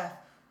deaf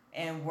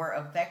and were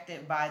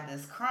affected by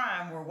this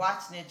crime were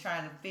watching it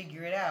trying to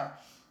figure it out.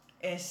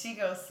 And she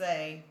goes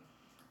say,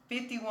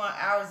 51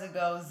 hours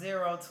ago,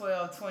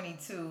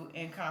 0-12-22,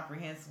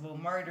 incomprehensible.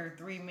 Murder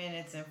 3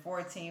 minutes and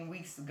 14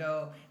 weeks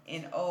ago,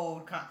 in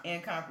old,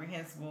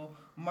 incomprehensible.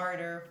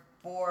 Murder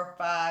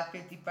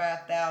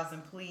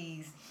 55,000,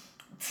 please.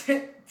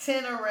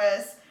 10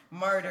 arrests.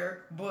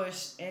 Murder,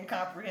 Bush,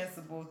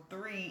 incomprehensible.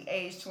 3,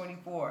 age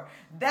 24.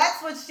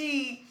 That's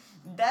the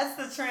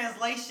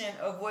translation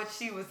of what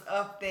she was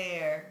up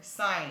there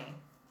signing.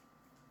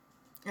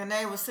 And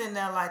they were sitting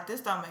there like, this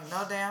don't make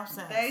no damn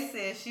sense. They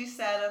said she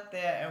sat up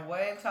there and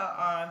waved her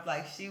arms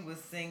like she was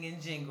singing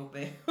Jingle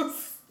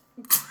Bells.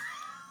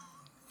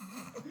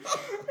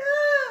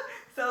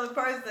 So the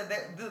person,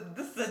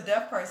 this is a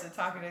deaf person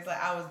talking, it's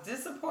like, I was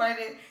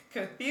disappointed,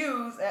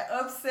 confused, and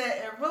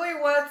upset, and really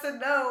wanted to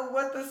know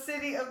what the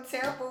city of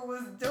Tampa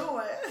was doing.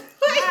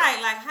 Right,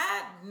 like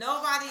how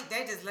nobody,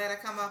 they just let her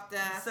come up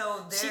there.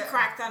 So she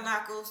cracked her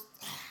knuckles.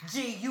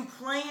 Gee, you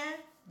playing?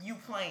 You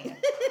playing.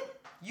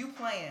 You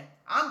playing.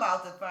 I'm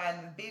about to find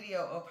the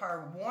video of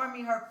her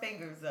warming her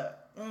fingers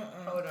up.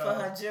 Hold on. For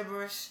her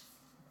gibberish.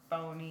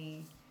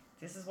 Phony.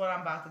 This is what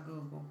I'm about to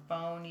Google.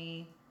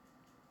 Phony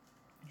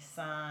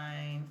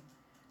sign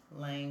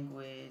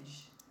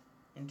language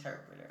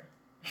interpreter.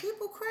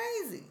 People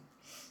crazy.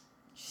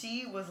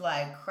 She was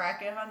like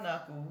cracking her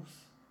knuckles.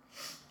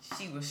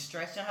 She was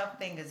stretching her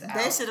fingers out.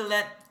 That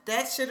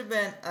should have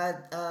been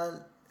a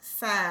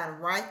sign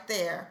right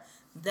there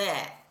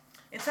that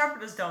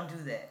interpreters don't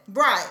do that.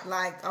 Right,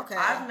 like, okay.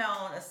 I've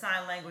known a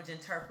sign language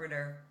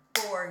interpreter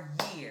for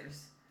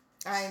years.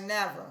 I ain't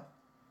never.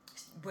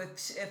 But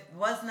if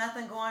was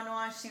nothing going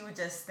on, she would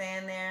just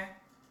stand there.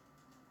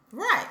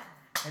 Right.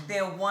 And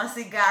then once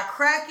it got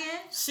cracking,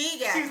 she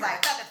was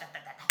like,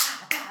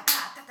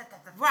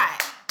 right.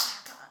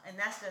 And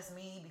that's just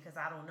me because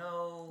I don't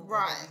know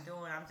what we're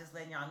doing. I'm just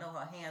letting y'all know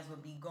her hands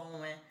would be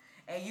going.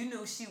 And you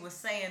knew she was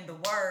saying the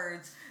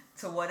words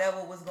to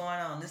whatever was going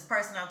on. This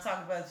person I'm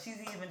talking about, she's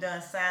even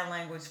done sign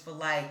language for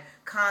like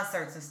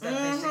concerts and stuff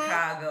in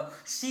Chicago.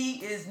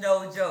 She is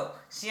no joke.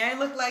 She ain't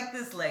look like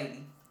this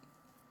lady.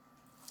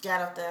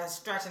 Got up there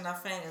stretching her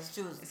fingers,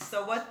 choosing.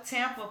 So what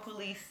Tampa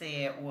police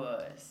said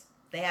was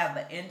they have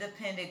an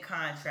independent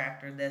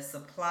contractor that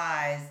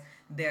supplies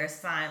their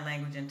sign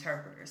language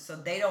interpreters. So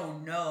they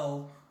don't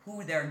know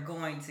who they're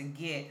going to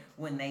get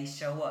when they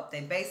show up.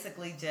 They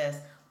basically just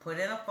put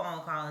in a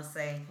phone call and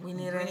say, we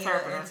need an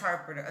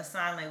interpreter, a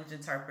sign language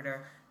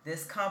interpreter.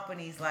 This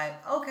company's like,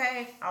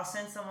 okay, I'll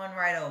send someone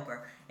right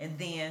over. And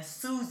then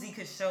Susie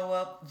could show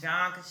up,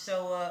 John could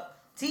show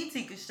up,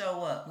 TT could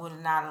show up. With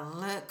not a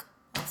lick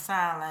of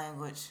sign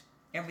language.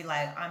 And be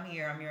like, I'm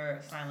here, I'm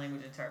your sign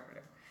language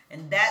interpreter.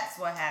 And that's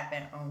what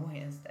happened on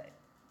Wednesday.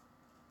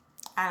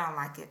 I don't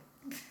like it.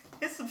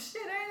 It's some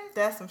shit, ain't it?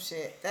 That's some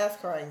shit. That's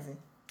crazy.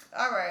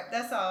 All right,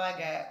 that's all I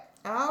got.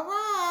 All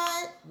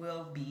right.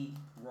 We'll be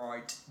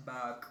right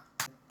back.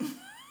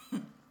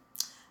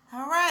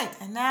 All right,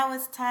 and now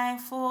it's time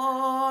for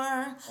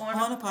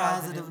On a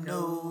Positive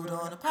Note.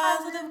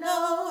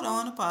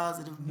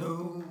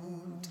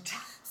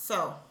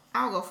 So,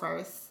 I'll go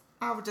first.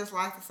 I would just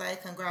like to say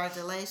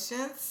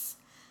congratulations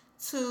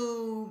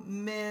to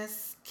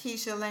Miss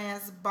Keisha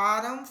Lance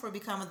Bottom for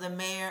becoming the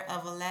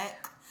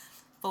mayor-elect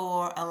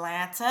for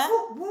Atlanta.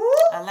 Whoop,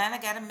 whoop.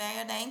 Atlanta got a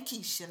mayor named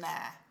Keisha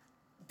now.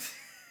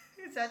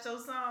 Is that your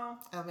song?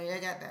 Oh, mayor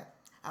got that.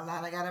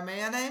 Atlanta got a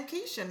mayor named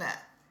Keisha now.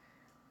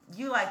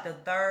 You like the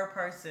third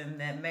person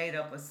that made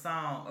up a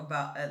song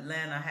about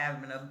Atlanta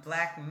having a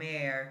black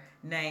mayor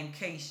named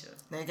Keisha.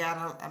 They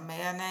got a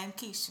mayor named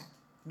Keisha.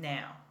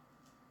 Now.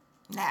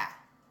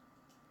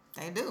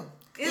 They do.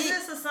 Is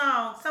this a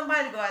song?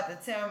 Somebody go out to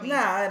tell me.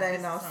 No, it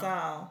ain't no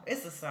song.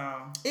 It's a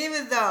song.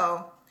 Even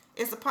though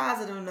it's a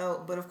positive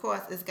note, but of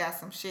course it's got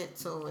some shit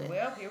to it.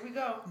 Well, here we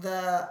go.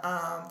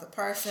 The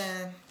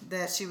person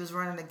that she was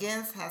running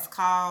against has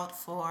called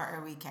for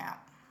a recount.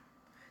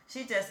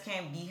 She just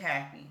can't be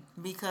happy.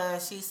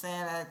 Because she's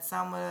saying that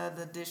some of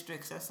the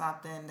districts or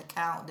something, the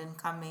count didn't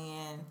come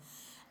in.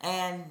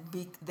 And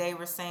they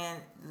were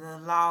saying the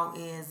law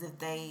is if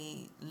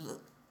they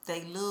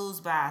they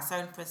lose by a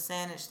certain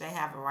percentage, they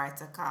have a right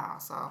to call.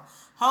 So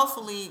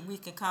hopefully we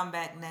can come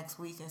back next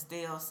week and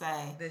still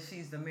say that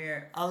she's the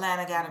mayor.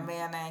 Atlanta got a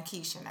mayor named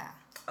Keisha now.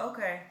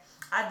 Okay.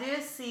 I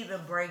did see the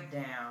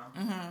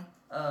breakdown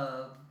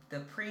of the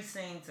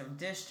precincts or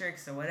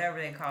districts or whatever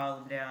they call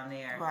them down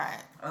there.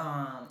 Right.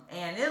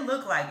 And it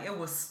looked like it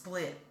was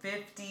split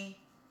 50-50.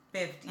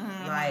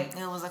 Like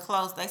it was a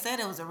close. They said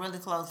it was a really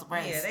close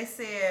race. Yeah, they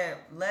said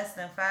less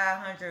than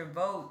 500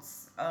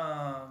 votes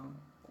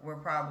were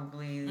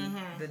probably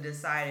the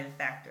deciding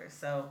factor.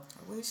 So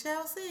we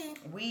shall see.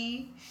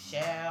 We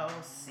shall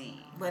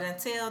see. But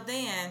until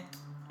then,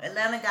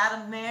 Atlanta got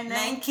a mayor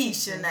named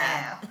Keisha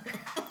now.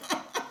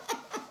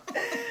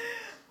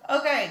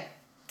 Okay.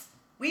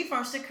 We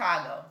from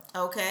Chicago.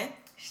 Okay.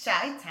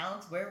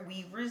 Chi-Town's where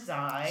we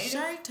reside.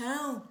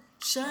 Chi-Town.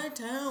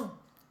 Chi-Town.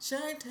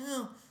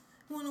 Chi-Town.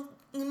 Wanna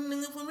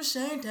nigga from the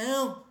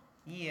Chi-Town.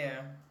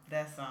 Yeah,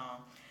 that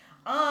song.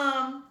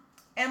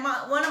 And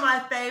one of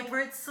my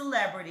favorite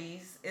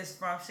celebrities is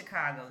from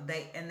Chicago.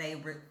 They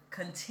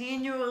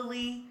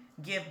continually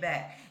give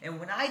back. And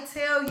when I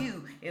tell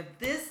you, if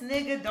this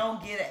nigga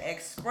don't get an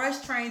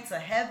express train to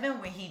heaven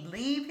when he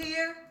leave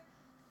here,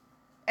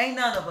 ain't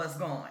none of us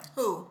going.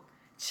 Who?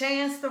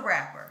 Chance the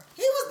Rapper.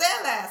 He was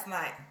there last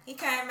night. He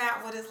came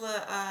out with his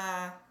little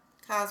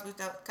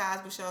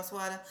Cosby Show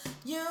sweater.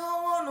 You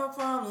don't want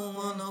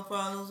no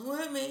problems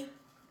with me.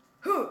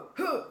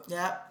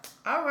 Yep.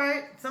 All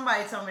right.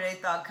 Somebody told me they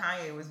thought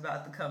Kanye was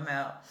about to come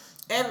out.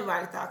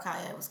 Everybody thought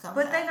Kanye was coming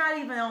out. But they're not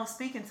even on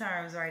speaking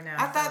terms right now.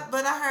 I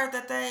heard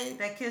that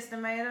they kissed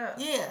and made up.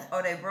 Yeah.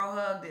 Oh, they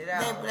bro-hugged it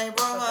out. They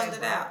bro-hugged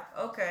it out.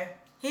 Okay.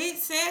 He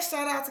said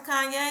shout out to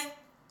Kanye.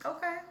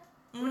 Okay.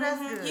 Well,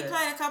 that's good. He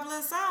played a couple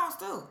of songs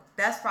too.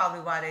 That's probably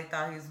why they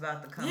thought he was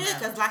about to come out. Yeah,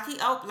 because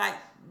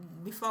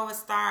before it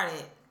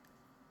started,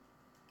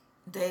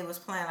 they was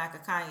playing like a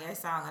Kanye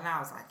song, and I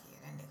was like, yeah,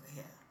 that nigga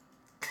here.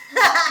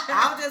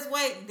 I was just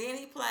waiting. Then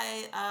he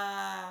played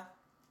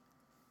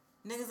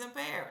Niggas in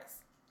Paris.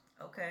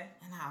 Okay.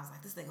 And I was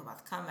like, this nigga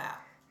about to come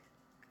out.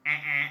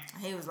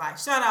 He was like,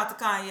 shout out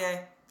to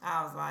Kanye.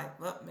 I was like,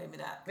 well, maybe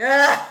not.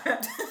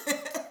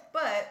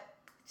 But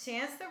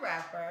Chance the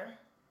Rapper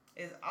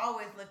is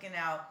always looking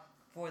out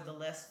for the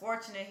less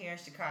fortunate here in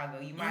Chicago.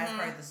 You might have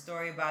heard the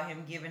story about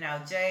him giving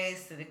out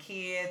J's to the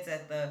kids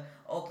at the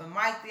open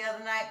mic the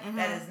other night.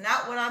 That is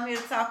not what I'm here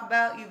to talk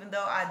about, even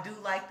though I do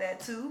like that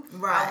too.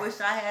 Right. I wish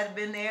I had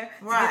been there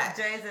to get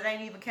the J's that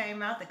ain't even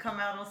came out, that come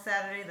out on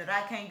Saturday that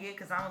I can't get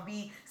because I'm going to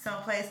be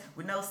someplace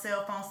with no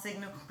cell phone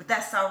signal. But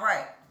that's all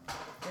right.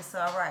 It's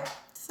all right.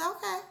 It's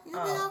okay.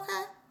 You'll be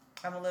okay.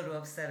 I'm a little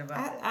upset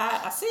about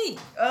that. I see.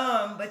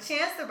 But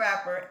Chance the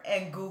Rapper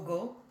and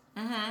Google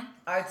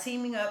are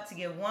teaming up to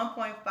give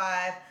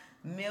 $1.5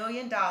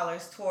 million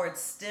towards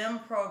STEM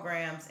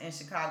programs in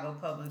Chicago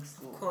public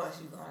schools. Of course,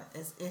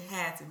 it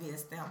had to be a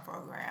STEM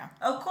program.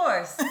 Of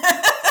course.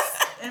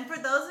 And for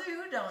those of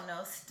you who don't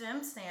know,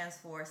 STEM stands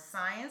for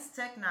Science,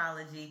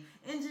 Technology,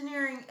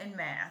 Engineering, and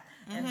Math.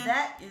 And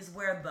that is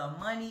where the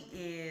money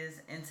is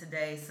in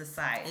today's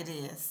society. It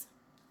is.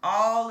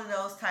 All of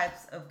those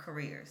types of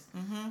careers.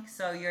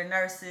 So your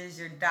nurses,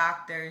 your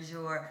doctors,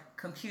 your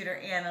computer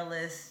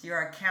analysts,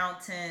 your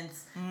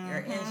accountants,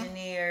 your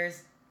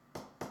engineers.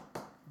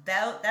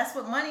 That's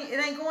what money, it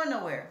ain't going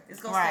nowhere.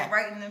 It's going to stay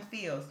right in them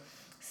fields.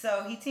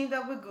 So he teamed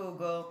up with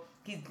Google.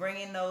 He's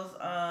bringing those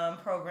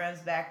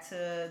programs back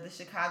to the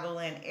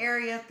Chicagoland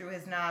area through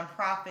his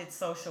nonprofit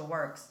Social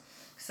Works.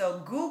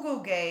 So Google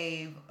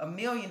gave $1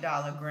 million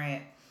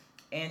grant.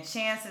 And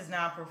Chance's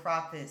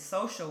non-profit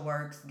Social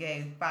Works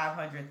gave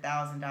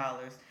 $500,000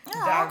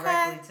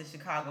 directly to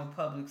Chicago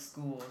public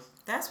schools.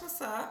 That's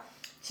what's up.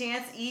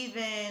 Chance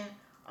even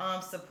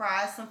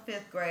surprised some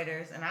fifth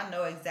graders, and I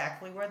know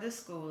exactly where this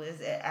school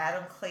is, at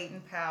Adam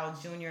Clayton Powell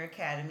Junior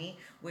Academy,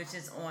 which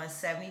is on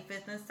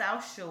 75th and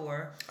South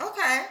Shore.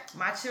 Okay.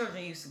 My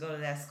children used to go to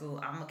that school.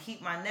 I'm going to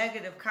keep my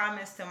negative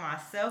comments to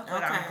myself,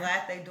 but I'm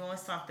glad they're doing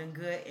something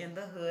good in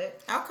the hood.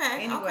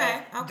 Okay.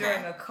 Anyway,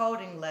 during a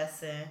coding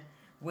lesson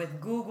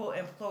with Google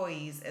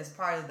employees as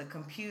part of the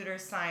Computer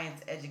Science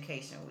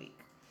Education Week.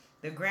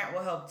 The grant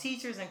will help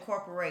teachers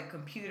incorporate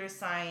computer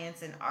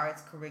science and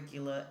arts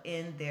curricula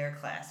in their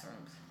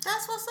classrooms.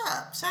 That's what's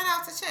up. Shout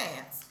out to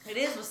Chance. It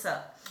is what's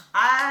up.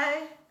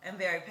 I am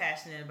very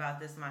passionate about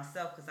this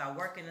myself because I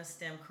work in a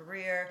STEM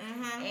career,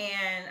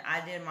 and I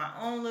did my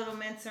own little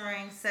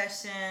mentoring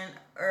session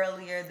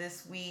earlier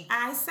this week.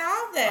 I saw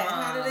that.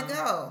 How did it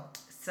go?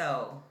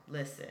 So,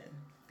 listen.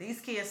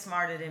 These kids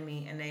smarter than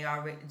me, and they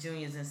are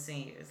juniors and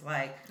seniors.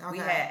 Like, we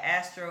had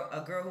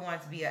a girl who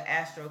wanted to be an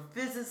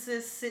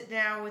astrophysicist sit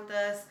down with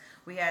us.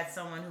 We had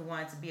someone who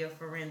wanted to be a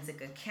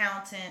forensic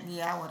accountant.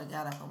 Yeah, I would have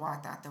got up and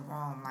walked out the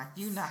room. Like,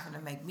 you're not going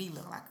to make me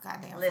look like a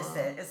goddamn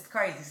Listen, it's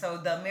crazy. So,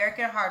 the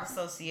American Heart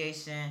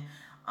Association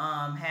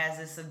has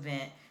this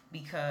event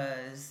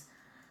because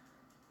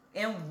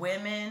in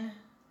women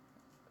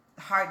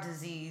heart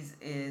disease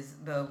is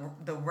the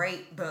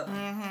rate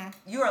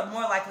you are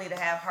more likely to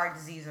have heart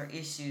disease or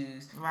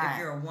issues if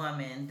you're a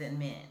woman than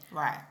men.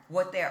 Right.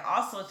 What they're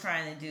also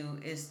trying to do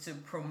is to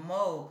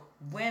promote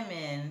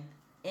women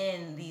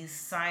in these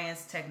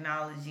science,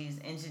 technologies,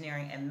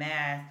 engineering, and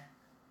math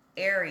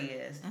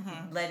areas,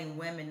 letting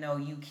women know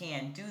you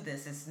can do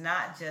this. It's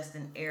not just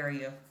an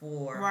area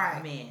for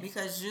men.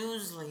 Because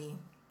usually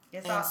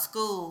in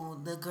school,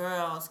 the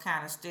girls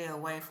kind of stay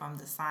away from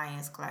the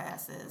science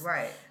classes,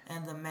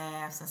 and the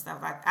maths and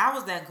stuff. Like I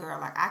was that girl.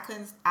 Like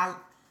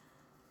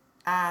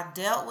I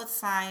dealt with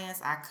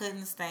science. I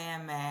couldn't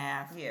stand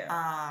math.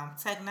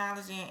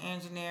 Technology and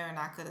engineering,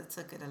 I could have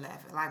took it or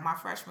left it. Like my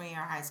freshman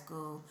year of high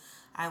school,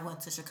 I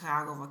went to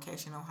Chicago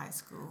Vocational High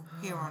School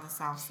here on the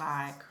South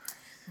Side,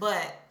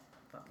 but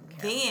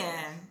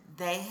then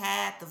they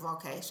had the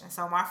vocation.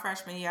 So my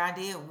freshman year, I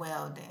did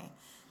welding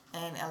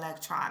and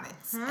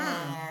electronics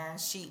and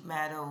sheet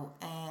metal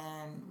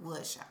and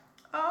wood shop.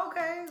 Oh,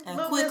 okay. And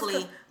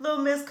little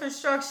Miss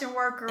Construction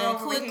worker and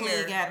over quickly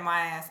here. got my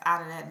ass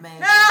out of that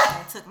major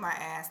and took my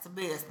ass to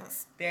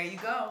business. There you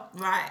go.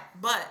 Right.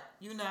 But,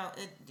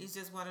 it's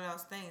just one of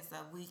those things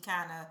that we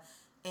kind of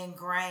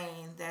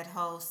ingrain that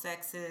whole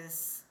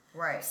sexist,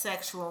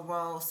 sexual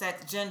role,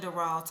 gender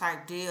role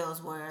type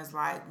deals, whereas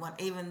like when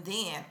even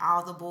then,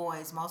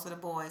 most of the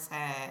boys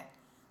had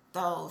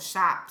those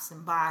shops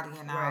and body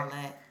and all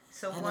that.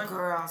 So and the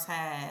girls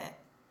had,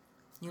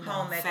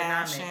 home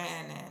fashion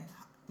and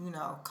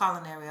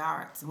culinary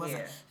arts. It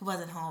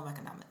wasn't home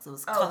economics. It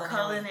was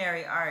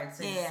culinary arts.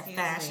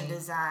 Fashion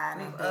design.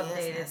 We've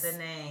updated the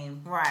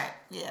name. Right.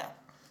 Yeah.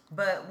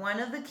 But one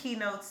of the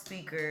keynote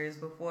speakers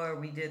before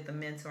we did the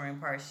mentoring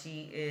part,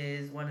 she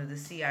is one of the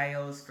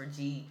CIOs for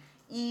GE.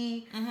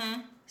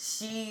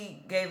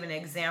 She gave an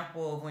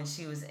example of when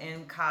she was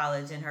in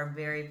college in her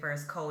very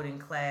first coding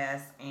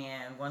class,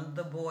 and one of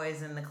the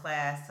boys in the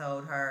class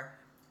told her,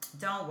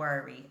 "Don't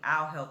worry,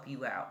 I'll help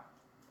you out."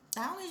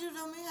 I don't need you to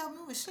help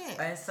me with shit.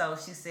 And so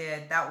she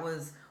said that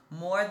was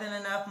more than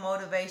enough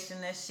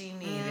motivation that she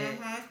needed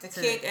to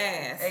kick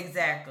ass.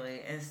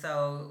 Exactly. And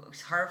so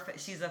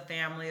she's a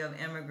family of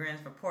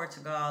immigrants from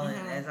Portugal,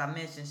 and as I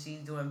mentioned, she's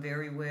doing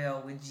very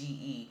well with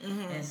GE.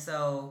 And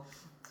so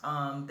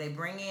they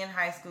bring in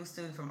high school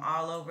students from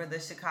all over the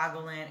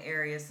Chicagoland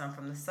area, some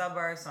from the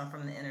suburbs, some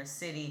from the inner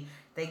city.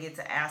 They get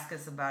to ask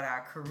us about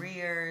our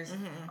careers,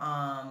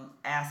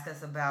 ask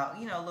us about,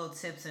 little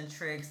tips and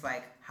tricks,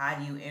 like how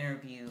do you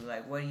interview?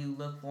 Like, what do you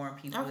look for in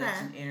people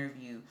that you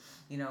interview?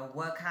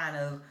 What kind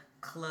of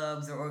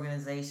clubs or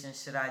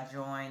organizations should I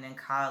join in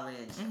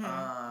college?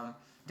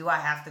 Do I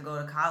have to go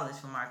to college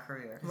for my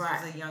career? This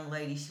was a young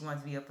lady, she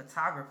wanted to be a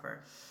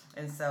photographer.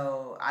 And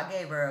so I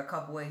gave her a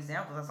couple of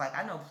examples. I was like,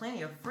 I know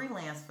plenty of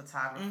freelance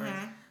photographers,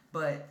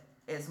 but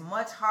it's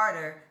much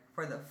harder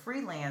for the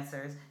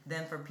freelancers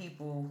than for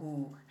people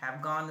who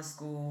have gone to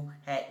school,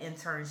 had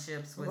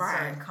internships with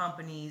certain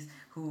companies,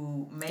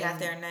 who got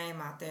their name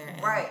out there.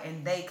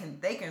 And they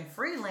can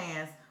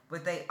freelance,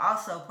 but they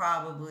also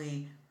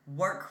probably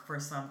work for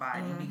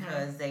somebody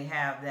because they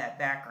have that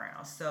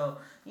background. So,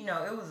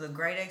 it was a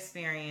great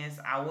experience.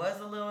 I was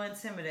a little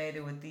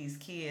intimidated with these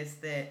kids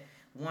that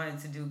wanted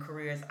to do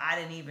careers I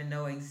didn't even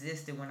know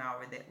existed when I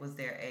was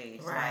their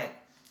age. Like,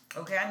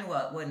 okay, I knew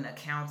what an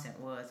accountant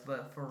was,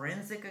 but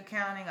forensic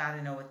accounting, I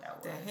didn't know what that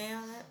was. The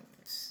hell?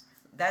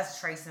 That's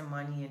tracing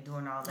money and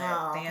doing all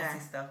that fancy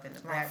stuff in the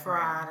background.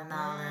 Fraud and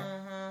all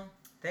that.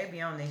 They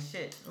be on their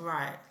shit.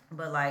 Right.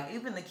 But like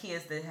even the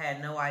kids that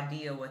had no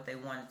idea what they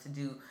wanted to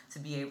do, to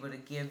be able to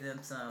give them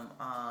some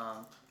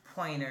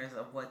pointers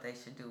of what they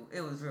should do,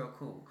 it was real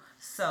cool.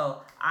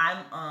 So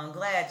I'm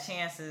glad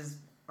Chance is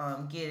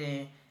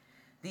getting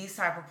these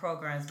type of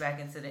programs back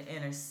into the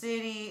inner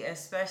city,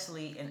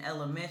 especially in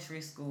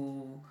elementary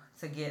school,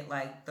 to get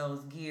like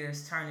those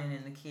gears turning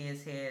in the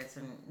kids' heads,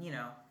 and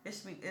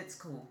it's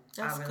cool.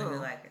 That's I really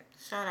like it.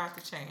 Shout out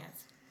to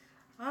Chance.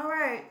 All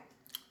right.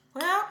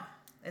 Well,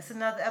 it's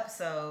another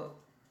episode.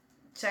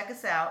 Check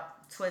us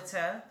out: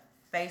 Twitter,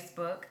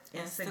 Facebook,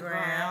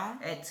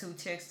 Instagram at Two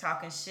Chicks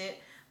Talking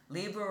Shit.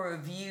 Leave a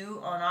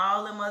review on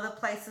all them other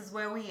places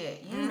where we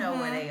at. You know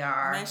where they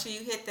are. Make sure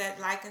you hit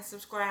that like and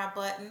subscribe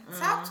button.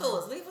 Talk to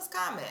us. Leave us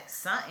comments.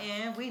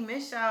 Something. We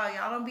miss y'all.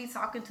 Y'all don't be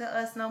talking to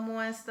us no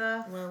more and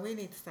stuff. Well, we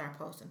need to start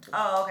posting too.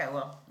 Oh, okay.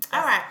 Well.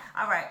 All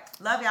right.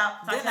 Love y'all.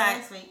 Talk to y'all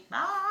next week.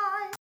 Bye.